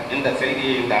இந்த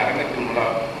செய்தியை இந்த அரங்கத்தின்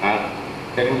மூலம் நான்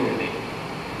தெரிந்து கொண்டேன்.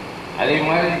 அதே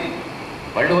மாதிரி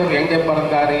வள்ளுவர் எங்கே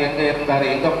பிறந்தாரு, எங்கே இருந்தார்,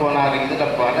 எங்கே போனார்,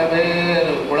 இதில்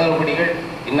பலவேறு குளறுபடிகள்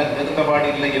இன்னும் திருத்தப்பாடு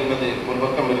இல்லை என்பது ஒரு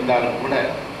பக்கம் இருந்தாலும் கூட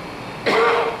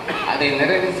அதை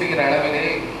நிறைவு செய்கிற அளவிலே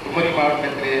குமரி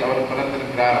மாவட்டத்திலே அவர்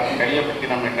பிறந்திருக்கிறார்.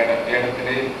 கரியப்பட்டினம் என்ற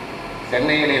இடத்திலே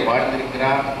சென்னையிலே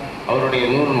வாழ்ந்திருக்கிறார். அவருடைய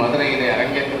நூல் மதுரையிலே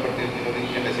அரங்கேற்றப்பட்டிருக்கிறது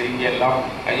என்ற செய்தியெல்லாம்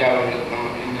ஐயா அவர்கள்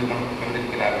இன்று நமக்கு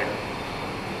தந்திருக்கிறார்கள்.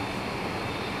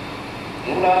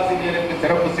 நூலாசிரியருக்கு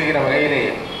சிறப்பு செய்கிற வகையிலே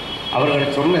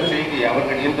அவர்கள் சொன்ன செய்தி,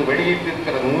 அவர்கள் இன்று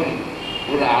வெளியிட்டிருக்கிற நூல்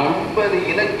ஒரு 50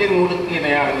 இலக்கிய நூலுக்கு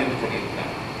இணையானது என்று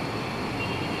சொல்லியிருக்கிறார்.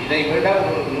 இதை விட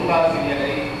ஒரு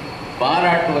நூலாசிரியரை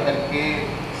பாராட்டுவதற்கு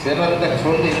சிறந்த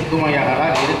சொல்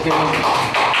இருக்குமையானால் இருக்கவே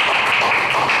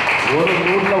ஒரு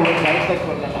நூலில் ஒரு கருத்தை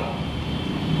சொல்லலாம்,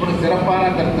 ஒரு சிறப்பான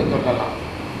கருத்தை சொல்லலாம்.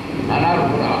 ஆனால்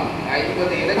ஒரு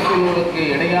 50 இலக்கிய நூலுக்கு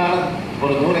இடையான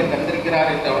ஒரு நூலை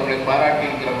தந்திருக்கிறார் என்று அவர்களை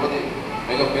பாராட்டியிருக்கிற போது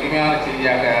மிக பெருமையான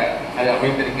செய்தியாக அது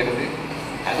அமைந்திருக்கிறது.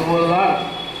 அதுபோல்தான்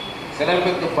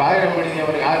சிலருக்கு பாயிரம்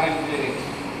எழுதியவர் யார் என்று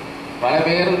பல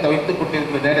பேரும் தவித்துக்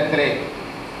கொண்டிருந்த நேரத்திலே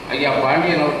ஐயா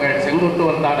பாண்டியன் அவர்கள் செங்குட்டு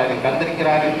வந்தால் அதை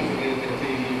தந்திருக்கிறார் என்று சொல்லியிருக்கிற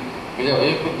செய்தி மிக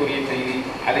வியப்புக்குரிய செய்தி.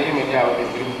 அதையும் ஐயா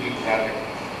அவர்கள் குறிப்பிட்டிருக்கிறார்கள்.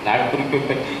 நாட்குறிப்பை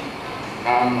பற்றி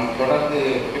நாம் தொடர்ந்து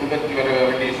பின்பற்றி வர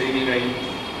வேண்டிய செய்திகளை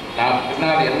நாம்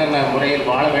பின்னால் என்னென்ன முறையில்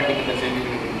வாழ வேண்டும் என்ற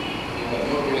செய்திகளை இந்த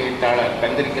நூல் வெளியீட்டாளர்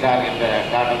தந்திருக்கிறார் என்ற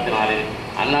காரணத்தினாலே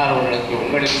அன்னார் அவர்களுக்கு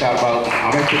உங்களின் சார்பாகவும்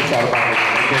அமைப்பின் சார்பாகவும்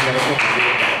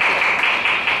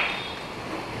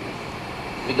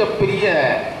மிகப்பெரிய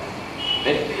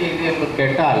வெற்றி எது என்று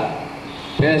கேட்டால்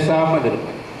பேசாமல்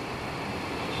இருப்பது.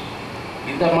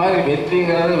 இந்த மாதிரி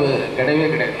வெற்றிங்கிறது கிடையவே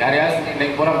கிடையாது. யாரையாவது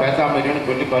இன்னைக்கு பூரா பேசாமல் இருக்கணும்னு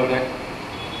சொல்லி பாருங்க,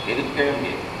 இருக்கவே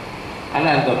முடியாது.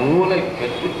 ஆனால் அந்த நூலை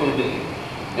பெற்றுக்கொண்டு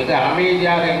மிக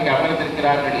அமைதியாக இங்கே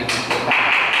அமர்ந்திருக்கிறார்கள் என்று சொன்னால்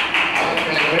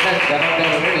அவர்களை விட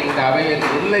சிறந்தவர்கள் இந்த அவையில்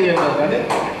இல்லை என்பதுதான்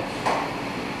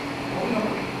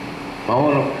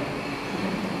மௌனம்.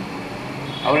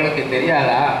 அவர்களுக்கு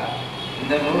தெரியாதா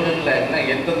இந்த நூலில் என்ன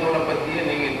எந்த நூலை பற்றியே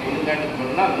நீங்கள் சொல்லுங்கன்னு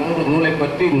சொன்னால் 100 நூலை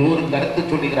பற்றி 100 கருத்து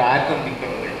சொல்லுகிற ஆற்றல்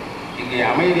மிக்கவர்கள் இங்கே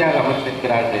அமைதியாக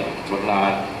அமர்ந்திருக்கிறார்கள் என்று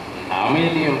சொன்னால்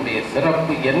அமைதியினுடைய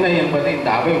சிறப்பு என்ன என்பதை இந்த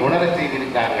அவை உணர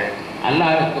செய்திருக்கிறார்கள்.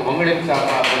 அன்னாருக்கு உங்களின்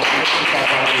சார்பாக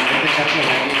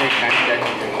நன்றியை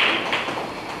காண்கிறார்கள்.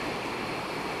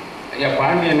 ஐயா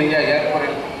பாண்டியன் ஐயா ஏற்பட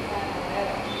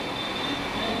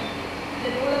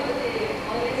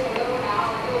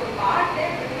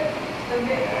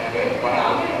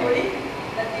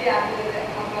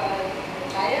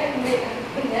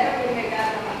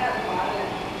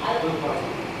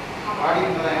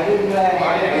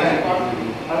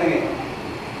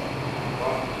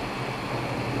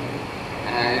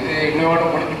இது இன்னோட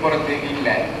முடிஞ்சு போற செய்தி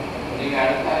இல்லை. நீங்க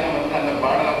அடுத்தாலும் வந்து அந்த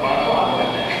பாடலை பாடல்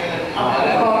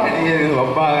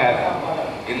ஒப்பாக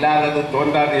இல்லாதது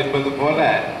தோன்றாது என்பது போல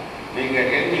நீங்க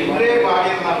இன்னொரு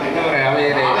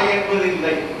அவையிலே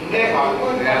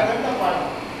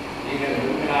நீங்கள்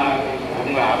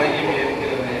உங்க அவையும்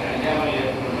இருக்கிறது ஐயாவை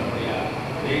ஏற்படும்படியா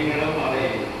நீங்களும் அவை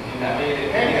இந்த அவையிலே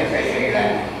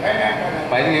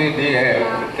பதிவு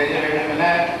செய்ய வேண்டும் என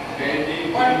வேண்டி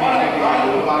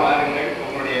பாருங்கள்.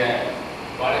 உங்களுடைய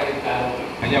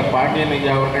ஐயா பாண்டியன்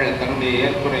ஐயா அவர்கள் தன்னுடைய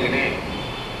ஏற்புரையிலே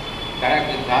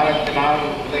தனக்கு காலத்தினால்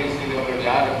உதவி செய்தவர்கள்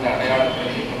யார் என்ற அடையாளத்தை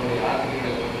தன்னுடைய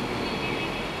ஆசிரியர்கள்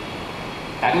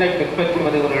தன்னை பின்பற்றி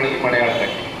வருபவர்களையும் அடையாளம்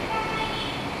கட்டி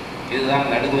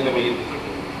இதுதான் நடுநிலைமை என்று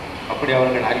சொல்வது. அப்படி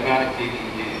அவர்கள் அருமையான செய்தி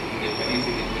இங்கே பதிவு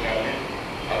செய்திருக்கிறார்கள்.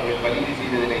 அவர்கள் பதிவு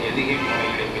செய்ததில் எதிகை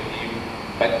முறைகளை பற்றியும்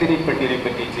பத்தினி பட்டியலை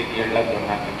பற்றிய செய்திகள்லாம்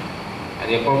சொன்னாங்க.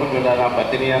 அது எப்பவுமே சொல்லாதான்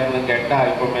பத்தினியார்னு கேட்டால்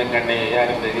எப்பவுமே கண்ணை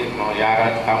யாரும் தெரியும்,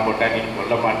 யாராச்சும் தான் போட்டால் நீ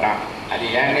சொல்ல மாட்டான். அது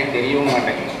ஏன்னே தெரியவும்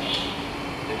மாட்டேங்குது.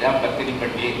 இதுதான் பத்தினி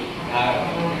பட்டியல்.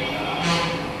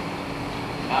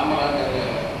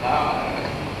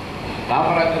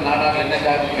 காமராஜர் நாடார் என்ன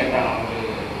ஜாதி கேட்டான்.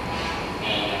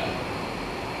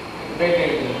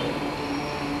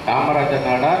 காமராஜர்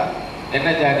நாடார் என்ன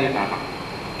ஜாதி நானா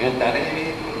இவன்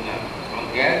தலையிலேயே சொன்னான்.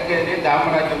 அவன் கேட்கறதே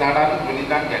காமராஜர் நாடார்னு சொல்லி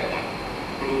தான் கேட்கான்.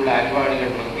 இப்படி உள்ள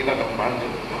அறிவாளிகள் கீழே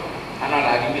வாழ்ந்துருக்கோம். ஆனால்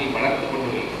அறிவை வளர்த்து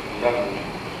கொண்டு தான் உண்மை.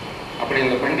 அப்படி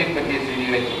அந்த பண்டிட் பற்றிய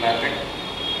செய்திகளை சொன்னார்கள்.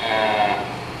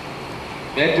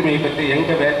 வேற்றுமையை பற்றி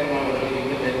எங்கே வேற்றுமை வருது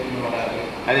எங்கே வேற்றுமை வராது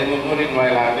அதை நூலின்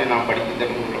வாயிலாக நாம் படித்து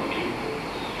தெரிந்து கொள்ள முடியும்.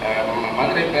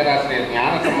 மதுரை பேராசிரியர்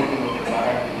ஞானசம்பந்தம் அவர்கள்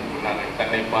பாராட்டி சொன்னார்கள்.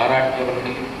 தன்னை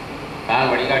பாராட்டியவர்களையும் தான்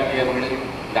வழிகாட்டியவர்களையும்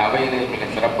இந்த அவையிலே மிக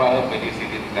சிறப்பாக பதிவு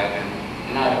செய்திருக்கிறார்கள்.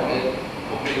 இன்னாருக்கு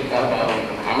உங்களின் சார்பாகவும்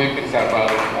அமைப்பின்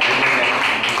சார்பாகவும்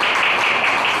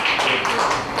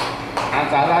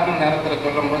நான் சாதாரண நேரத்தில்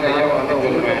சொல்லும்போது ஐயா வந்து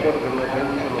சொல்லுவேன்,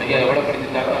 ஐயா எவ்வளோ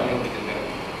படிச்சிருக்காரு அப்படியே படிச்சிருக்காரு.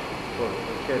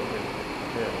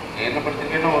 என்ன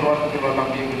படிச்சிருக்கேன்னா ஒரு வாரத்துக்கு வரலாம்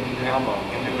அப்படியே படிச்சிருக்கேன்.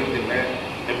 என்ன படிச்சிருக்கேன்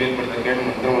எப்படி படிச்சிருக்கேன்னு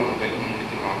மொத்தம்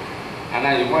முடிச்சிருவான்.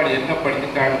 ஆனால் இவ்வாறு என்ன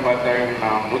படிச்சிருக்கான்னு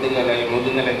பார்த்தாங்கன்னா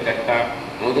முதுகலை சட்டம்,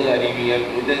 முது அறிவியல்,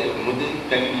 முது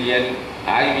கல்வியல்,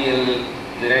 ஆய்வியல்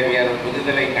நிறைவியல்,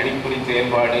 முதுகலை கணிப்பொறி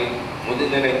செயல்பாடு,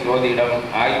 முதுகலை சோதிடம்,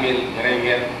 ஆய்வியல்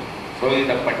நிறைவியல்,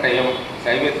 சோதிட பட்டயம்,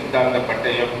 சைவ சித்தாந்த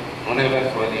பட்டயம்,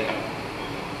 முனைவர் சோதிடம்.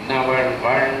 நான்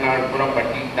வாழ்நாள் கூட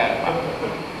பட்டிக்கிட்டா இருப்பான்.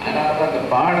 அதனால அந்த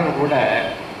பாடல் கூட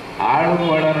ஆளும்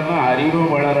வளரணும்,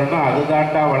 அறிவும் வளரணும்,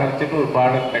 அதுதாண்டா வளர்ச்சின்னு ஒரு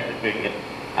பாடல் கட்டுப்பீங்க.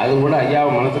 அது கூட ஐயாவை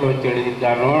மனசில் வச்சு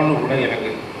எழுதியிருக்கானோன்னு கூட எனக்கு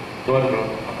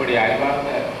தோன்றும். அப்படி அறிவார்ந்த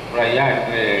ஒரு ஐயா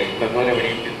என்று இந்த நூலை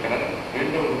வெளியிட்டிருக்கிறார்.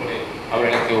 மீண்டும் ஒரு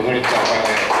அவர்களுக்கு உங்களுக்கு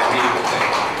நன்றி.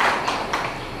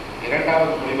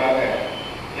 இரண்டாவது முடிவாக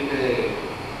இன்று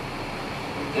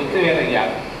முத்துவேல் ஐயா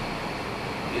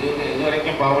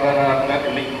இதுவரைக்கும் பாவலராக இருந்தால்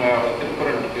இன்னைக்கு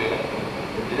திருக்குறள் முத்துவேல்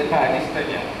இதெல்லாம்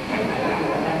அதிர்ஷ்டயா.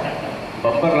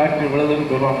 பம்பர் லாட்ரி விழுதுன்னு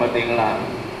சொல்லுவான் பார்த்தீங்களா.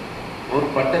 ஒரு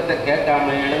பட்டத்தை கேட்காம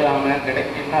எழுதாம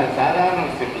கிடைக்குன்னா அது சாதாரண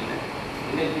விஷயம் இல்லை.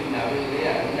 இன்னைக்கு அவையிலே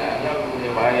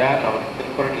அல்லாவுடைய வாயால் அவர்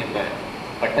திருக்குறள் என்ற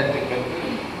பட்டத்தை பெற்று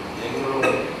எங்களோட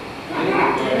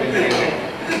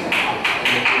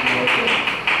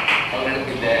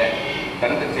அவர்களுக்கு இந்த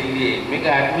தந்த செய்தியை மிக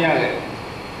அருமையாக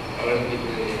அவர்களுக்கு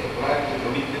இது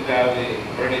முடித்திருந்தாவது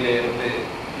குரலிலே இருந்து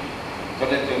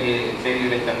சொல்ல சொல்லிய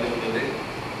செய்திகளை தந்திருந்தது.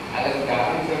 அதற்கு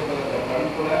ஆரம்பித்த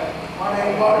பண்புல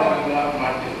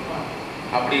மாற்றிருப்பான்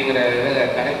அப்படிங்கிற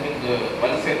தலைப்புக்கு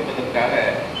வலு சேர்ப்பதற்காக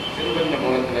சிறுவந்த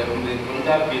மூலத்திலிருந்து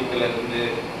தொல்காப்பியத்திலிருந்து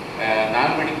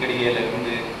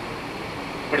நான்மணிக்கடிகையிலிருந்து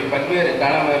இப்படி பல்வேறு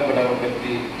காலமேற்படவை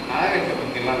பற்றி நாகரிகத்தை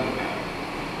பற்றிலாம் சொன்னாங்க.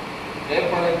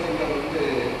 ஏற்பாளர் வந்து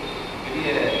பெரிய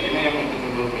இமயம் என்று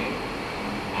சொல்லுவோமே,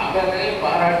 அவரே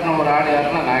பாராட்டின ஒரு ஆள்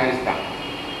யாருன்னா நாகேஷ் தான்.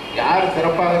 யார்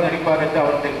சிறப்பாக நடிப்பார் என்று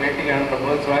அவர்கிட்ட பேட்டி காண்ற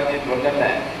போது சிவாஜியை சொல்லல,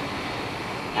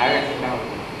 நாகேஷ் தான்.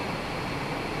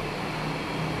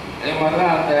 அதே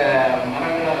மாதிரிதான் அந்த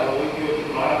மரங்களை ஒதுக்கி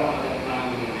வச்சு வாழை மரத்தை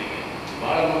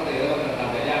வாழை மரத்தை எதில்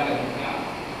கட்டாங்க, யார் கட்டினா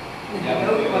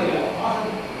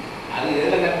அது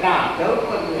எதில் கட்டினான்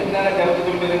என்னால சவுத்து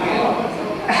கொண்டு இருக்கு.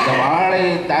 இந்த வாழை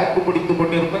தாக்கு பிடித்துக்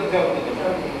கொண்டிருப்பது சவுத்து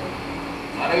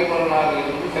மறை பொருளாக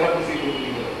இருந்து சிறப்பு செய்து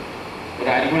ஒரு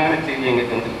அருமையான செய்தி எங்க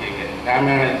தந்திருக்கீங்க.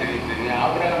 காமையான செய்தி தெரியுங்க.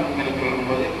 ஆபிரகாம்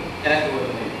சொல்லும்போது எனக்கு ஒரு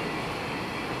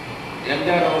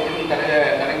எம்ஜிஆர் அவர்களும்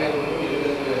கலைஞர்களும்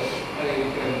இருக்கிற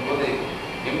போது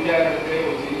எம்ஜிஆர் இடத்திலே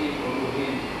ஒரு செய்தியை கொண்டு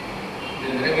போய் இதை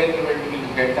நிறைவேற்ற வேண்டும்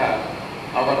என்று கேட்டால்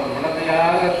அவர்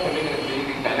முழுமையாக சொல்லுகிற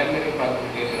செய்தி கலைஞரை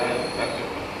பார்த்துருக்கிறார்.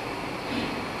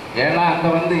 ஏன்னா அங்க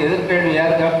வந்து எதிர்கேள்வி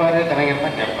யார் கேட்பாரு? கலைஞர்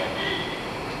தான் கேட்பார்.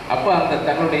 அப்போ அந்த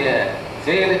தன்னுடைய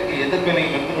செயலுக்கு எதிர்வினை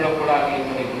வந்துவிடக்கூடாது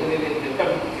என்பதை முதலில்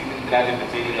திட்டமிட்டு செய்திருக்கிறார் என்ற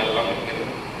செய்திகள் எல்லாம் இருக்கிறது.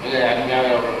 மிக அருமையாக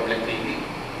அவர்களுடைய செய்தி.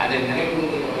 அதை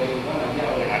நிறைவேறுவதில் தான் ஐயா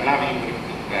அவர்கள் அண்ணாவையும்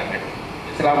குறிப்பிட்டிருக்கிறார்கள்.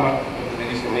 இஸ்லாம்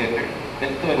நெறி சொன்னீர்கள்,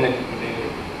 கிறிஸ்துவ நெறி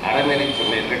சொன்னீர்கள், அறநெறி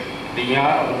சொன்னீர்கள்.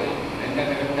 இப்படியான ஒரு என்ன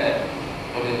நிறைந்த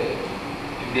ஒரு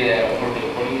இந்திய அவர்களுடைய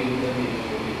கொள்கை சொல்லி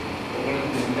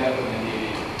உங்களுக்கு இந்தியாவுக்கு நன்றி.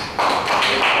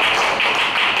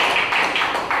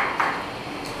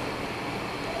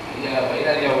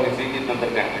 வைராஜா ஒரு செய்தி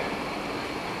தந்திருக்காங்க.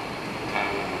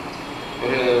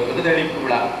 ஒரு விருதளிப்பு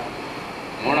விழா,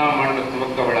 3ஆம் ஆண்டு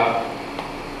துவக்க விழா.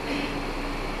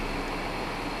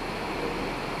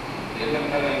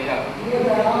 ஐயா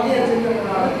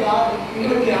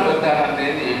 26ஆம்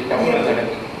தேதி டவுன்ல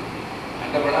நடக்குது.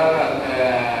 அந்த விழா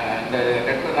அந்த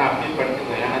லெட்டர் நான் அப்படியே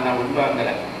படிச்சுருக்கேன். ஏன்னா நான்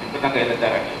உள்வாங்கலை, இப்போ தான் கையில்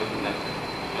தரேன்.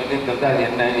 தந்து அது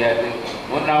என்ன ஐயாது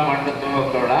 3ஆம் ஆண்டு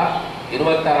துவக்க விழா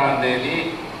 26ஆம் தேதி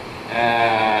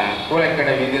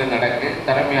கூலைக்கடை வீதியில் நடக்கு.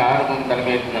 தலைமை ஆர்வம்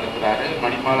தலைமையேற்று நடத்துகிறாரு.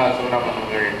 மணிமாலா சிவராமன்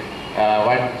அவர்கள்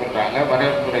வாழ்த்து சொல்கிறாங்க.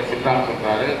 வரவேற்புரை சிவராம்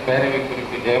சொல்கிறாரு. பேரவை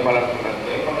குறிப்பு ஜெயபாலன் சொல்கிறார்.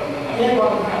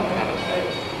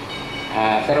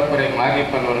 சிறப்புரை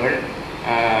மாரியப்பன் அவர்கள்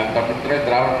தமிழ்துறை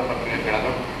திராவிடர்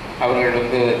பல்கலைக்கழகம் அவர்கள்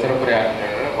வந்து சிறப்புரை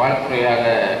ஆற்றுகிறார்கள். வாழ்த்துறையாக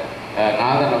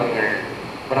நாதன் அவர்கள்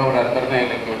புறவரர்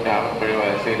திருநெல்வேலிக்கு விட்டு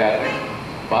அவர் செய்கிறார்கள்.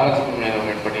 பாலசுப்ரமணியன்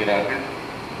அவர்கள் படுகிறார்கள்.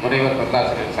 முனைவர்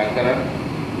பிரகாசன் சங்கரன்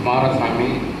மாரசாமி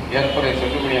ஏற்புரை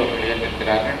செல்லுமணி அவர்கள்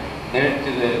ஏற்றிருக்கிறார்கள்.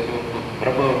 நிகழ்ச்சி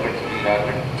பிரபு அவர்கள்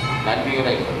சொல்கிறார்கள்.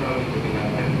 நன்றியுரை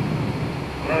சொல்கிறார்கள்.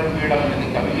 குரல் பீடம் என்று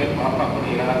கவிஞர் பாப்பா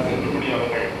கூறுகிறார். செல்லுமணி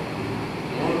அவர்கள்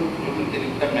நூல்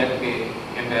தெரிந்த மேற்கு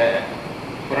என்ற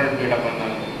குரல் பீடம்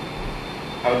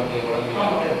அவருக்கு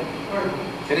வழங்குகிறார்கள்.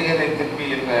 சிறுகதை திருப்பி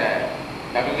என்ற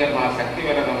கவிஞர்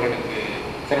சக்திவேலன் அவர்களுக்கு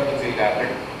சிறப்பு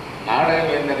செய்கிறார்கள்.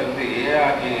 நாடகவேந்தருக்கு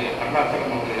ஏஆர்ஜி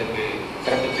அருணாச்சலம் அவர்களுக்கு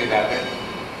சிறப்பு செய்கிறார்கள்.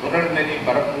 குரல் நெறி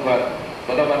பரப்புவர்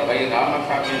புலவர் வை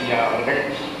ராமசாமி ஐயா அவர்கள்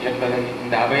என்பதை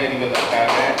இந்த அவை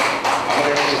அறிவதற்காக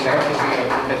அவர்களுக்கு சிறப்பு செய்கிற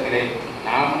கூட்டத்திலே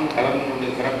நாமும் கலந்து கொண்டு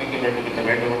சிறப்பிக்க வேண்டும் என்ற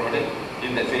வேண்டுகோளோடு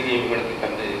இந்த செய்தியை உங்களுக்கு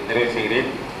தந்து நிறைவு செய்கிறேன்.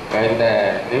 இந்த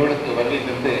நிகழ்வுக்கு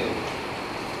வருவதிலிருந்து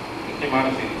முக்கியமான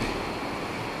செய்தி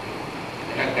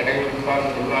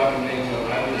கடைபிடிப்பார்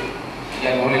சொல்வார்கள்.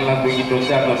 ஐயா நூலெல்லாம் தூக்கிட்டு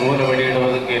வந்து அந்த நூலை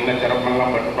வெளியிடுவதற்கு என்ன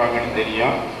சிரமம்லாம் பட்டிருப்பாங்கன்னு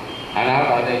தெரியும். ஆனால்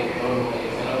அதை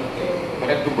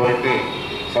குறைக்கும் பொருட்டு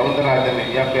சவுந்தரராஜன்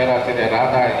ஐயா, பேராசிரியர்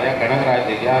ராதா ஐயா,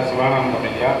 கனகராஜ் ஐயா, சிவானந்தம்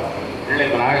ஐயா, பிள்ளை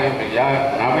விநாயகம் ஐயா,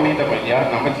 நவநீதம் ஐயா,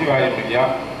 நமச்சிவாயம் ஐயா,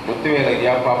 முத்துவேல்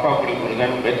ஐயா, பாப்பாக்குடி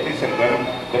முருகன், வெற்றி செல்வன்,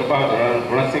 கிருபாகரன்,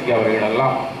 குணசிங்கி அவர்கள்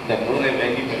எல்லாம் இந்த நூலை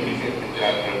வாங்கி பெருமை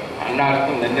சேர்த்திருக்கிறார்கள்.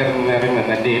 அன்னாருக்கும் நெஞ்சறிந்த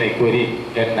நன்றிகளை கூறி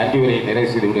என் நன்றி உரையை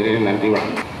நிறைவு செய்து விடுகிறேன். நன்றி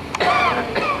வணக்கம்.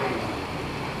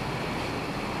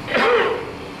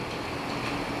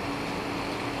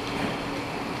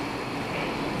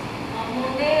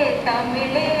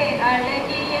 தமிழே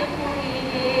அழகிய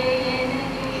மொழியே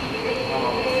எனதுயிரே,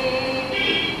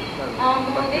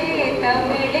 அமுதே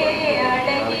தமிழே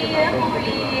அழகிய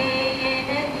மொழியே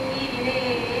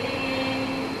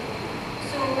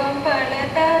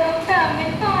தரும்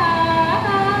தமிழ்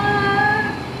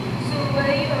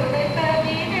சுவையோடு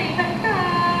கவிதைகள்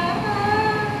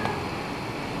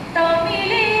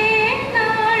தமிழே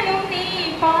நாளும் நீ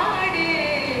பாடு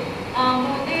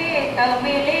அமுதே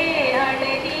தமிழே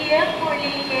அழகிய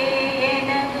மொழியே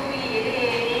எனதுயிரே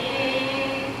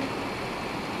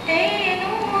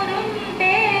தேனூரும்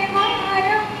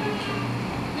தேவாரம்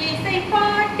இசை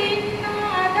பாட்டின்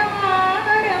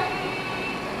ஆதாரம்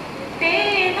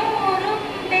தேனூரும்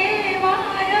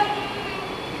தேவாரம்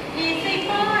இசை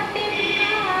பாட்டின்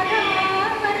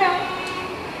ஆதாரம்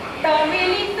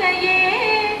தமிழிசையே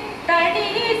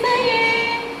தனியிசையே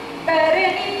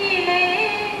தரணியிலே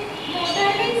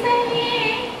முதலிசையே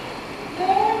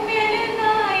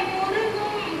மூன்மெழுகாய்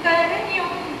முருகும்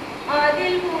கரையும்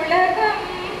அதில் உலகம்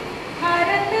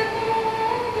மறந்து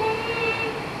போகும்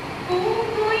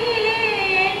பூங்குயிலே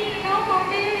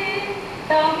என்னோடு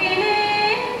தமிழே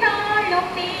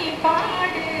நாளும் நீ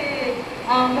பாடு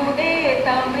அமுதே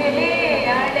தமிழே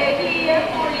அழகிய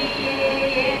மொழியே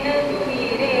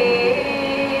எனதுயிரே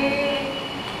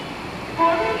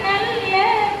பொன்னல்ல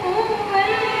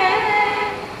பூவல்ல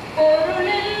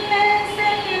பொருளல்ல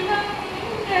செல்வங்கள்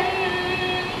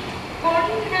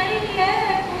பொன்னல்ல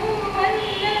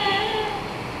பூவல்ல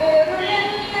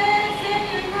பொருளல்ல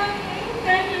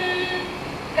செல்வங்கள்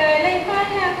கலை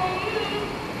பலவும்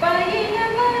பயில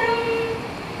வரும்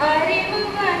அறிவு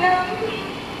வளம்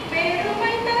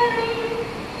பெருமை தரும்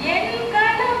என்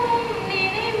கனவும்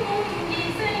நினைவும்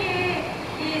இசையே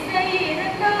இசை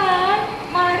இருந்தால்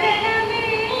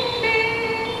மரணமேண்டு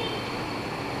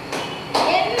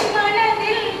என்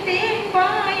மனதில்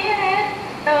தீர்ப்பாய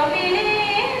தமிழே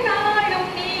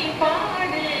நாளும் நீ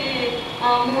பாடு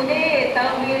அமுதே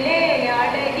தமிழே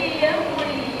அழகிய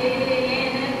மொழியே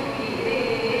எனதுயிரே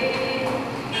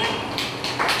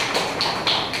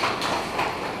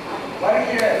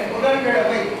வருகிற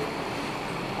புதன்கிழமை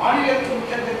மாநில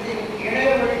சட்டத்தின்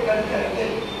இணையவழி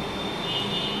கருத்தரங்கில்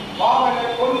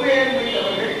பாவலர் பொன்வேல்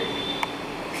மீட்டவர்கள்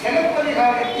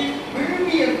சிலப்பதிகாரத்தின்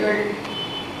விழுமியங்கள்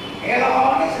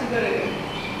மேலான சிந்தனைகள்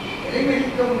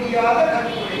எளிமைக்க முடியாத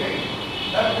கருத்துரைகள்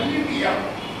விழுமியம்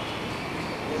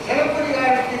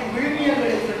சிலப்பதிகாரத்தின்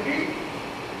விழுமியங்களை பற்றி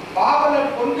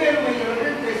பாவலர் பொன்வேல்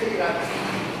மீட்டவர்கள் பேசுகிறார்கள்.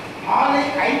 மாலை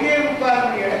 5:45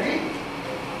 மணி அளவில்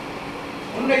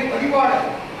உன்னை பதிவாளர்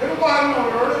பெரும்பாலும்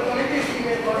அவர்களோடு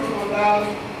தொலைபேசியிலே தொடர்பு கொண்டால்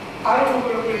அவர்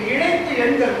உங்களுக்கு இணைப்பு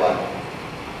எண் தருவார்.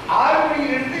 6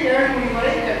 மணியிலிருந்து 7 மணி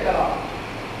வரை கேட்கலாம்.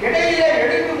 இடையிலே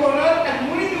எடுத்து போனால் தன்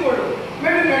முடிந்து கொள்ளும்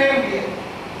மீண்டும் இணைய முடியாது.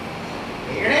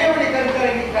 இணையவழி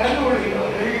கருத்தரங்கில் கலந்து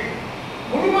கொள்கிறவர்கள்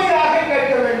முழுமையாக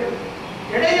கேட்க வேண்டும்.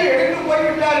 இடையில் எடுத்து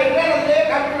போய்விட்டார் என்றால் அதிலே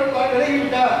கற்றுக்கொள்வார்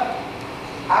விலகிவிட்டார்.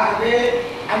 ஆகவே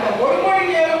அந்த 1 மணி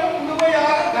நேரமும்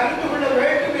முழுமையாக கலந்து கொள்ள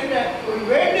வேண்டும் என்ற ஒரு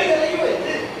வேண்டுதலையும்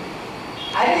வைத்து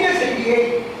அரிய செய்தியை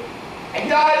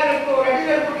 5000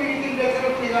 அடிகள் கொண்டிருக்கின்ற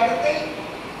சிறப்பதிகாரத்தை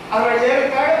அவர்கள்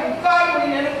ஏறத்தாழ 3/4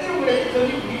 மணி நேரத்தில் உங்களுக்கு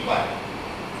சொல்லி முடிப்பார்.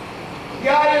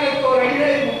 5000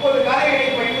 அடிகளை 30 காலைகளை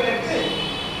படிப்பதற்கு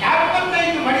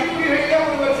 45 மணித்துளிகளிலே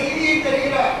ஒருவர் செய்தியை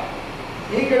தருகிறார்.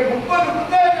 நீங்கள் 30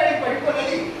 புத்தகங்களை படிப்பதை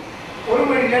 1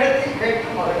 மணி நேரத்தில் கேட்டு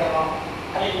மகிழலாம்.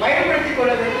 அதை பயன்படுத்திக்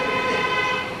கொள்ள வேண்டும்.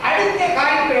 அடுத்த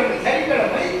காலக்கிழமை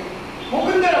சனிக்கிழமை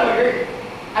முகுந்தர் அவர்கள்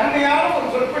அருமையான ஒரு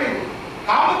சொற்பொழிவு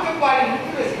காமத்துப்பாலை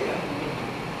நிறுத்தி பேசுகிறார்.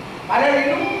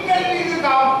 பலரினும் மீது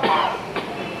காமம்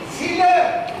சிலர்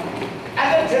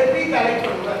அதை செப்பி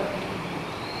தலைப்படுவர்.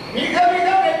 மிக மிக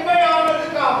மென்மையானது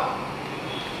காமம்.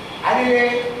 அதிலே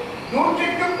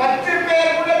 100க்கு 10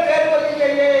 பேர் கூட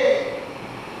தேர்வதில்லையே.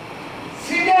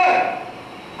 சிலர்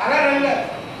பலரல்ல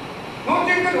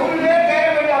 100க்கு 100 பேர் தேர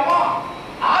வேண்டாமா?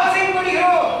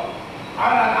 ஆசைப்படுகிறோம்.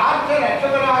 ஆனால் ஆற்றல்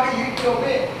அற்றவராக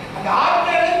இருக்கிறோமே, அந்த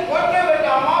ஆற்றலை போற்ற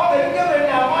வேண்டாமா பெருக்க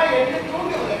வேண்டாமா என்று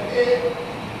தூண்டுவதற்கு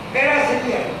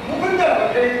பேராசிரியர் முகுந்தர்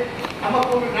அவர்கள்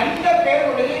நமக்கு ஒரு நல்ல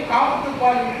பேருடைய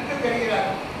காமத்துப்பால் இருந்து தெரிகிறார்.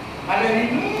 அதில்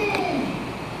இன்னும்